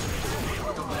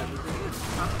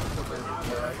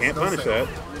 Can't punish that.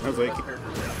 I was like,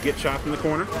 get chopped in the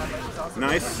corner.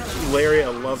 Nice Larry, I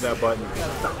love that button.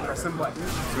 Stop pressing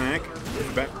buttons. Smack.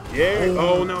 Back. Yeah.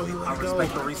 Oh no, he I let go.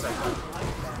 respect the reset.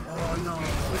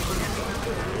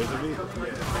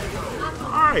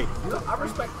 Alright. I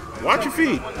respect. Watch your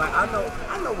feet. Like I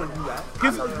know where you at. I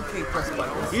know you can't press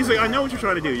buttons. He's like, I know what you're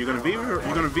trying to do. You're gonna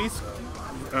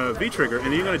V trigger, and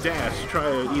then you're gonna dash to try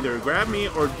to either grab me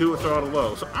or do a throttle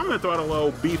low. So I'm gonna throttle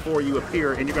low before you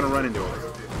appear, and you're gonna run into it.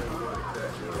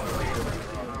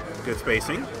 Good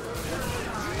spacing.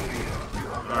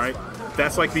 All right,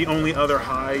 that's like the only other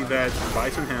high that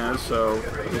Bison has. So,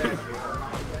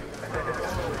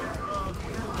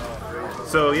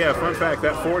 so yeah. Fun fact: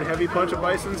 that forward heavy punch of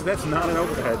Bison's, that's not an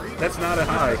overhead. That's not a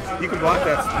high. You can block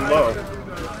that low.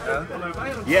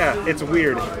 Yeah, it's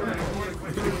weird.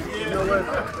 You know what?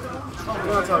 I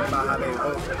want to talk about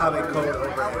how they code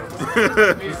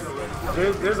overhead.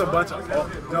 there's a bunch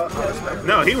of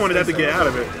No, he wanted that to get out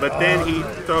of it, but then he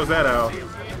throws that out.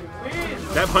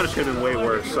 That punish could have been way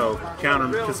worse, so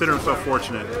consider himself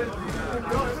fortunate.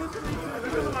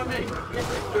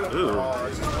 Ooh.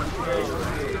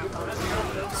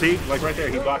 See, like right there,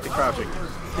 he blocked it crouching.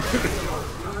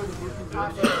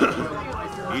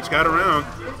 Each got around.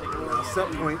 set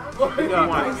point. 2-0.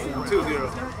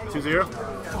 2-0?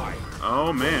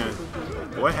 Oh man.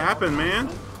 What happened, man?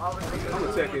 I'm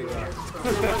gonna check it.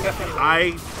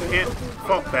 I can't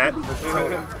fault that.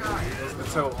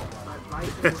 So.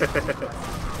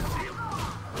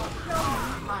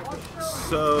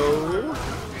 So.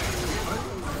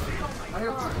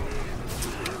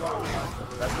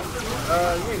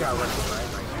 You ain't got record, right?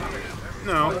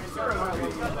 No.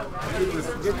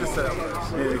 Get this set up.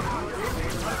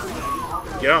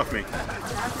 Get off me.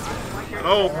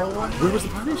 Oh, where was the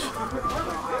punish?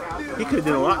 He could have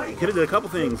done a lot. He could have done a couple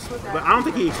things, but I don't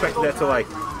think he expected that to like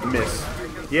miss.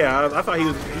 Yeah, I thought he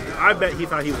was. I bet he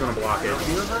thought he was going to block it.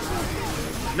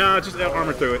 No, just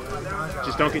armor through it.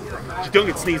 Just don't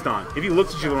get sneezed on. If he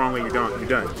looks at you the wrong way, you're done. You're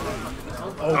done.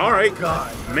 Oh all right,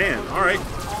 God. Man. All right.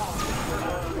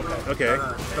 Okay.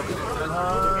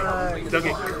 Don't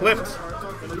get clipped.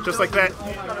 Just like that.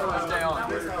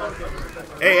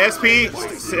 Hey, SP,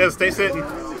 stay sitting.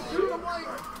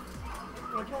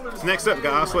 So next up, we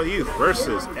got OcelotYouth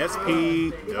versus SP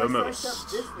the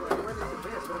most.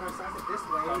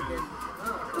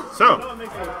 So,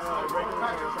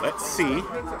 let's see.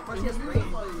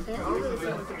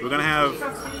 We're going to have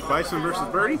Bison versus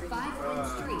Birdie.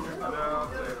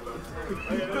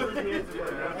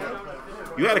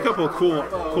 You had a couple of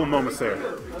cool moments there.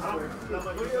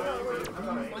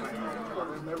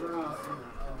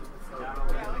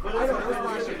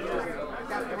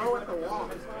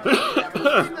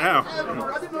 Ow.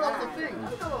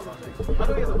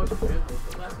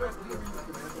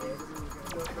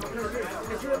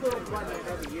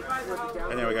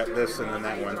 And then we got this and then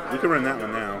that one. We can run that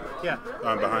one now. Yeah.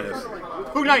 Behind us.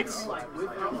 Boog Knights!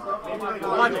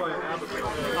 Lohgic.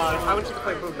 I want you to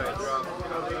play Boog Knights.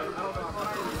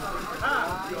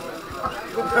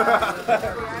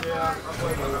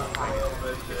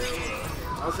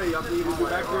 I'll say y'all can either go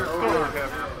back there or over here.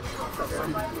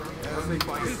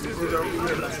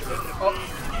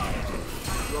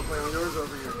 You want to play on yours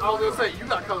over here? I was going to say, you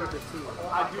got color fit too.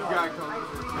 I do got color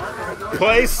fit.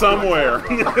 Play somewhere.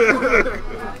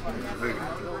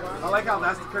 I like how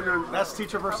that's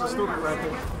teacher versus student right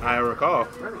there. I recall.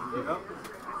 Ready? Yep.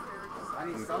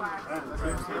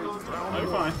 You're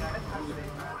fine.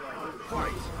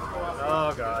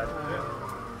 Oh god.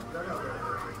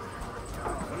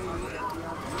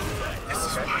 This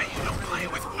is why you don't play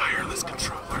with wireless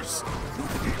controllers.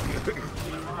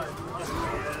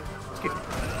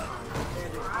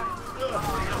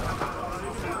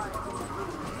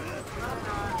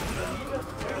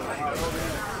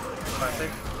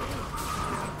 Classic.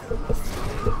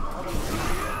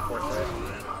 Portrait.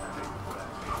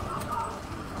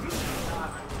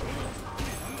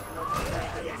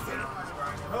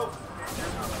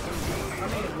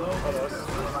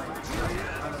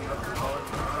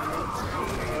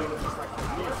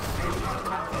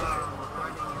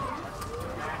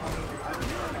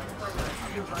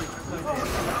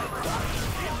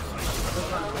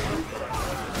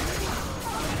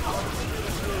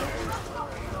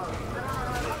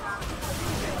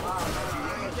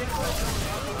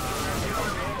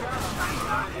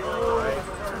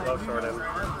 Low short him.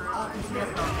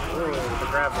 Ooh, the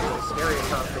grab is the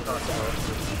scariest option possible.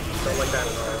 Don't like that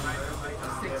at all.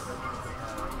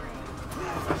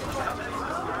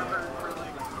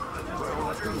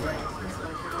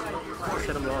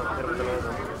 Hit him low, hit him with an old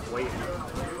weight.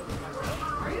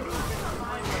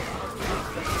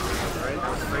 Alright, that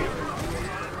was straight.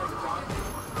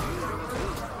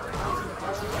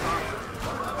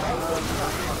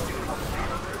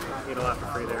 go out for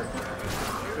free there.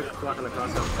 Good block on the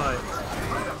cross up, but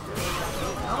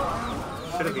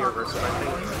should have been reversal, I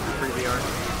think. Free VR.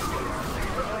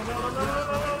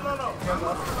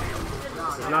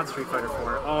 This is not Street Fighter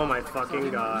 4. Oh my fucking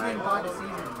god.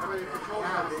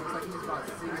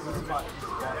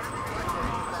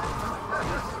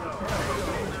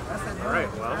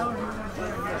 Alright, well.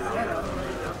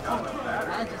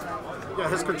 Yeah,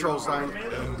 his control's down. You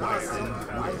might as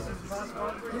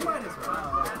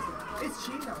well. It's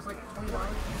cheap. That was like 29.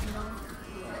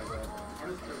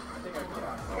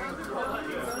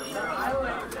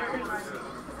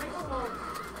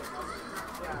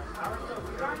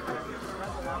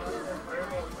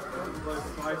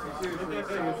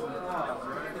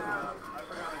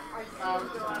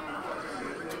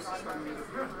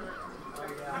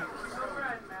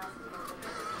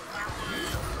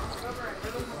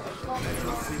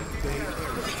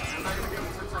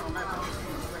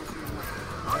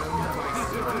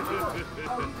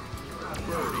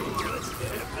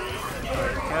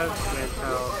 Kev,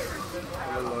 Mantel, and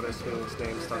then Lotus getting his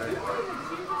name started.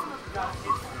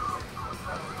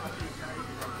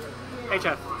 Hey,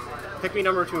 Chef. Pick me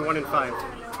number between 1 and 5.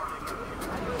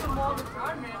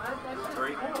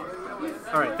 3.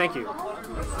 Alright, thank you.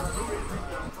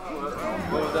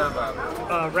 What was that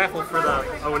about? Raffle for the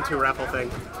 0-2 raffle thing.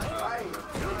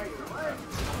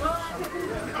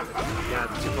 Yeah,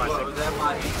 it's too plastic. Was that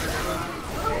my...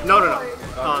 No.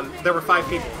 There were 5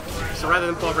 people. So rather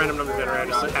than pull up random numbers generator, I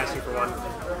just asked you for 1.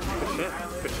 Good shit.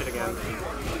 Good shit again.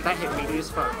 That hit meaty as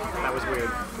fuck. That was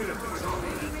weird.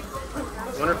 I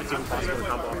wonder if it's even possible to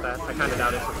combo off that. I kind of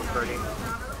doubt it with Birdie.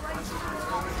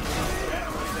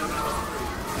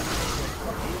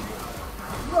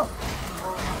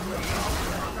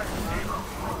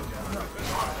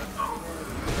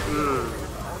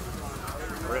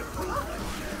 Rip.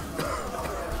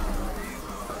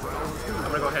 I'm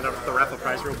gonna go ahead and up the raffle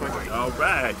prize real quick. All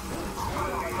right.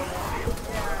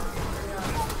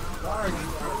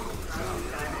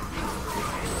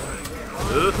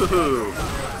 Ooh.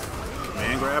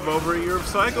 Man, grab over your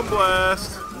Psycho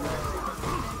Blast.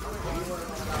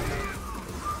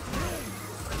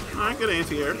 Alright, good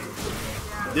anti-air.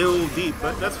 Did a little deep,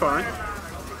 but that's fine.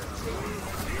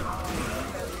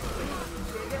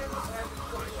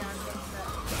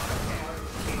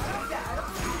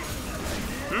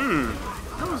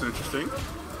 That was interesting.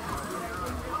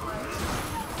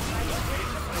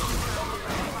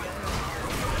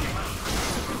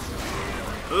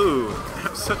 Ooh,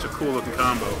 that's such a cool looking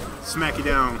combo. Smack you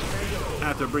down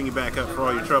after bring you back up for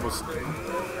all your troubles.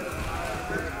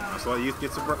 OcelotYouth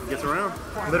gets around.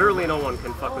 Literally no one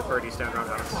can fuck with Birdie's stand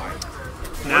roundhouse.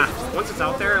 Nah. Once it's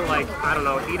out there, like, I don't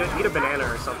know, eat a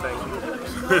banana or something.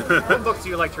 What books do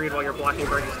you like to read while you're blocking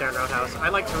Birdie's stand roundhouse? I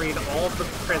like to read all of the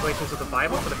translations of the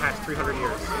Bible for the past 300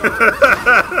 years.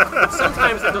 But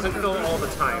sometimes it doesn't fill all the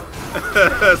time.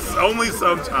 Only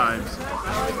sometimes.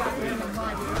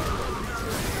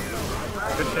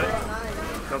 Good shit.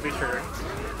 No beat trigger.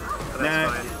 But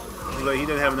that's fine. Look, he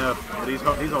didn't have enough, but he's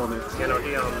holding it. Yeah, no,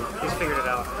 he's figured it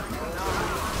out.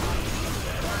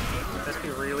 SP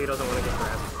really doesn't want to get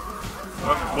grabbed.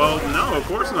 Well, no, of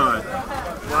course not.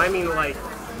 Well, I mean, like,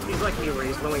 he's like me where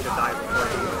he's willing to die before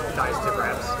he dies to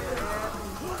grabs.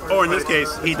 Or in this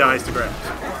case, he dies to grabs.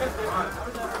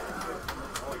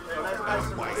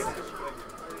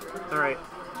 Alright.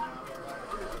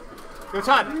 Go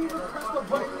Todd!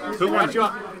 Who won? Got you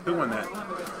up. Who won that?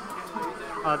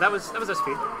 That was SP.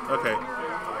 Okay.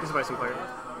 He's a Bison player.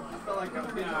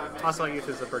 OcelotYouth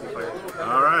is a Birdie player.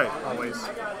 All right. Always.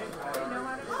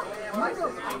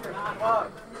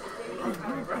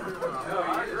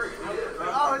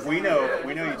 We know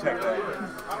you tech that.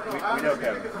 We know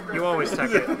Kevin. You always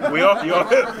tech it. You all.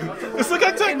 It's like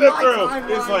I tech that throw.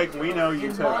 It's like we know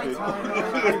you teched it.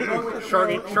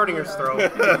 Schrodinger's throw.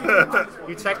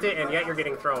 You teched it and yet you're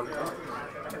getting thrown.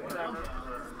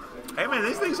 Hey man,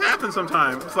 these things happen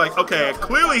sometimes. It's like, okay, I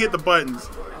clearly hit the buttons.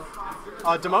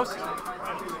 Demost?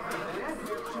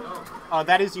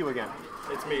 That is you again.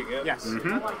 It's me again. Yes.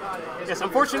 Yes,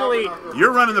 unfortunately,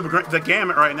 You're running the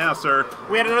gamut right now, sir.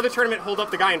 we had another tournament hold up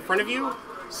the guy in front of you,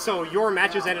 so your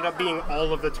matches ended up being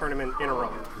all of the tournament in a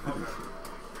row.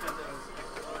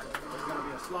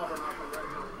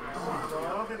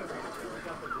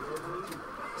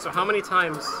 So how many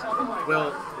times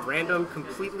will random,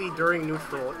 completely during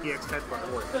neutral EX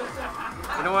headbutt work?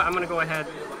 You know what? I'm going to go ahead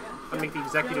and make the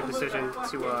executive decision to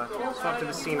swap to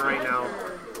the scene right now.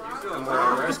 And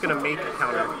we're just going to make a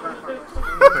counter.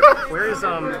 Where is,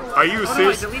 Are you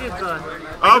serious? I deleted the...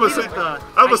 I was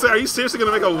gonna say, are you seriously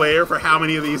gonna make a layer for how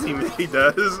many of these he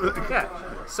does? Yeah.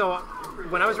 So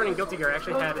when I was running Guilty Gear, I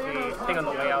actually had a thing on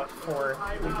the layout for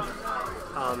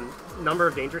number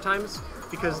of danger times,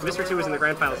 because Mr. 2 was in the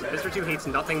grand finals, and Mr. 2 hates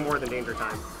nothing more than danger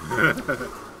time.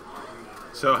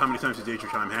 So how many times did danger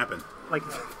time happen? Like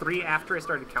 3 after I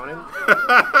started counting.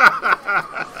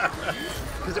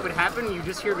 Because it would happen, you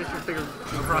just hear Mr. Figure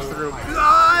across the room.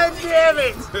 God damn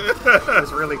it! It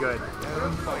was really good.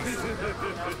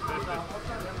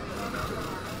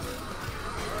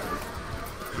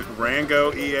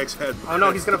 Rango EX head. Oh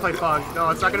no, he's gonna play F.A.N.G. No,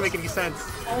 it's not gonna make any sense.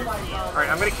 Alright,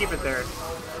 I'm gonna keep it there.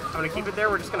 I'm gonna keep it there,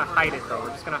 we're just gonna hide it though. We're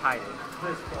just gonna hide it.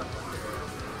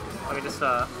 Let me just,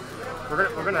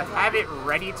 we're gonna have it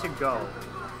ready to go.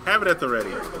 Have it at the ready.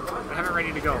 We're gonna have it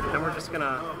ready to go, but then we're just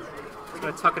gonna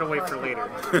tuck it away for later.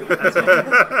 That's it.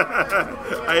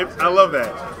 I love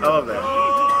that. I love that.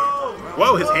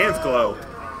 Whoa, his hands glow.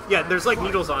 Yeah, there's like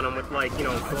needles on them with like, you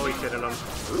know, glowy shit in them.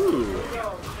 Ooh.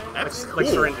 That's cool. Like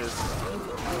syringes.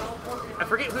 I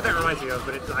forget who that reminds me of,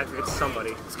 but it's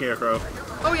somebody. Scarecrow.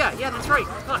 Oh yeah, that's right.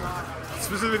 Fuck.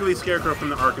 Specifically Scarecrow from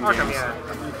the Arkham games. Yeah.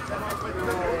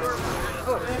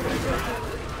 Oh.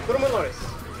 Little Melores.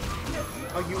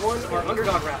 Oh, you won our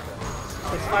underdog raffle.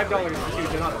 It's $5 for 2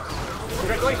 Donatos.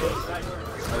 Congratulations.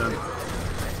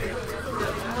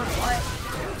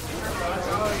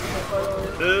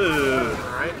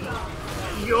 Alright.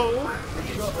 Yo!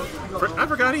 I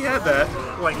forgot he had that.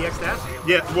 What, EX dash?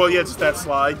 Yeah, well, yeah, just that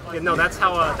slide. Yeah, no, that's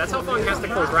how F.A.N.G has to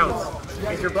close rounds.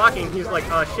 If you're blocking, he's like,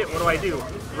 shit, what do I do?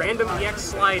 Random EX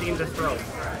slide into throw.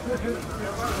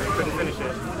 Couldn't finish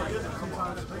it.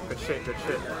 Good shit, good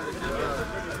shit.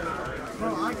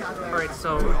 Alright,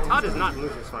 so Todd is not in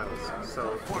losers finals,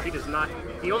 so he does not,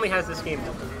 he only has this game,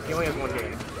 he only has one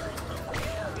game.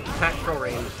 Pat throw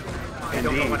range. I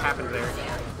don't know what happened there.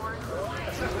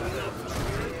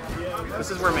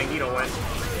 This is where Magneto went.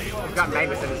 He's got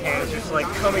magnets in his hands, just like,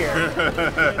 come here.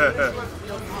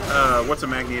 What's a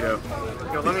Magneto?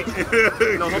 Yo, let me,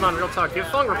 no, hold on, real talk. Give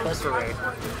F.A.N.G repulsor ray.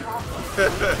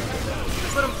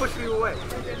 Just let him push you away.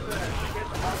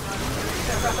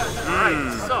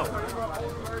 Alright, so.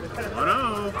 Oh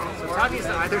no. So Todd needs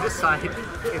to either decide if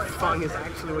F.A.N.G is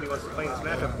actually what he wants to play in this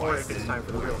matchup, or if it's time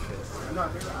for the real shit.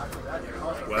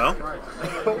 Well, I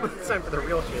hope it's time for the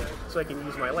real shit, so I can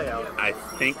use my layout. I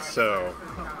think so.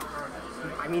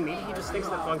 I mean, maybe he just thinks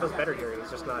that F.A.N.G does better here, and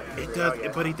he's just not. It does,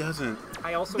 but he doesn't.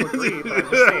 I also agree, but I'm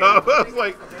just saying. I was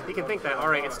like, he can think that. All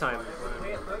right, it's time.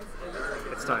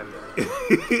 It's time.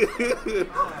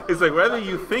 It's like whether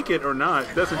you think it or not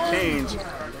doesn't change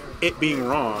it being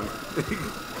wrong.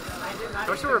 I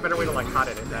wish there were a better way to like hot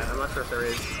edit that. I'm not sure if there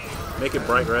is. Make it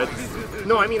bright red.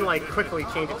 No, I mean like quickly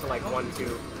change it to like 1,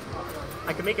 2.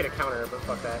 I could make it a counter, but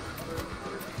fuck that.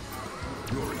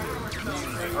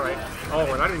 Alright. Oh,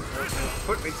 we're not in.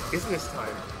 It's business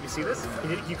time. You see this?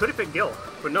 You could have picked Gil,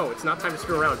 but no, it's not time to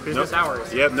screw around. Business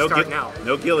hours. Yep, no start now.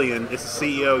 No Gillian. It's the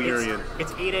CEO Urien.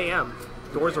 It's 8 a.m.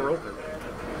 Doors are open.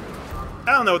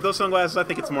 I don't know. With those sunglasses, I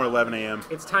think it's more 11 a.m.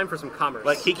 It's time for some commerce.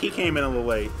 Like he came in a little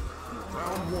late.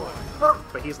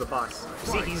 But he's the boss.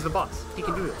 See, he's the boss. He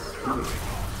can do this. Alright,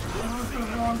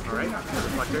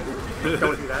 reflector.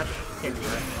 Don't do that. Can't do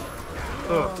that.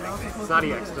 Oh, it's not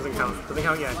EX. It doesn't count. Doesn't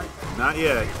count yet. Not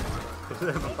yet. Doesn't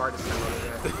have a bar to send on it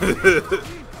yet.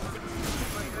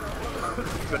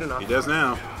 Good enough. He does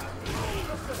now.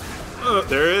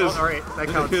 There it is. Oh, alright, that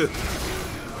counts.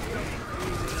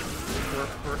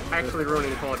 We're actually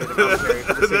ruining the quality of the commentary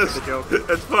for the sake of the joke.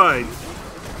 That's fine.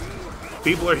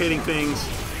 People are hitting things.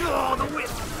 Oh, the whip!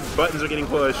 Buttons are getting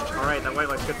pushed. Alright, that white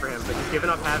light's good for him, but he's given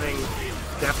up having.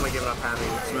 Definitely given up having.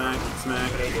 Smack,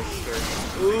 smack. Scared.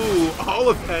 Ooh, all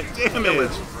of that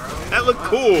damage. That looked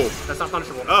cool. That's not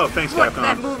punishable. Oh, thanks, What? Capcom.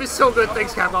 That move is so good.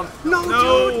 Thanks, Capcom. No,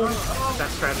 dude.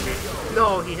 That's tragedy.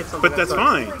 No, he hit something. But that's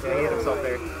fine. Yeah, he hit himself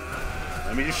there.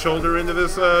 Let me just shoulder into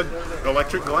this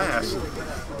electric glass.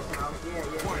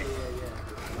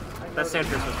 That sand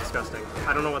pierce was disgusting.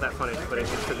 I don't know what that punished, but it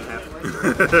shouldn't have.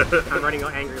 I'm writing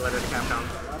an angry letter to Capcom.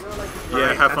 Yeah,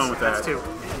 right, have fun with that. That's 2.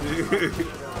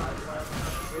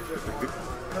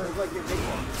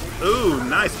 Ooh,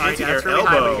 nice anti-air that's really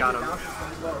high, but elbow. he got him.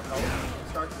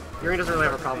 Urien doesn't really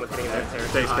have a problem with hitting that there.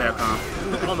 Thanks, Capcom.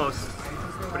 Almost.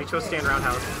 But he chose stand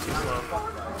roundhouse. It's too slow.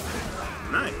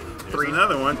 Nice. Here's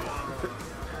another one.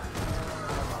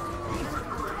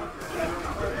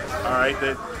 Alright,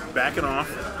 they're backing off.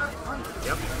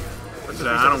 Yep. So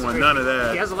I don't want none of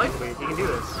that. He has a life lead. He can do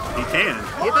this. He can.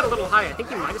 He hit that a little high. I think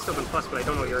he might have still been plus, but I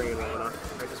don't know Urien well enough.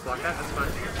 I just block that. That's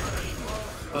fine.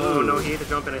 Oh no, he had to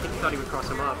jump in. I think he thought he would cross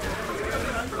him up.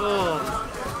 Oh,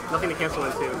 nothing to cancel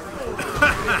into.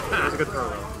 That was a good throw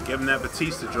though. Give him that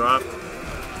Batista drop.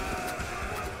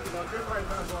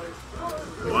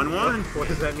 1-1. What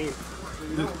does that mean?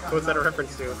 What's that a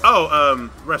reference to? Oh,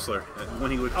 wrestler.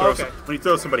 When he would throw, okay. when he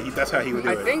throws somebody, that's how he would do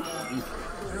it. I think.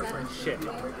 Shit.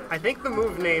 I think the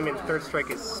move name in Third Strike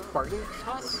is Spartan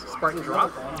Toss? Spartan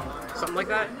Drop? Something like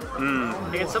that?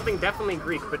 And it's something definitely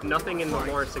Greek, but nothing in the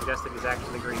lore suggests that he's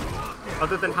actually Greek.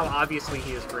 Other than how obviously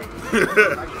he is Greek.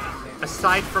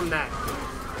 Aside from that,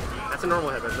 that's a normal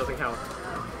hit, but it doesn't count.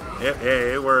 Yeah,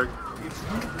 it worked.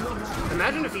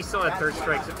 Imagine if he still had Third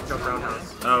Strike jump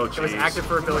roundhouse. Oh, It was jeez. active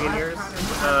for a billion years.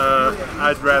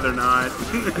 I'd rather not.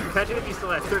 Imagine if he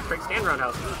still had Third Strike stand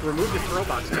roundhouse, removed his throw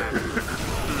box back.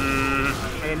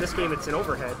 And in this game, it's an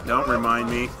overhead. Don't remind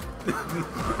me.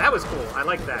 That was cool. I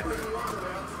like that.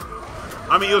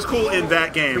 I mean, it was cool in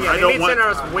that game. But yeah, I they don't made want. stand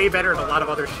roundhouse way better than a lot of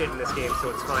other shit in this game,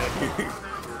 so it's fine.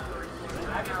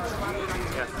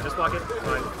 Yeah, just block it.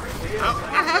 Fine.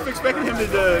 I half expected him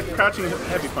to crouching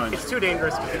heavy punch. It's too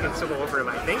dangerous because you can still go over him,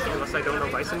 I think, unless I don't know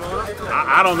Bison well enough.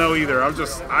 I don't know either. I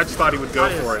just thought he would go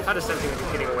for it. How does Sensing be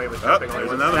getting away with Oh, jumping there's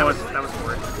on another that one. That was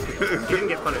bored. He didn't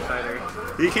get punished either.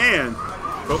 He can,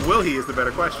 but will he is the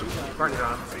better question. Spartan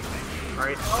drop.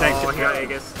 Alright. Thanks, Oh, Jeff. he got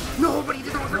Aegis. No, but he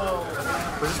didn't over.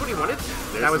 Was this what he wanted?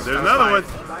 There's that another was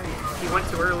one. fine. He went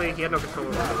too early. He had no control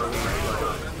over the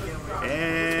release.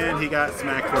 And he got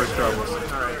smacked for his troubles.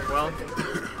 Alright, well.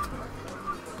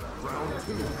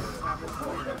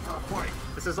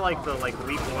 This is like the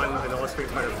week 1 Vanilla Street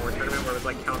Fighter 4 tournament where it was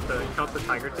like count the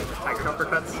tiger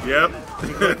uppercuts. Yep.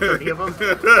 You got like 30 of them.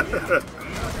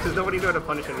 Because nobody knew how to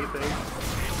punish anything.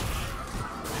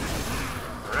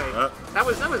 Alright. That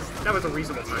was a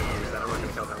reasonable time to use that. I'm not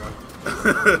gonna count that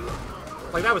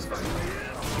one. Like that was fun.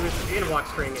 He had a block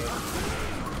string in.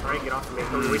 Alright, get off of me.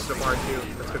 Oh, he wasted a bar too.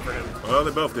 That's good for him. Well,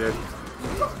 they both did.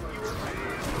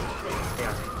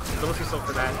 Yeah. A little too slow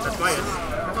for that. That's minus.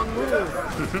 That's on move.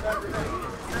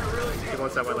 He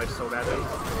wants that white life so badly.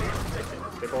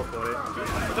 They both want it.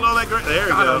 Look at all that great. There we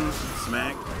Got go. him.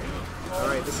 Smack.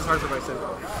 Alright, this is hard for Bison.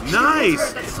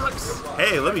 Nice. That sucks.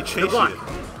 Hey, let me chase luck. you.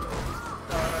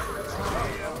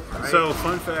 So,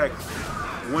 fun fact: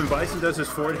 when Bison does his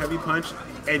forward heavy punch,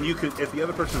 and you could, if the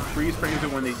other person freeze frames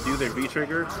it when they do their V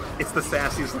trigger, it's the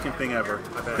sassiest looking thing ever.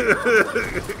 I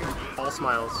bet. All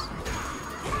smiles.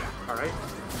 Alright.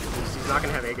 He's not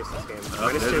gonna have Aegis this game. Oh,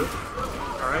 Minus 2.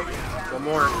 Alright. One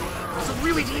more. It's a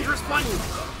really dangerous button.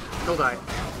 He'll die.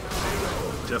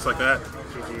 Just like that.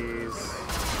 GG's.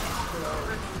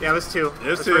 Yeah, it was 2. It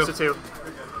was Let's two. first to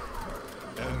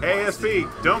 2. ASP,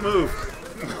 don't move.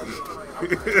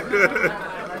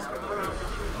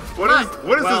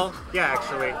 What is well, this? yeah,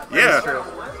 actually. Yeah. That's true.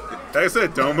 Like I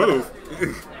said, don't move.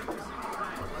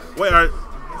 Wait, alright.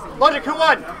 Lohgic, who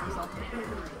won?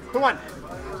 Who won?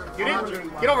 You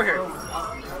did? Get over here.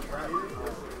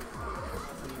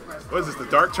 What is this, the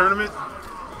Dark Tournament?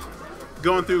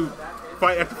 Going through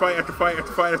fight after fight after fight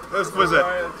after fight. What is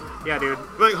that? Yeah, dude.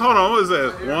 Like, hold on, what is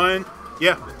that? One,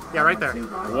 yeah. Yeah, right there.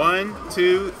 1,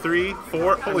 2, 3,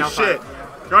 4. Holy now shit.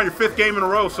 5. You're on your 5th game in a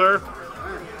row, sir.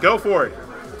 Go for it.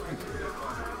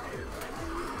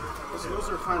 Those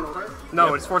are final, right? No,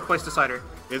 Yep. it's 4th place decider.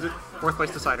 Is it? 4th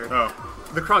place decider. Oh.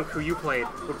 The Crunk, who you played,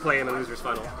 would play in the loser's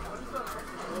final.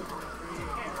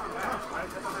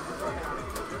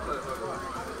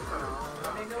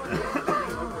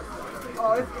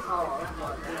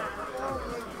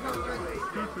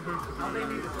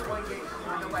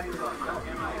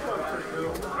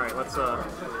 Alright, let's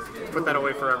put that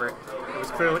away forever. It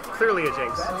was clearly a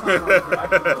jinx.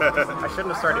 I shouldn't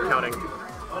have started counting.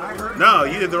 No,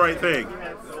 you did the right thing.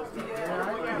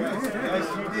 Yes,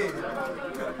 you did.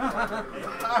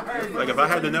 Like, if I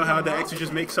had to know how to actually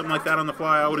just make something like that on the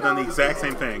fly, I would have done the exact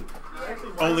same thing.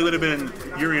 Only would have been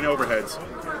Urien overheads.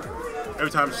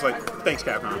 Every time it's just like, thanks,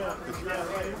 Capcom.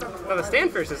 No, the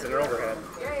stand first is an overhead.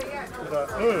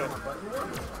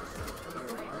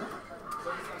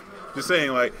 Just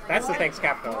saying, like, That's the thanks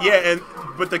Capcom. yeah,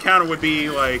 but the counter would be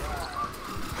like,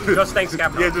 Just thanks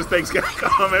Capcom. yeah, just thanks,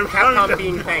 Capcom. Every Capcom time.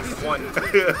 being thanked one.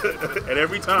 And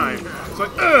every time, it's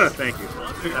like, thank you.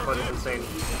 That button's insane.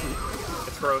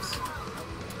 It's gross.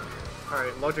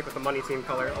 Alright, Lohgic with the money team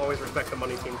color. Always respect the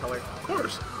money team color. Of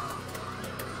course.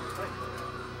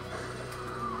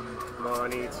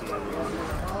 Money team.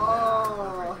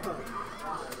 Oh.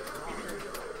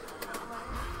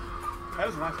 That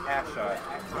was a nice ass shot.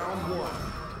 Round 1.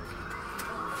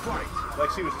 Fight.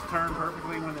 Like she was turned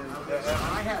perfectly when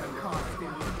I had him caught.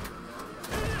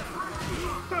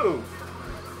 Who?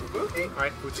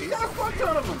 Alright, Uchi's. Got a fuck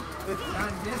ton of them.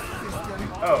 On this system.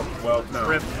 Oh, well, no.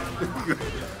 Rip.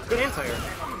 Good anti-air.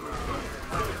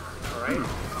 Alright,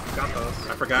 got those.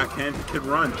 I forgot Ken could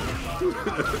run.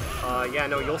 Yeah,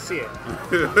 no, you'll see it.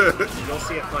 You'll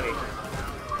see it funny.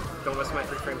 Don't mess with my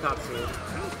 3-frame top suit.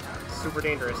 Super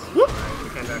dangerous. Whoop. Alright, we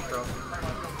can back throw.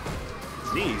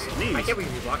 Knees. I can't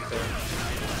believe you blocked there.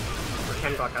 Or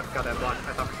Ken got that block.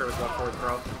 I thought for sure it was walk forward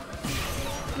throw.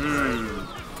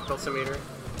 Built some meter.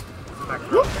 Back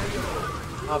throw.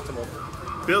 Optimal.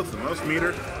 Builds the most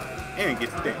meter and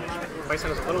gets the damage.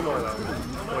 Bison is a little more though,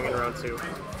 going in round 2.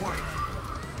 Alright.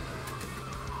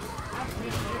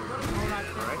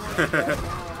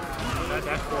 That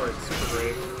dash forward, super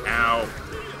brave. Ow.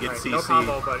 Get Right, CC. no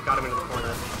combo, but got him into the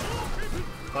corner.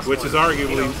 Plus Which one. is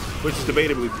arguably, Ooh, which is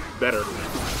debatably better.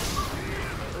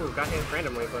 got hit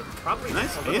randomly, but probably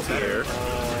Nice a little anti-air. better.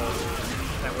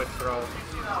 That whip throw.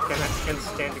 Ken's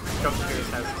standing jump series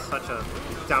has such a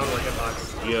downward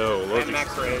hitbox. Yo, And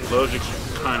max range.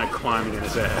 Lohgic's kind of climbing in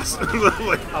his ass.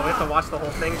 Like, Oh, we have to watch the whole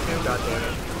thing too? God damn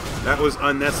it. that was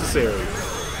unnecessary.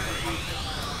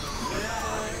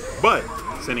 But,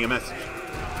 sending a message.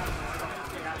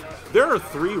 There are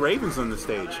 3 ravens on the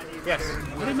stage. Yes.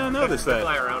 I did not notice They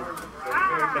fly that. around.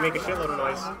 They make a shitload of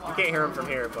noise. You can't hear them from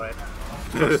here, but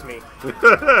trust me.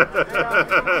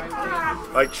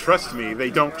 Like, trust me, they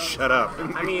don't shut up.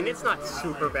 I mean, it's not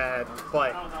super bad,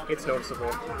 but it's noticeable.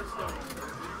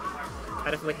 I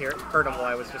definitely heard them while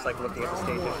I was just like looking at the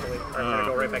stage initially. Alright, I'm gonna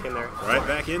go right back in there. Right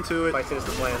back into it. Bison is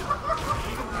the plan.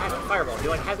 Fireball. He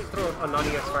like hasn't thrown a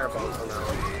non-EX fireball until now.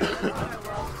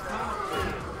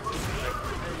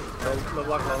 No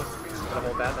block low. Gonna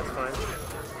hold that, that's fine.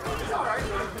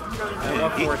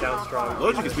 Walk forward down strong.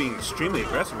 Lohgic is being extremely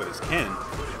aggressive with his Ken.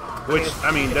 Which,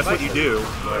 I mean, that's what you do.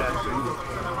 But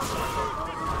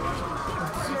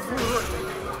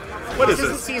what is This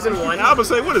isn't this? season 1. I was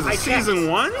say, what is I this? checked. Season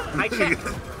 1? I checked.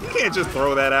 You can't just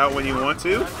throw that out when you want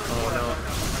to. Oh no.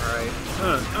 Alright.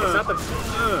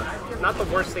 It's not the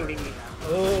worst thing to eat.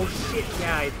 Oh shit,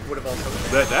 yeah, I would have also.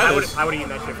 I would have eaten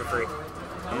that shit for free.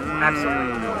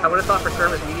 Absolutely. I would have thought for sure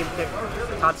with medium kick,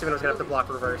 Tatsuman was gonna have to block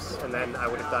reverse, and then I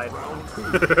would have died.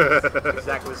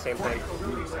 Exactly the same thing.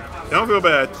 Don't feel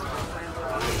bad.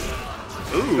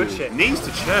 Ooh, Good shit. knees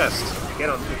to chest. Get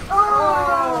him.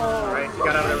 Alright, you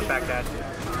got out of there with back dash.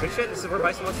 Good shit, this is where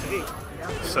Bison wants to be.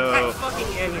 So, Fucking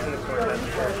and he's in the corner.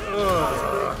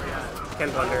 Ugh. Ken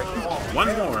Thunder.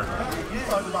 one more.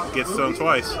 Gets thrown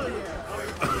twice.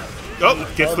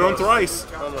 Oh, gets thrown thrice.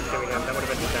 Almost doing him. That would have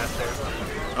been disaster.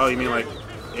 Oh, you mean like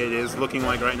it is looking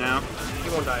like right now? He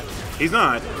won't die. He's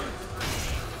not.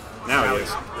 Now he is.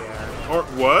 Yeah. Or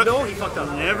what? No, he fucked up.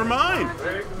 Never mind.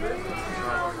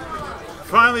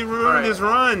 Finally ruined his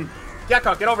run.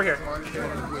 Yakok, get over here.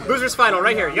 Loser's final,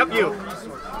 right here. Yup, you.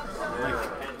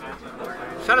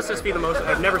 Shout out to Speed the most.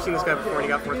 I've never seen this guy before and he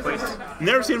got 4th place.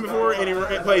 Never seen him before, and he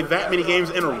played that many games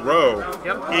in a row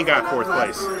and got 4th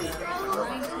place.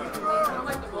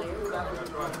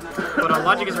 But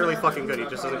Lohgic is really fucking good. He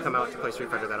just doesn't come out to play Street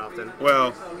Fighter that often.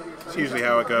 Well, it's usually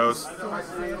how it goes.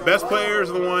 Best players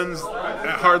are the ones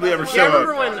that hardly ever show Yeah, I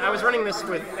remember up. when I was running this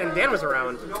with, and Dan was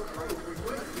around,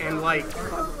 and like,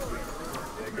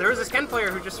 there was this Ken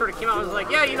player who just sort of came out and was like,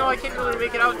 yeah, you know, I can't really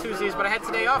make it out Tuesdays, but I had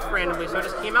today off randomly, so I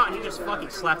just came out and he just fucking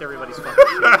slapped everybody's fucking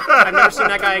shit. I've never seen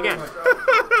that guy again.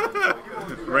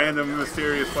 Random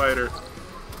mysterious fighter.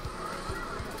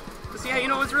 So yeah, you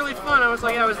know, it was really fun. I was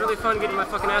like, yeah, it was really fun getting my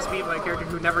fucking ass beat by a character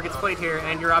who never gets played here,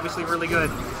 and you're obviously really good.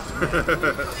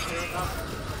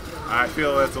 I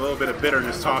feel that's a little bit of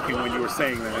bitterness talking when you were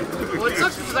saying that. Well, it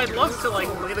sucks because I'd love to like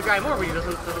play the guy more, but he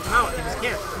doesn't come out. He just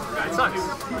can't. It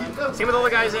sucks. Same with all the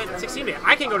guys at 16-bit.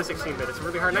 I can't go to 16-bit. It's a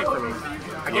really hard night for me.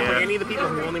 I can't play any of the people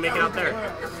who only make it out there.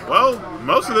 Well,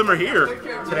 most of them are here.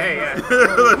 Today,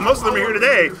 yeah. Most of them are here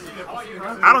today.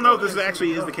 I don't know if this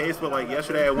actually is the case, but like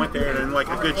yesterday I went there and like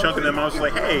a good chunk of them I was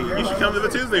like, hey, you should come to the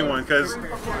Tuesday one because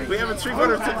we have a Street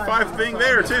Fighter 5 thing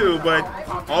there too, but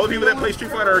all the people that play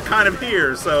Street Fighter are kind of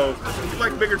here, so it's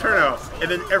like a bigger turnout. And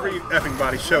then every effing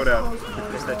body showed up.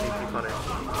 Missed that DP punish.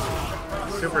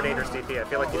 Super dangerous DP. I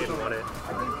feel like he didn't want it.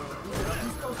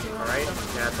 Alright?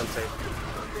 Yeah, it's unsafe.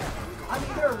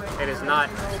 It is not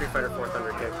Street Fighter 4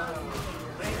 Thunder Kick.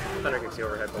 Thunder Kick's the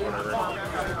overhead, but whatever.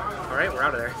 Alright, we're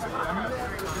out of there.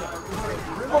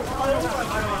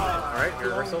 Alright,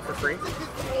 reversal for free.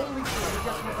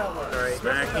 Alright,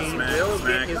 he will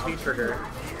get his V-trigger.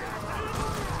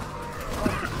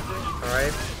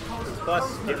 Alright,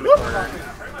 plus get in the corner.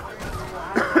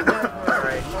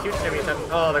 Alright, huge Cammy attack.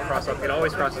 Oh, the cross up. It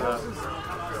always crosses up.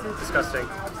 Disgusting.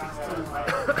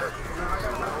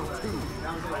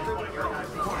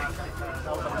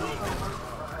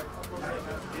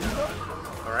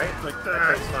 Alright, like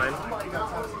that's fine.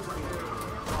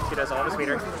 He does all his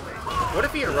meter. What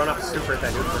if he had run up super at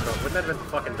that neutral though? Wouldn't that have been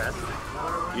the fucking best?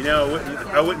 You know,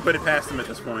 I wouldn't put it past him at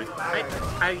this point.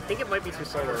 I think it might be too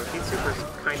slow. Heat super's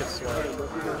kind of slow.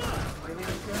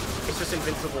 It's just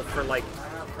invincible for like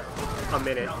a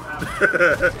minute.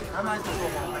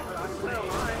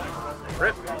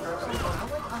 Rip.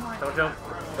 Don't jump.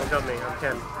 Don't jump me. I'm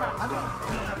 10.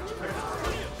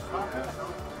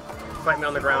 Fight me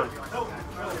on the ground.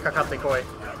 Kakate koi.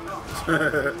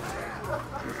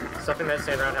 Stuffing that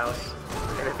sand roundhouse.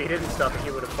 And if he didn't stuff it, he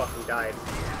would have fucking died.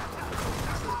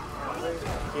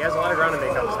 He has a lot of ground to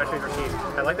make up, especially Rashid.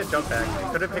 I like the jump back.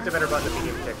 Could have picked a better button to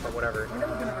medium kick, but whatever.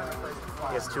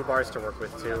 He has 2 bars to work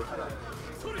with, too.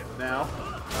 Now.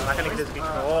 I'm not gonna get his beach.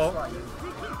 Oh!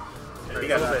 He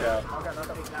got knocked out.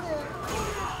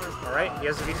 Alright, he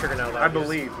has the V-trigger now, though. I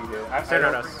believe he did. Stand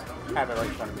roundhouse. Have it right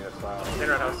in front of me, that's why. Stand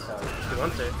roundhouse. He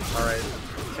wants it. Alright.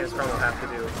 Chance Chrome will have to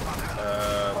do.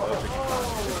 Lohgic.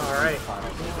 Alright.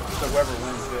 So whoever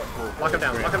wins it will... Lock him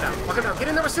down, lock him down, lock him down. Get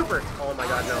in there with super! Oh my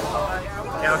god, no.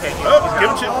 Yeah, okay. Give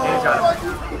him chip. He's got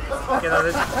him. Yeah,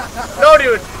 no,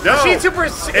 dude! No. Rashid super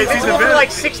is invincible for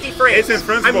like 60 frames. It's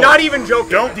invincible. I'm not even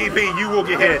joking. Don't DP, you will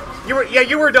get hit. You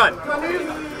were done.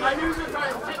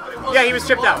 Yeah, he was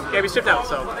chipped out. Yeah, he was chipped out,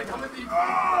 so.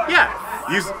 Yeah.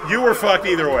 You were fucked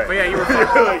either way. But yeah, you were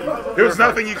fucked. There was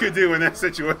nothing you could do in that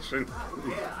situation.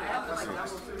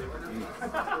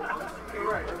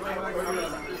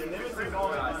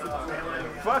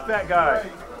 Fuck that guy.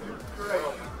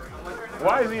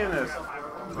 Why is he in this?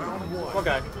 What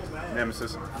guy?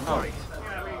 Nemesis. Oh.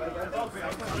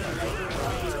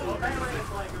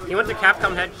 He went to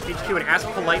Capcom HQ and asked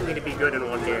politely to be good in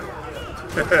one game.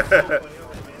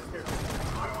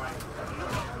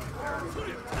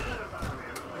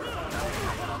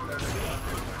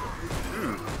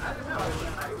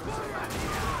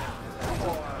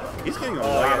 He's getting a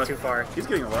lot of too far. He's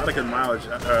getting a lot of good mileage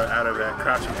out of that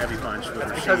crouching heavy punch with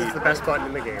Rashid. Because it's the best button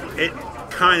in the game. It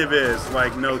kind of is,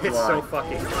 like no lie. It's so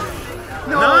fucking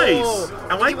no! Nice!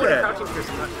 I like that. Crouching pierce,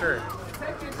 I'm not sure.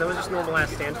 That was just normal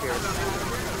ass stand pierce.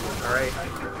 Alright.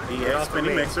 Yeah,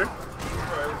 spinning mixer.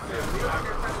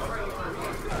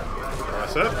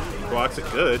 Cross up. Blocks it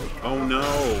good. Oh no.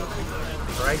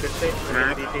 Alright, good shit.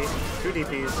 DP. 2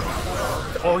 DPs.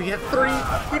 Oh, he had 3!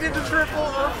 He did the triple!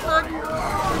 Oh, fuck!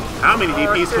 How many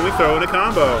DPs can we throw in a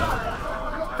combo?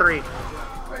 3.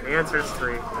 The answer is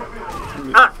 3.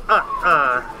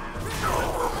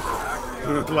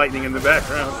 Lightning in the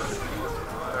background.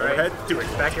 Alright. Do it.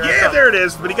 Back your Yeah, there it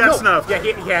is, but he got snuffed. Yeah,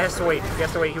 he has to wait. He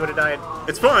has to wait. He would have died.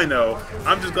 It's fine, though.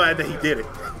 I'm just glad that he did it.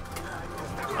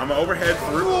 I'm an overhead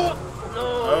through.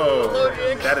 Oh,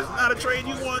 that is not a trade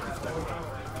you want.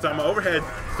 So I'm an overhead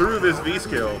through this V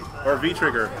skill, or V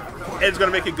trigger. It's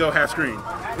going to make it go half screen.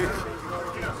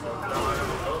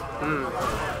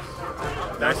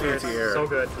 Nice anti-air. So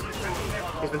good.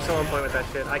 He's been so on point with that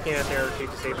shit. I can't anti-air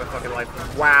Rashid to save my fucking life.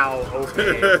 Wow,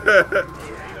 okay.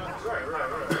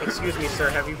 Excuse me, sir.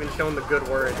 Have you been shown the good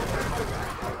word?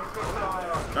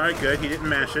 Alright, good. He didn't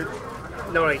mash it.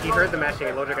 No, he heard the mashing,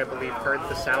 and Lohgic, I believe, heard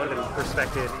the sound and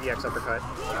respected EX uppercut.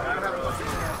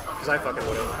 Because I fucking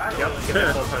would've. Yep, get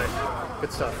that full punish.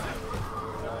 Good stuff.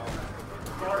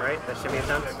 Alright, that shimmy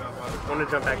attempt. Wanted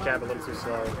to jump back jab a little too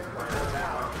slow.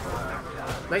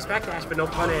 Nice backdash, but no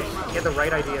punish. He had the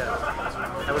right idea.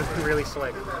 That would have been really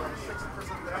slick.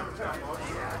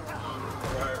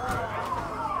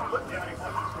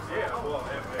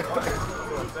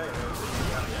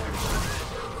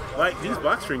 Like, these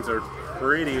box strings are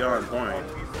pretty on point.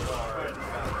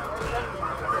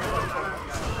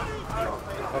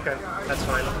 Okay, that's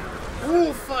fine.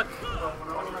 Ooh, fuck!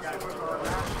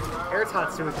 Air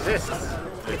Tatsu exists.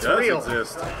 It's does real.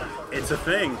 Exist. It's a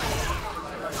thing.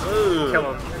 Ooh.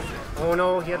 Kill him. Oh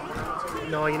no, he had...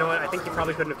 No, you know what? I think he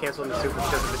probably couldn't have canceled the super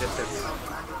because of the distance.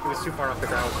 He was too far off the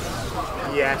ground.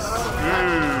 Yes.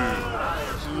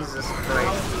 Jesus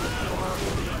Christ.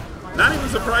 Not even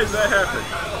surprised that happened.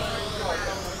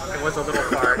 It was a little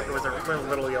far. It was a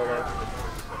little YOLO.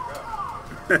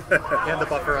 He had the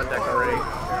buffer on deck already.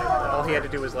 All he had to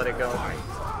do was let it go.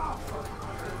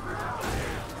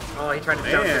 Oh, he tried to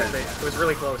jump it. It was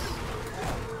really close.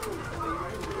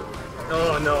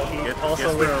 Oh no, he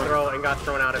also wouldn't throw and got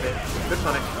thrown out of it. Good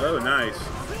punish. Oh, nice.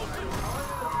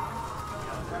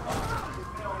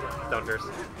 Counters.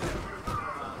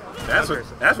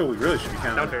 That's what we really should be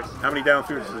counting. Counters. How many down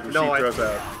throws does Rashid throws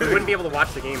out? We wouldn't be able to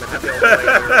watch the game and have to play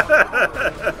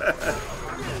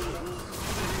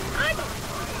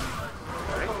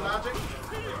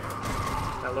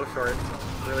That low short.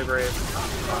 Really brave.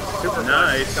 Super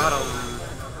nice. Got him.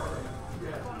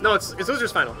 No, it's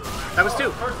loser's final. That was 2.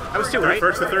 That was 2, right?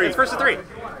 First to 3. It's first to 3.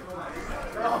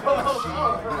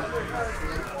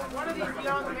 One of these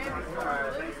beyond the man.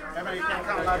 Everybody can't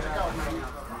count Lohgic out.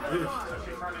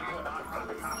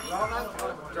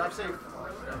 Drive safe.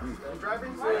 You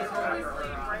driving?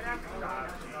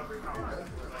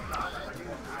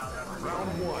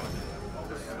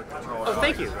 Oh,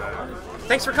 thank you.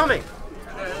 Thanks for coming.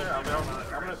 I'm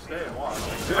gonna stay and watch.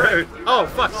 Oh,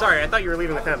 fuck, sorry. I thought you were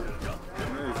leaving with him.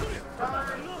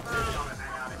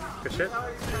 Good shit.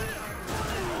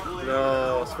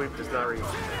 No, sweep does not reach.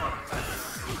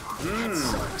 That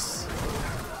sucks.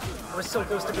 I was so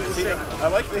close to being sick. I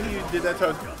like that he did that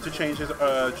to change his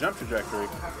jump trajectory.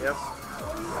 Yep.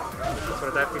 That's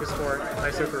what that is for.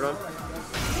 Nice super jump.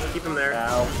 Keep him there.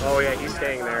 Ow. Oh yeah, he's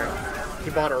staying there. He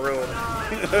bought a room.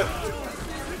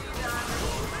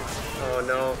 Oh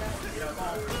no.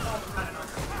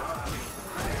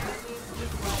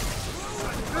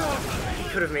 He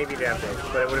could have maybe jabbed it,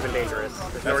 but it would have been dangerous.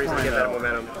 There's no reason to get that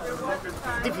momentum.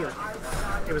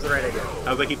 It was the right idea. I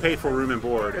was like, he paid for room and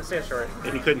board, Good stand short.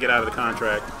 and he couldn't get out of the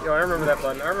contract. Yo, I remember that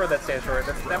button. I remember that stand short.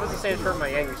 That was the stand short my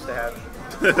Yang used to have.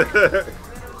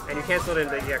 And you canceled it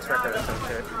into the EX record or some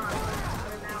shit.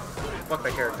 Fuck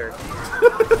my character.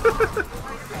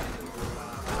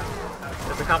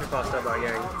 There's a copy pasta about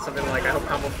Yang. Something like, I hope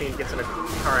Combo Fiend gets in a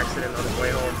car accident on his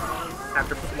way home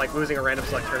after like losing a random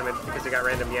select tournament because he got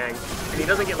random Yang. And he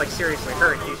doesn't get like seriously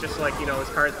hurt. He's just like, you know, his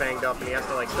car's banged up and he has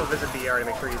to like still visit the ER to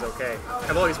make sure he's okay.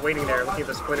 And while he's waiting there looking at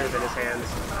the splinters in his hands,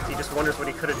 he just wonders what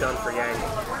he could have done for Yang.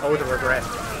 Oh, the regret.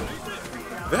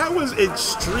 That was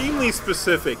extremely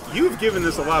specific. You've given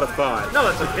this a lot of thought. No,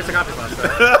 it's a copy pasta.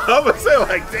 I was say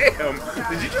like, damn,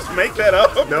 did you just make that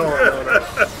up? No.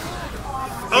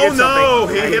 Oh no,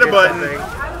 he hit a button.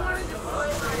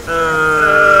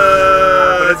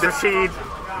 But it's Rashid.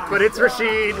 But it's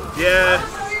Rashid. Yeah.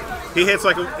 He hits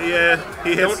like a, he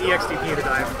hits. Don't EXTP the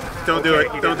dive. Don't do it.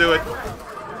 Don't do it.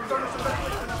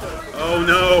 Oh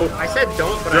no. I said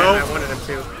don't, but Don't. I wanted him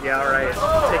to. Yeah, alright.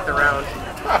 Take the round.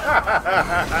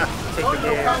 Take the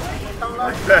game.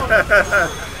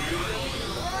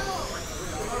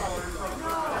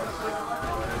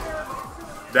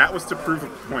 That was to prove a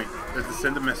point. To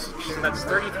send a message. So that's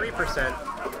 33%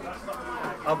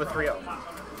 of a 3-0.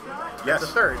 Yes. That's a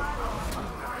third.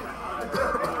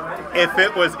 If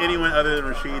it was anyone other than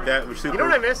Rashid, that would super. You know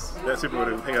what I miss? That super would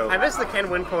have. I miss the Ken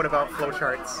Win quote about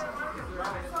flowcharts.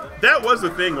 That was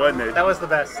the thing, wasn't it? That was the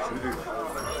best.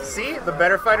 See? The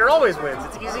better fighter always wins.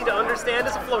 It's easy to understand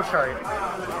as a flowchart.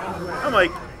 I'm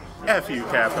like, F you,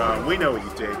 Capcom. We know what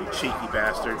you did, you cheeky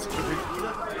bastards.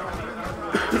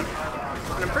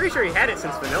 And I'm pretty sure he had it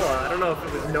since vanilla. I don't know if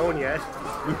it was known yet.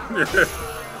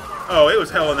 Oh, it was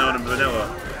hella known in vanilla.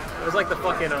 It was like the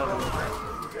fucking,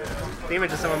 the image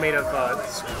that someone made of,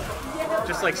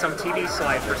 just like some TV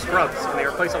slide for Scrubs, and they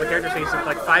replaced all the characters faces with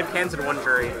like 5 cans in one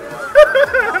jury.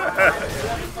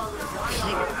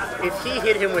 If he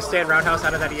hit him with Stand Roundhouse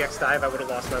out of that EX dive, I would have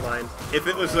lost my mind. If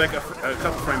it was like a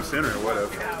couple frames sooner, it would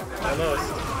have.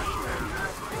 Almost.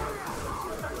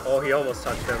 Oh, he almost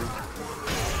touched him.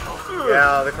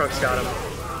 Yeah, the Crunks got him.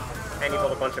 And he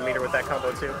pulled a bunch of meter with that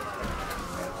combo too.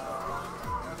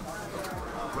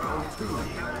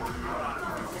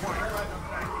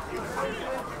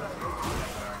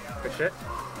 Good shit.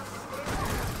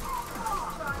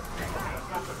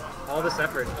 All this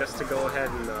effort just to go ahead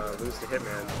and lose to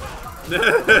Hitman.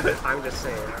 I'm just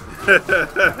saying.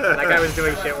 That guy was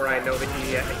doing shit where I know that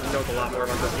he knows a lot more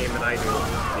about this game than I do.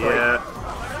 Yeah.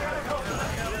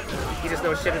 He just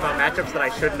knows shit about matchups that I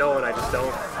should know and I just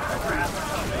don't.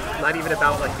 Not even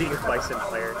about like being a Bison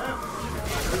player.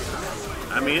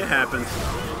 I mean, it happens.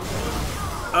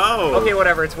 Oh. Okay,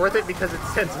 whatever. It's worth it because it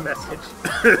sends a message.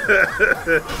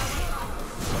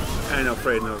 I ain't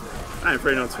afraid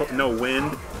no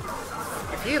wind.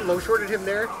 If he had low shorted him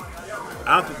there,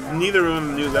 Neither of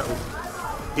them knew that was.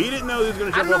 He didn't know he was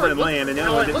going to jump over and land, and the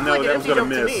other one didn't know that was going to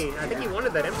miss. I think he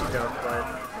wanted that empty jump, but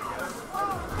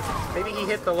maybe he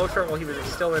hit the low short while he was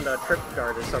still in a trip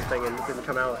guard or something and didn't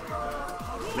come out.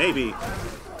 Maybe.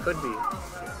 Could be.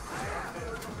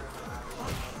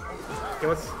 He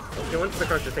wants the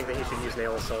Crunch to think that he should use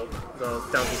Nail Assault, the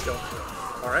down B skill.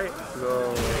 Alright.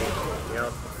 Go.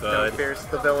 Yep. Down Fierce,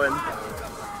 the villain.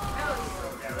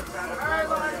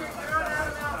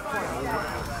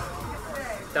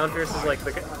 Down Fierce is like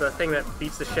the thing that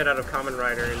beats the shit out of Kamen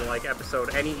Rider in like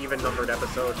any even numbered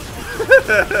episode.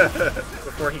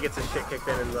 Before he gets his shit kicked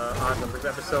in the odd numbers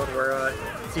episode where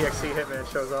TXC Hitman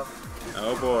shows up.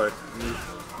 Oh boy.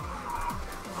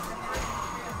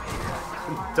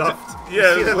 Duffed.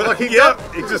 Yeah, yep.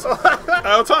 It just all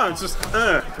the time. It's just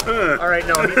All right,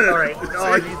 no, all right.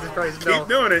 Oh Jesus Christ, no! Keep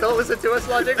doing it. Don't listen to us,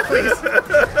 Lohgic, please.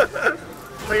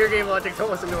 Play your game logic,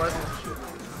 don't listen to us.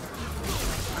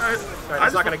 Alright,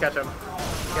 he's not gonna catch him.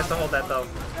 He has to hold that though.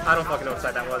 I don't fucking know what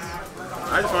side that was.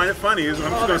 I just find it funny. I'm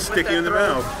just gonna stick you in the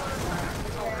mouth.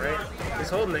 Alright. He's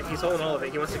holding it. He's holding all of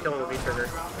it. He wants to kill him with V-trigger.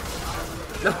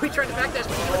 No, he tried to backdash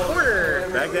me in the corner.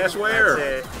 Backdash where?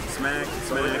 That's it. Smack,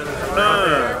 smack.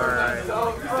 Alright.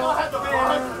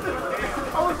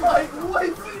 I was like,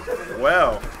 what?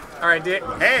 Well. Alright,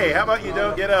 hey, how about you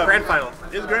don't get up? Grand final.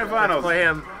 It's grand finals. Play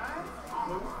him.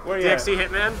 Where you DXC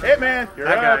Hitman? Hitman, you're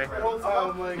that up.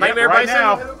 Guy. Nightmare right Bison?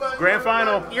 now, grand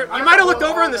final. You might have looked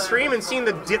over on the stream and seen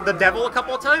the devil a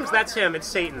couple of times. That's him. It's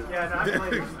Satan.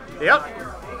 Yep.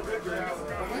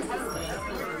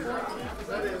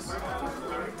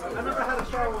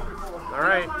 All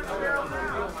right.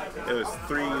 It was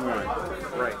 3-1.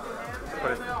 Right.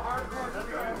 Put it.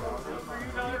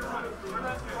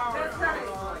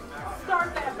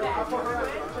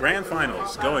 Grand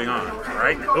finals going on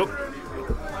right now. Oh.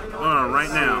 Going on right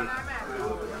now.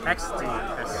 XDSC.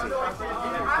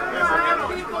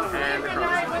 And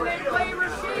when they play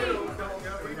Rashid.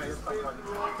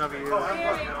 W.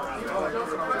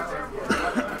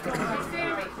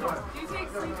 Sammy, do you take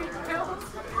sleeping pills?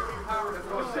 Is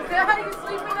that how you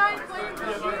sleep at night playing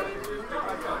Rashid?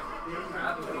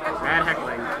 Bad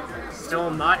heckling. Still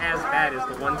not as bad as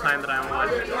the one time that I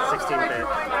watched 16-bit.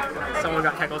 Someone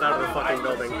got heckled out of the fucking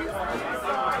building.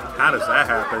 How does that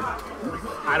happen?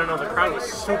 I don't know, the crowd was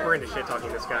super into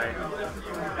shit-talking this guy.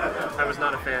 I was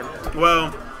not a fan.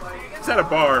 Well, it's at a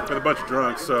bar with a bunch of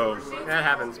drunks, so... That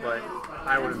happens, but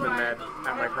I would have been mad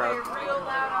at my crowd.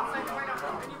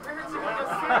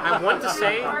 I want to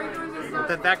say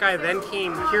that guy then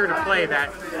came here to play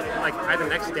that, like, either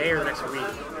next day or the next week.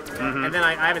 Mm-hmm. And then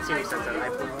I haven't seen him since then, I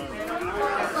believe.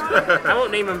 I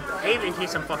won't name him, A, in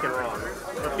case I'm fucking wrong,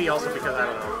 but B, also because I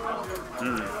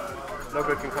don't know. No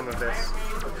good can come of this.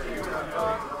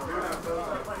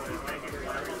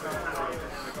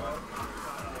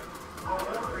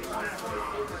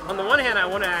 On the one hand, I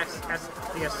want to ask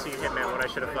XDSC Hitman what I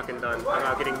should have fucking done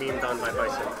about getting memed on by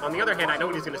Bison. On the other hand, I know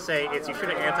what he's going to say. It's, you should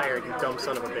have anti-aired, you dumb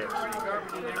son of a bitch.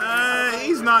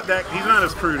 He's not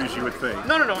as crude as you would think.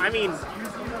 No, I mean,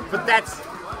 but that's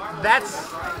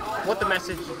what the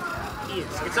message is.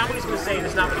 It's not what he's going to say, and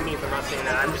it's not what he means. I'm not saying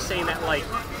that. I'm just saying that, like,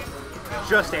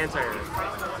 just anti-aired.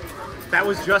 That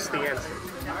was just the answer.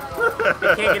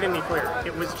 It can't get any clearer.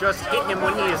 It was just hit him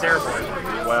when he is airborne.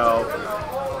 Well...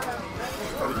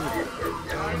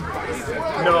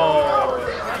 No.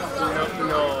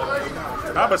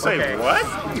 I'm gonna say, okay. What?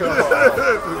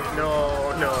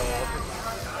 No.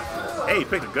 Hey, you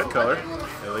picked a good color,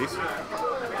 at least.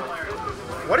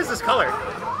 What is this color?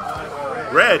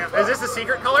 Red. Is this the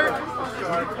secret color?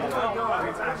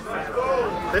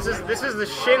 This is the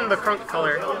Shin the Crunk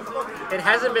color. It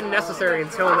hasn't been necessary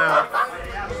until now.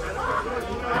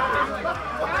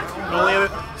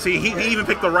 See, he even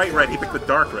picked the right red. He picked the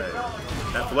dark red.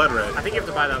 That blood red. I think you have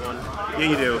to buy that one. Yeah,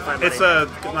 you do. It's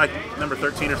like number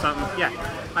 13 or something. Yeah,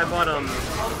 I bought I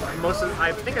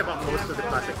think I bought most of the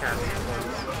classic cast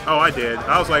ones. Oh, I did.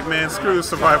 I was like, man, screw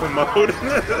survival mode.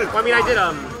 Well, I mean, I did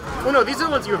well, no, these are the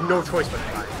ones you have no choice but to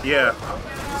buy. Yeah.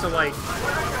 So like,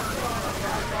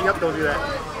 yep, they'll do that.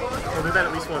 They'll do that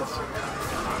at least once.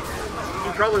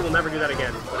 You probably will never do that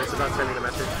again, but it's about sending a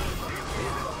message.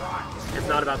 It's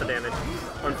not about the damage.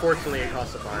 Unfortunately, it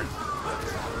costs a bar.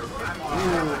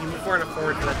 Ooh, he moved 4 and a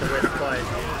 4 to let the whip play.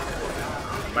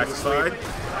 Back to slide.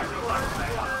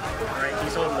 Alright,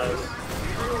 he's holding those.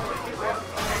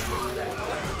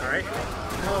 Alright.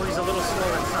 Oh, he's a little slow,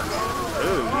 that sucks.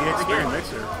 Ooh, he hits again.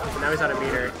 Mixer. Now he's out of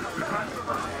meter.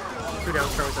 2 down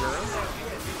throws in a row.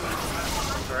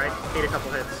 Alright, ate a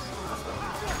couple hits.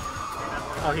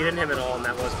 Oh, he didn't hit him at all, and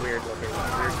that was weird looking.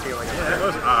 Weird feeling. Yeah, that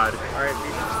was odd. Alright,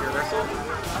 reversal.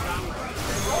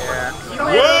 Yeah.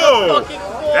 Whoa!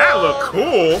 That looked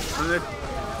cool.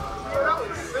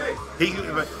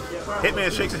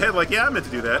 Hitman shakes his head like, yeah, I meant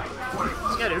to do that.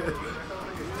 Yeah, dude.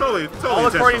 Totally all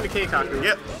according to Keikaku.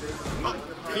 Yep.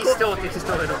 He's still hit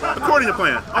him. According to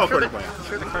plan. All according to plan. I'm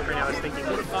sure the crunk right now is thinking,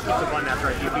 who the fuck hits the button after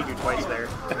I DP'd you twice there?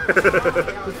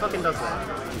 Who fucking does that?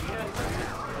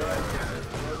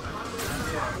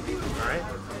 Alright.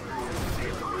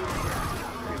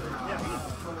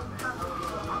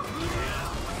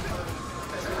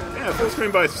 Yeah, full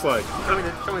screen by slide. Show me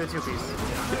the 2-piece.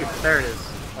 There it is.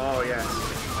 Oh, yes.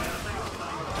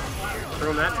 Threw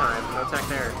him that time. No tech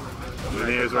there. And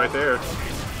he is right there.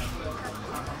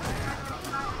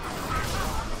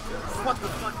 What the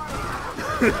fuck?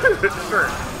 Sure.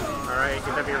 Alright,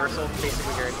 get that reversal.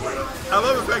 Basically guaranteed. I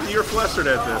love the fact that you're flustered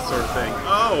at this sort of thing.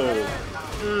 Oh.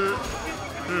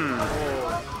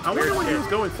 Oh, I wonder weird what he shit. was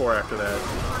going for after that.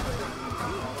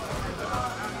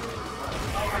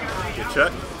 Good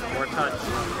check. More touch.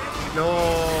 No.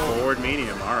 Forward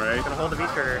medium, alright. Gonna hold the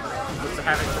beast trigger. Looks to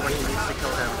have it for when he needs to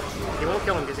kill him. He won't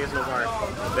kill him because he has no bar.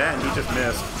 That and he just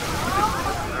missed.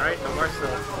 Alright, no bar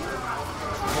still.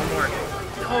 One more.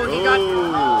 Oh, he got...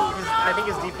 I think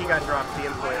his DP got dropped, the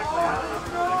input.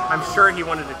 I'm sure he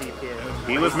wanted to DP it.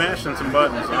 He was mashing some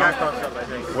buttons. He got crossed up, I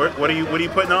think. What are you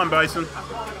putting on, Bison?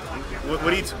 What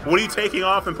are you taking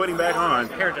off and putting back on?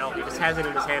 Hair gel. He just has it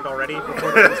in his hand already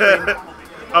before the screen.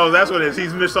 Oh, that's what it is.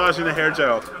 He's massaging the hair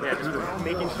gel. Yeah, just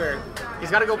making sure. He's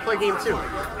got to go play game 2. He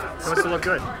wants to look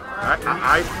good.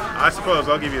 I suppose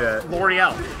I'll give you that.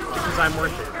 L'Oreal, because I'm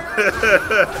worth it.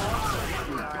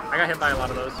 I got hit by a lot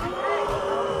of those.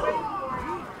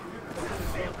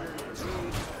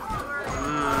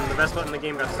 The best button in the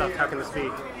game got stuck. How can this be?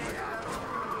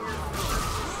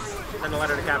 Send a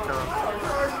letter to Capcom.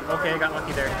 Okay, got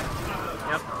lucky there.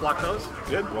 Yep, block those.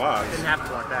 Good block. Didn't have to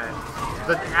block that.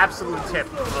 The absolute tip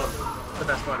of the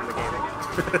best button in the game.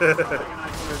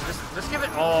 just give it.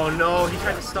 Oh no, he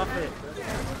tried to stuff it.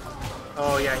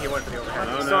 Oh yeah, he went for the overhead.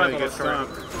 Oh He no, had he a gets little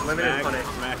short. stumped. Limited punish.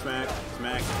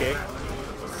 Smack, kick.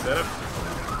 Set up.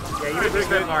 Yeah, even if he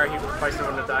spent bar, Bison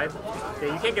wouldn't have died.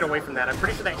 Yeah, you can't get away from that. I'm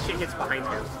pretty sure that shit hits behind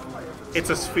him. It's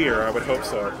a sphere, I would hope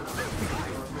so.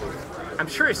 I'm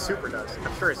sure his super does.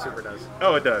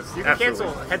 Oh, it does. You can Absolutely.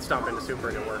 cancel head stomp into super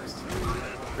and it works.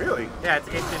 Really? Yeah,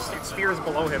 it spheres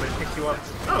below him and it picks you up.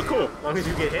 Oh, cool. As long as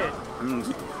you get hit.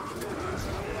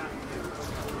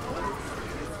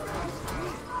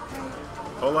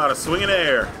 Whole lot of swing in the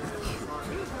air.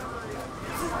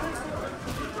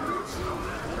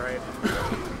 Right.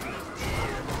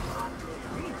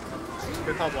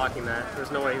 Good call blocking that.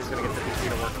 There's no way he was going to get the DP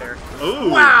to work there.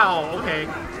 Ooh. Wow, okay.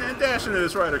 And dash into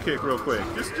this rider kick real quick.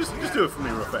 Just do it for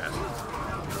me real fast.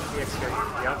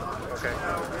 Yep. Okay.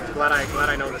 Glad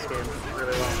I know this game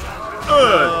really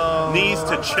well. Knees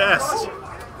to chest.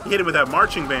 He hit him with that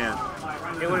marching band.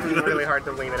 It would have been really hard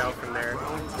to lean it out from there.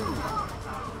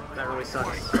 That really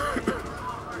sucks.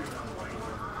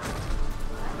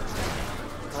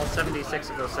 All 76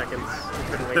 of those seconds, you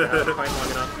couldn't lean it out quite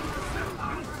long enough.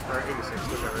 Or 86,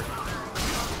 whichever.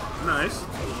 Nice.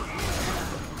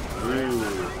 Ooh.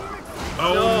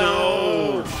 Oh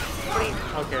no!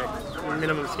 Okay.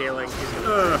 Minimum scaling.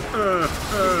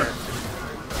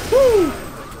 Woo!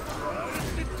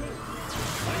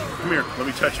 Come here, let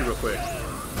me touch you real quick.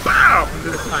 Bow!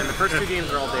 It's fine. The first 2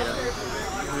 games are all data.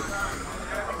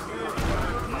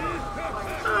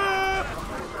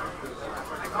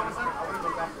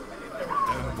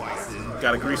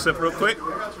 Gotta grease up real quick.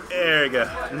 There you go.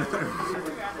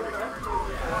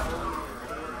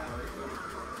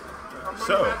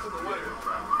 So,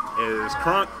 is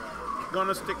Kronk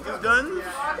gonna stick his guns?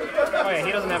 Oh yeah,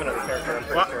 he doesn't have another character, I'm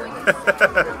pretty sure.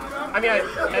 I mean,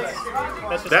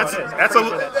 that's just how it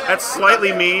is. That's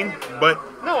slightly mean, but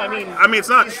no, I mean it's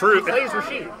not true. He plays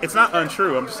Rashid. It's not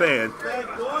untrue. I'm just saying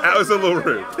that was a little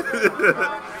rude.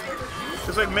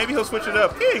 It's like maybe he'll switch it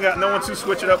up. He ain't got no one to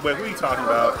switch it up with. What are you talking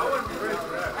about?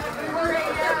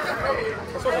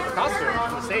 That's what the costume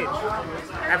on the stage.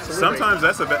 Absolutely.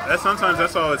 Sometimes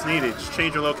that's all that's needed. Just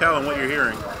change your locale and what you're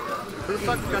hearing. Who the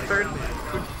fuck got third?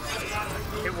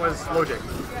 It was Lohgic.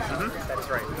 That is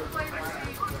right.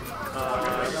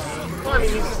 Well, I mean,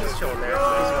 he's chilling there. So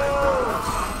he's fine.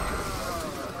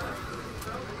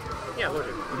 Yeah,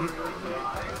 Lohgic.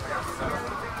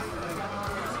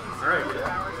 Alright.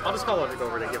 I'll just call Lohgic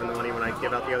over to give him the money when I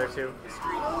give out the other 2.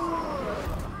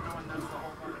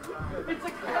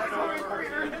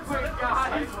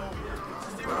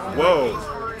 Whoa,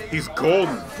 he's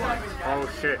golden. Oh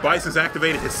shit. Bison's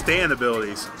activated his stand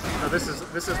abilities. Oh, this is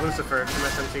Lucifer from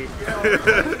SMT.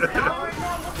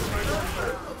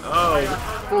 Oh,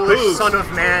 Foolish hooves. son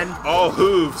of man. All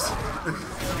hooves.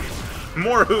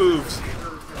 More hooves.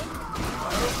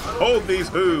 Hold these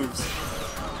hooves.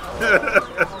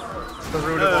 The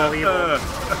root of all evil.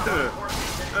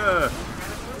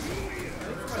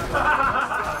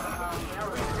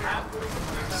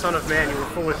 Son of man, you were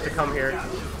foolish to come here.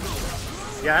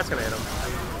 Yeah, that's gonna hit him.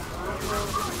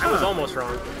 I was almost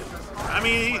wrong. I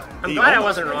mean, I'm glad I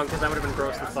wasn't wrong because I would have been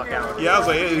grossed the fuck out. Yeah, I was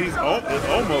like, he's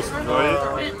almost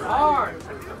right.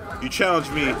 You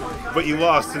challenged me, but you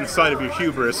lost in sight of your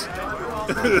hubris.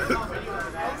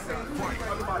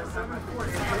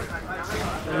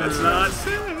 That's not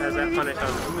silly. As that punish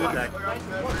on the deck.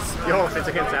 Yo, if it's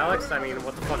against Alex, I mean,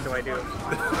 what the fuck do I do?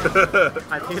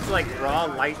 I think it's like raw,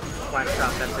 light, flat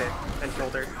shot, that's it. And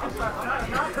shoulder.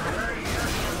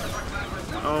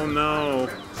 Oh no.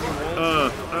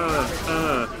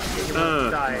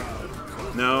 Die.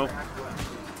 No.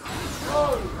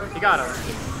 He got him,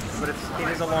 but it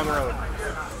is a long road.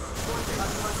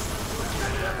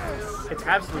 It's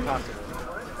absolutely possible.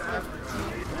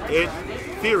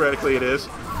 Theoretically, it is.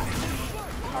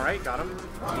 All right, got him.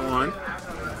 One.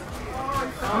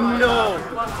 No.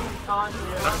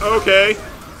 Okay.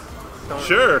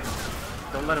 Sure.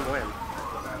 Don't let him win.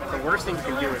 The worst thing you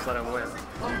can do is let him win.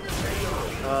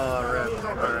 Oh, rip.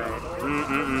 All right.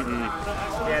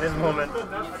 Yeah, it is a moment.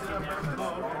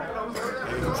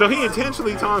 So he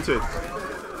intentionally taunted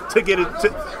to get it.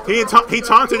 He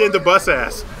taunted into bus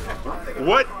ass.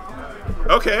 What?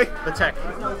 Okay. The tech.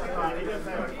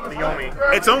 The Yomi.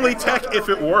 It's only tech if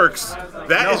it works.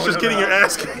 That is just getting your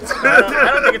ass kicked. I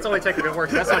don't think it's only tech if it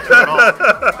works. That's not true at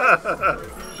all.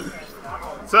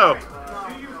 So,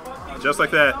 just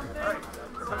like that,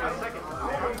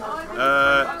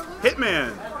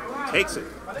 Hitman takes it.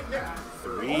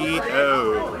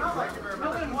 3-0.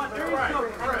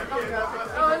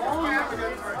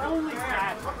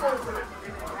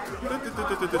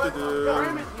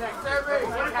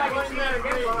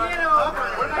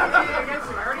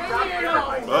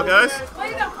 Well, guys,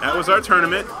 that was our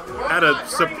tournament. Had a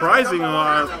surprising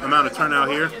amount of turnout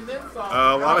here.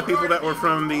 A lot of people that were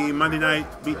from the Monday night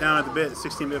beatdown at the bit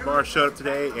 16-bit bar showed up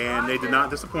today, and they did not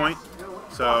disappoint.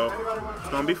 So it's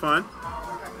gonna be fun.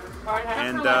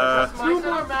 And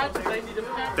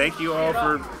thank you all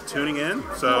for tuning in.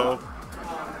 So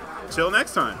till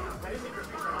next time,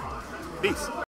 peace.